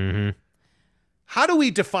conversation. Mm-hmm. How do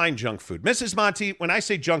we define junk food? Mrs. Monty, when I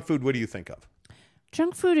say junk food, what do you think of?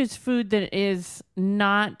 Junk food is food that is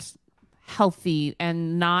not healthy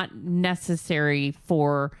and not necessary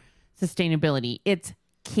for sustainability. It's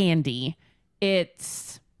candy.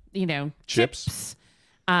 It's chips,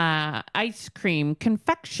 ice cream,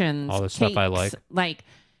 confections, all the stuff I like. Like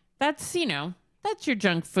that's that's your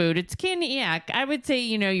junk food. It's candy. Yeah, I would say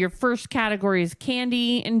your first category is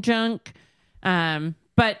candy and junk.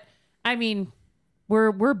 But I mean,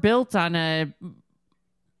 we're built on a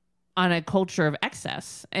culture of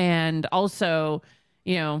excess, and also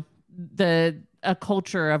a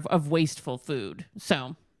culture of wasteful food.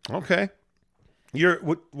 So okay,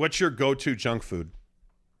 what's your go-to junk food?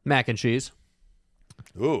 Mac and cheese.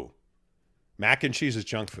 Ooh, mac and cheese is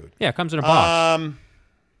junk food. Yeah, it comes in a box.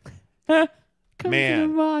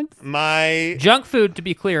 Man, my junk food, to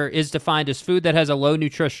be clear, is defined as food that has a low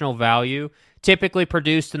nutritional value, typically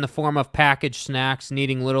produced in the form of packaged snacks,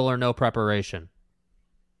 needing little or no preparation.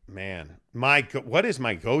 Man, what is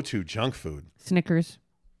my go-to junk food? Snickers.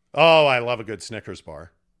 Oh, I love a good Snickers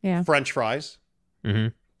bar. Yeah. French fries. Mm-hmm.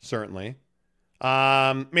 Certainly.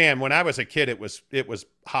 Man, when I was a kid, it was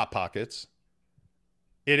Hot Pockets.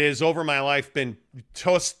 It has over my life been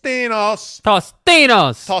Tostinos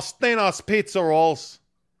pizza rolls.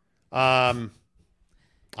 I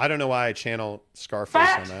don't know why I channel Scarface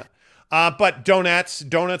on that. But donuts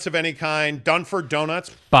of any kind, Dunford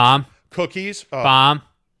donuts, bomb. Cookies, bomb.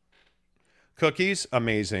 Cookies,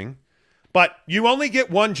 amazing. But you only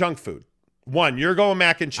get one junk food. One, you're going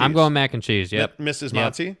mac and cheese. I'm going mac and cheese. Yep, Mrs.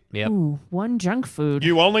 Monty. Yep. Ooh, one junk food.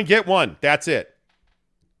 You only get one. That's it.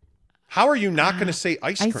 How are you not going to say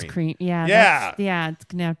ice cream? Ice cream, yeah. Yeah. It's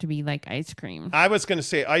going to have to be like ice cream. I was going to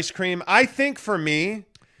say ice cream. I think for me,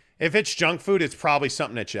 if it's junk food, it's probably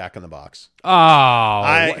something at Jack in the Box. Oh.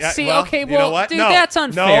 You know what? Dude, no, that's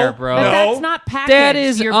unfair, bro. But that's not packaged. That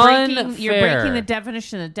is you're unfair. You're breaking the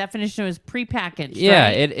definition. The definition is prepackaged. Yeah,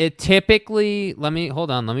 right? it typically, let me pull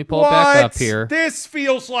it back up here. This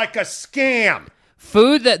feels like a scam.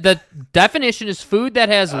 Food that the definition is food that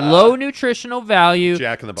has low nutritional value,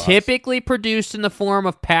 Jack in the Box. Typically produced in the form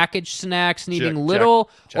of packaged snacks needing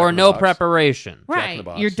little or no preparation. Right.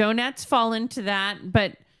 Your donuts fall into that,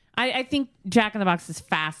 but I think Jack in the Box is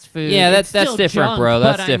fast food. Yeah, that's still different, junk, bro.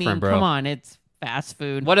 That's but, different, bro. Come on, it's fast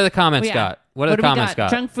food. What are the comments got? What are the comments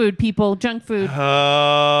got? Junk food, people. Junk food.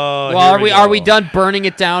 Well, are we done burning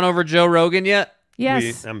it down over Joe Rogan yet?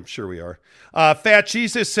 Yes. I'm sure we are. Fat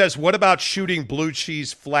Jesus says, what about shooting blue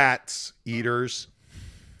cheese flats, eaters?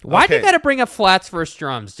 Why do you got to bring up flats versus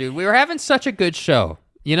drums, dude? We were having such a good show.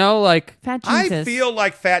 Fat Jesus. I feel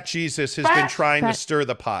like Fat Jesus has been trying to stir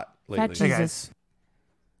the pot lately. Fat Jesus.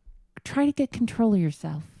 Try to get control of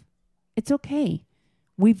yourself. It's okay.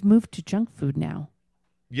 We've moved to junk food now.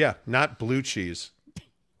 Yeah, not blue cheese,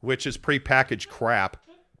 which is prepackaged crap.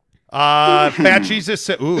 Fat Jesus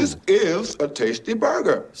said, ooh. This is a tasty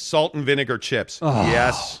burger. Salt and vinegar chips. Oh.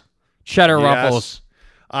 Yes. Cheddar Ruffles.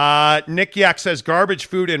 Nick Yak says, garbage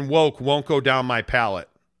food and woke won't go down my palate.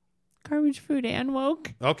 Garbage food and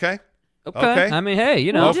woke. Okay. I mean, hey,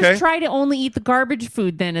 Just try to only eat the garbage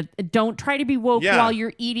food then. Don't try to be woke while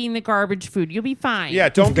you're eating the garbage food. You'll be fine. Yeah,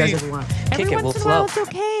 don't be. Every once in a while, it's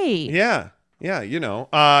okay. Yeah,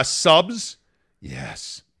 subs.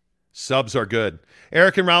 Yes. Subs are good.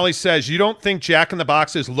 Eric and Raleigh says, you don't think Jack in the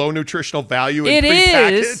Box is low nutritional value and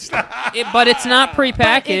It is, but it's not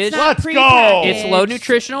prepackaged. Let's go. It's low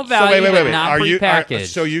nutritional value, wait. but not prepackaged.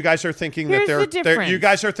 So you guys are thinking Here's that the difference. you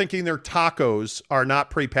guys are thinking their tacos are not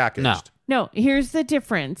prepackaged. No, here's the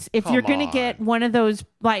difference. If you're going to get one of those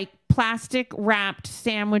like plastic wrapped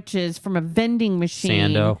sandwiches from a vending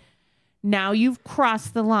machine, Sando. Now you've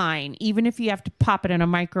crossed the line, even if you have to pop it in a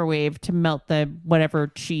microwave to melt the whatever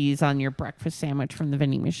cheese on your breakfast sandwich from the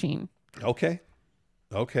vending machine. Okay.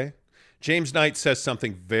 James Knight says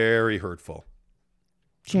something very hurtful.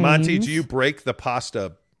 James? Monty, do you break the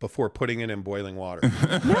pasta before putting it in boiling water?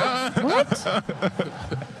 What?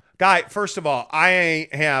 Guy, first of all, I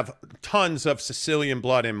have tons of Sicilian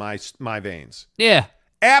blood in my veins. Yeah.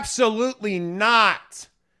 Absolutely not.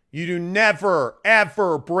 You do never,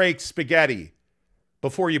 ever break spaghetti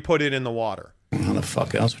before you put it in the water. How the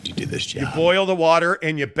fuck else would you do this job? You boil the water,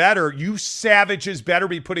 and you savages better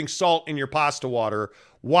be putting salt in your pasta water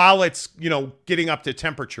while it's, getting up to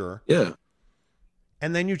temperature. Yeah.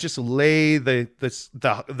 And then you just lay the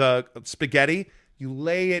spaghetti, you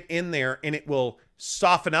lay it in there, and it will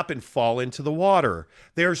soften up and fall into the water.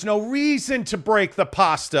 There's no reason to break the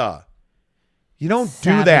pasta. You don't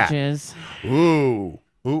Savages. do that. Ooh.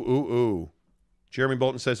 Jeremy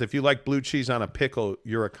Bolton says, if you like blue cheese on a pickle,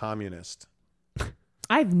 you're a communist.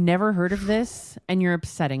 I've never heard of this, and you're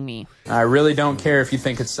upsetting me. I really don't care if you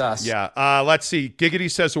think it's sus. Yeah. Let's see.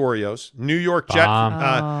 Giggity says Oreos. New York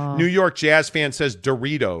Jazz fan says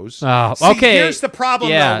Doritos. Oh, see, okay. Here's the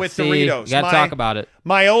problem though with Doritos. You gotta talk about it.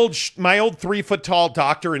 My old 3-foot tall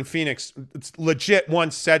doctor in Phoenix legit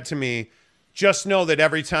once said to me, "Just know that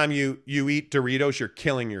every time you eat Doritos, you're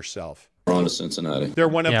killing yourself." We're on to Cincinnati. They're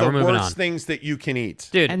one of the worst things that you can eat.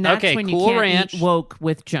 Dude, And that's when Cool you can't Ranch. eat woke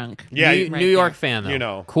with junk. Yeah, New York fan, though. You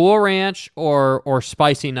know. Cool Ranch or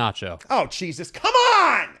Spicy Nacho. Oh, Jesus. Come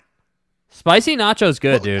on! Spicy Nacho's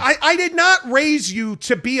good, dude. I did not raise you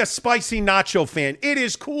to be a Spicy Nacho fan. It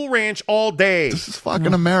is Cool Ranch all day. This is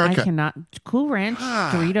fucking America. I cannot. Cool Ranch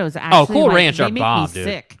Doritos actually. Cool Ranch they are make bomb, me dude.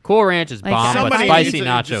 sick. Cool Ranch is bomb, but Spicy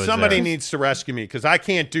Nacho is Somebody there. needs to rescue me because I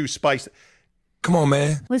can't do spice. Come on,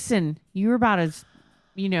 man. Listen, you're about as,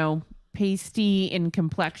 pasty in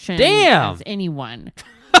complexion Damn. as anyone.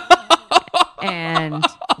 And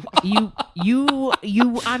you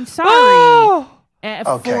I'm sorry. You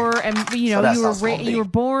were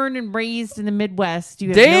born and raised in the Midwest. You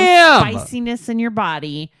have no spiciness in your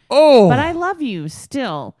body. Oh. But I love you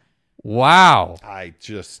still. Wow.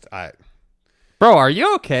 Bro, are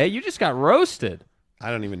you okay? You just got roasted. I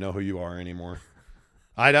don't even know who you are anymore.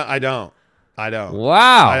 I don't.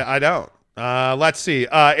 Wow. I don't. Let's see.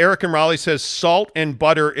 Eric and Raleigh says salt and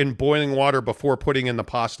butter in boiling water before putting in the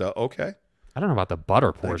pasta. Okay. I don't know about the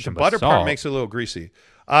butter portion, The butter but part makes it a little greasy.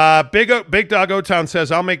 Big Dog O-Town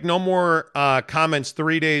says, I'll make no more comments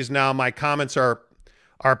 3 days now. My comments are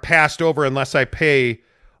passed over unless I pay.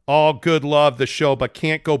 All good love the show, but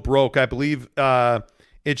can't go broke. I believe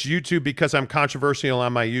it's YouTube because I'm controversial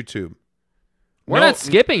on my YouTube. We're not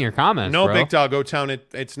skipping your comments, No, bro. Big Dog O-Town,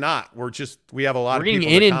 it's not. We have a lot of people. We're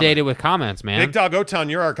getting inundated with comments, man. Big Dog O-Town,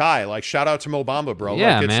 you're our guy. Like, shout out to Mo Bamba, bro.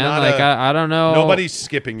 Yeah, like, it's man. Not I don't know. Nobody's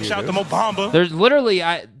skipping you. Shout out to Mo Bamba. There's literally,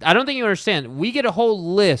 I don't think you understand. We get a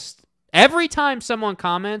whole list. Every time someone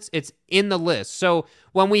comments, it's in the list. So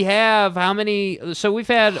when we have how many? So we've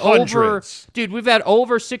had Hundreds. we've had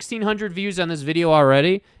over 1,600 views on this video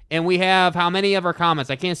already. And we have how many of our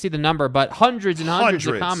comments? I can't see the number, but hundreds and hundreds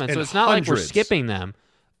of comments. So it's not like we're skipping them.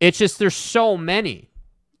 It's just there's so many.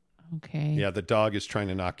 Okay. Yeah, the dog is trying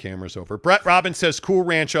to knock cameras over. Brett Robbins says Cool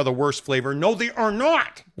Ranch are the worst flavor. No, they are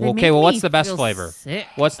not. Okay, well, what's the best flavor? Sick.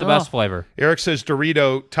 What's the best flavor? Eric says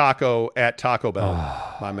Dorito taco at Taco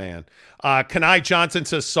Bell. My man. Kanai Johnson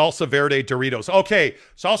says Salsa Verde Doritos. Okay,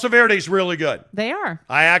 Salsa Verde's really good. They are.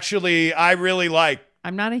 I really like.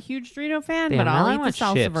 I'm not a huge Dorito fan, Damn, but now I I'll eat the want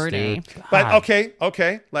salsa chips, verde. dude. But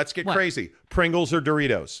okay, let's get crazy. Pringles or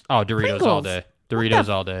Doritos? Oh, Doritos all day. Doritos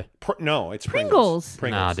all day. No, it's Pringles.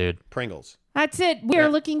 Nah, dude. Pringles. That's it. We are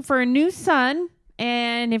looking for a new son,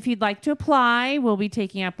 and if you'd like to apply, we'll be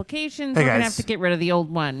taking applications. We're going to have to get rid of the old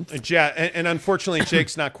one. And unfortunately,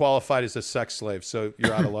 Jake's not qualified as a sex slave, so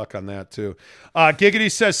you're out of luck on that, too.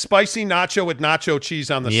 Giggity says spicy nacho with nacho cheese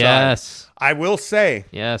on the side. Yes. I will say,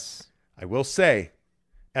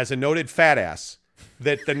 as a noted fat ass,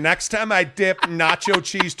 that the next time I dip nacho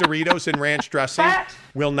cheese Doritos in ranch dressing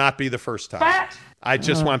will not be the first time. I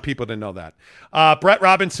just want people to know that. Brett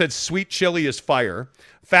Robbins said sweet chili is fire.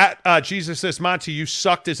 Jesus says, Monty, you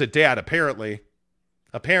sucked as a dad, apparently.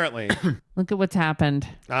 Look at what's happened.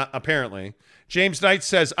 Apparently. James Knight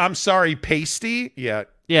says, I'm sorry, pasty?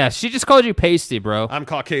 Yeah, she just called you pasty, bro. I'm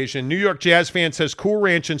Caucasian. New York Jazz fan says Cool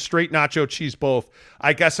Ranch and straight nacho cheese both.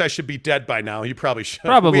 I guess I should be dead by now. You probably should.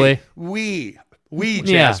 Probably. We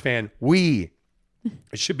Jazz fan. I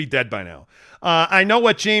should be dead by now. I know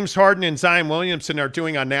what James Harden and Zion Williamson are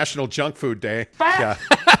doing on National Junk Food Day. Yeah.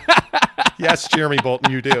 Yes, Jeremy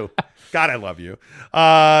Bolton, you do. God, I love you.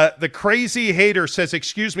 The crazy hater says,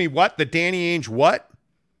 excuse me, what? The Danny Ainge what?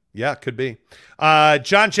 Yeah, could be.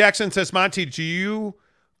 John Jackson says, Monty, do you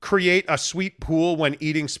create a sweat pool when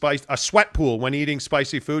eating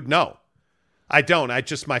spicy food? No, I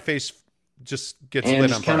don't. My face just gets and lit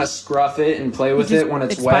just on kind fire. of scruff it and play with it when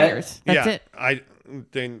it's expires. wet. That's it.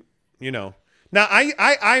 Now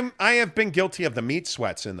I have been guilty of the meat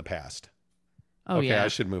sweats in the past. Oh, okay, yeah. I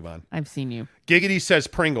should move on. I've seen you. Giggity says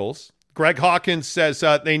Pringles. Greg Hawkins says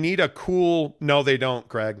they need a cool. No, they don't,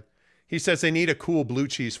 Greg. He says they need a cool blue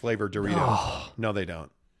cheese flavored Dorito. Oh. No, they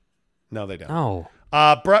don't. Oh.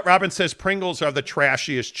 Brett Robbins says Pringles are the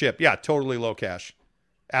trashiest chip. Yeah, totally low cash.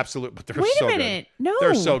 Absolute, but they're Wait so a minute. good. No.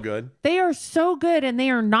 They're so good. They are so good, and they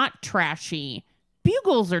are not trashy.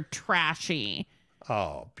 Bugles are trashy.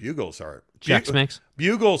 Oh, Bugles are. Chex Mix?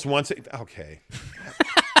 Bugles once. Okay.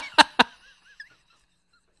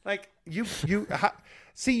 Like, you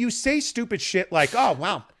say stupid shit like, oh,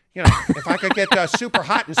 wow, You know, if I could get super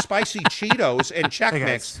hot and spicy Cheetos and Chex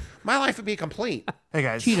Mix, my life would be complete. Hey,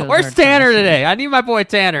 guys. Where's Tanner today? I need my boy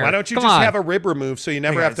Tanner. Why don't you Come just on. have a rib removed so you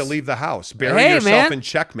never have to leave the house? Bury Hey, yourself man. in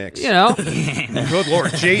Chex Mix. You know. Good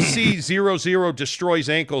Lord. JC00 destroys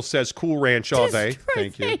ankles, says Cool Ranch all day.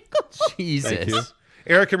 Thank you. Jesus. Thank you.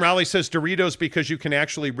 Eric and Raleigh says Doritos because you can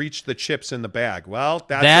actually reach the chips in the bag. Well,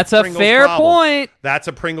 that's a Pringles fair problem. point. That's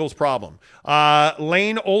a Pringles problem.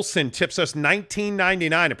 Lane Olson tips us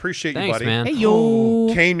 $19.99. Appreciate you, Thanks, buddy. man. Hey, yo.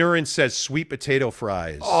 Kay Nurin says sweet potato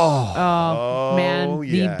fries. Oh, man,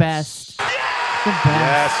 yes. the best. The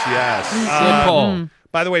best. Yes. Good pull.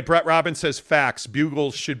 By the way, Brett Robbins says facts.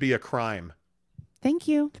 Bugles should be a crime. Thank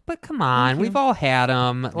you. But come on, we've all had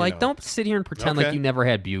them. Like, don't sit here and pretend like Okay. you never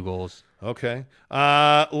had Bugles. Okay.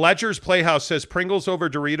 Ledger's Playhouse says Pringles over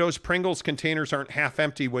Doritos. Pringles containers aren't half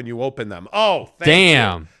empty when you open them. Oh,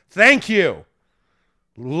 Damn. You. Thank you.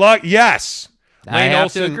 Yes. I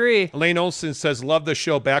have to agree. Lane Olson says, love the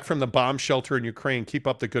show. Back from the bomb shelter in Ukraine. Keep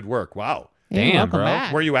up the good work. Wow. Hey, Damn, welcome bro.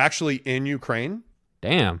 back. Were you actually in Ukraine?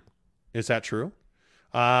 Damn. Is that true?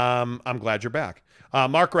 I'm glad you're back.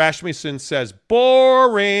 Mark Rasmussen says,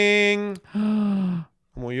 boring.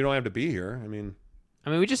 Well, you don't have to be here. I mean,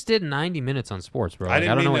 we just did 90 minutes on sports, bro. I Like,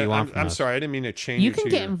 didn't I don't mean know what to, you want from I'm us. sorry. I didn't mean to change You you can to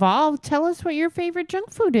get your... involved. Tell us what your favorite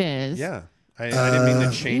junk food is. Yeah. I didn't mean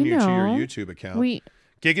to chain you to your know, YouTube account.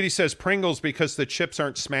 Giggity says Pringles because the chips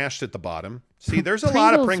aren't smashed at the bottom. See, there's a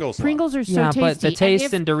lot of Pringles. Pringles are so Yeah, tasty. but the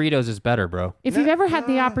taste And in Doritos is better, bro. if you've ever had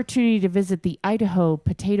the opportunity to visit the Idaho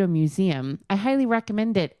Potato Museum, I highly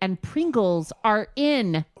recommend it. And Pringles are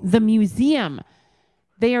in the museum.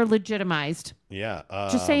 They are legitimized. Yeah.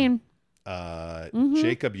 Just saying.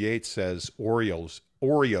 Jacob Yates says Oreos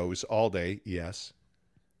all day. Yes.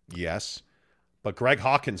 Yes. But Greg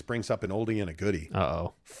Hawkins brings up an oldie and a goodie.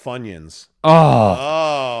 Uh-oh. Funyuns.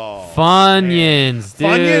 Oh. Funyuns, dude.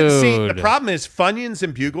 Funyuns. See, the problem is Funyuns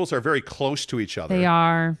and Bugles are very close to each other. They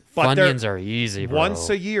are. But Funyuns are easy, bro. Once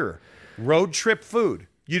a year. Road trip food.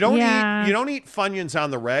 You don't eat Funyuns on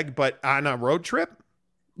the reg, but on a road trip?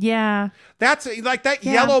 Yeah. That's like that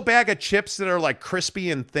yellow bag of chips that are like crispy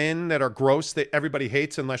and thin that are gross that everybody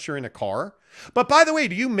hates unless you're in a car. But by the way,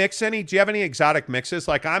 do you have any exotic mixes?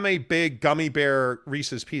 Like I'm a big gummy bear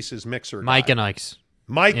Reese's Pieces mixer Mike guy. and Ike's.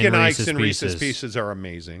 Mike and Ike's Reese's and Reese's Pieces. Pieces are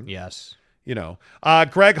amazing. Yes. You know,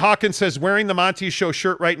 Greg Hawkins says wearing the Monty Show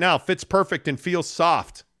shirt right now fits perfect and feels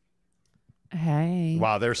soft. Hey.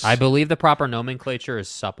 Wow, there's. I believe the proper nomenclature is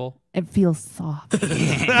supple. It feels soft.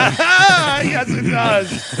 Yes, it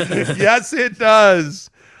does. Yes, it does.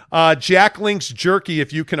 Jack Link's jerky,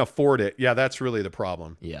 if you can afford it. Yeah, that's really the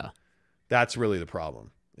problem. Yeah. That's really the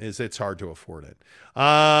problem. Is it's hard to afford it.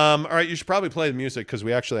 All right, you should probably play the music because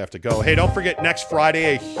we actually have to go. Hey, don't forget next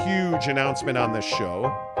Friday, a huge announcement on this show.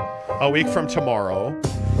 A week from tomorrow.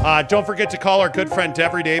 Don't forget to call our good friend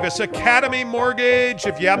Devery Davis, Academy Mortgage.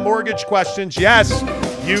 If you have mortgage questions, yes,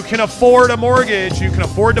 you can afford a mortgage. You can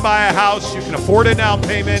afford to buy a house. You can afford a down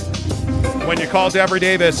payment. When you call Devery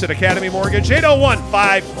Davis at Academy Mortgage,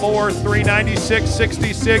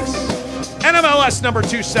 801-543-9666. NMLS number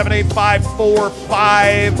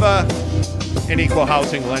 278545. An equal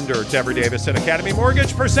housing lender. Devery Davis at Academy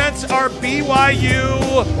Mortgage presents our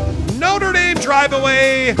BYU Notre Dame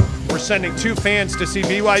drive-away. We're sending 2 fans to see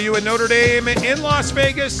BYU and Notre Dame in Las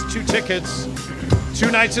Vegas. 2 tickets, 2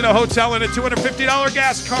 nights in a hotel, and a $250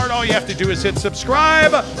 gas card. All you have to do is hit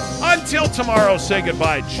subscribe. Until tomorrow, say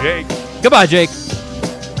goodbye, Jake. Goodbye, Jake.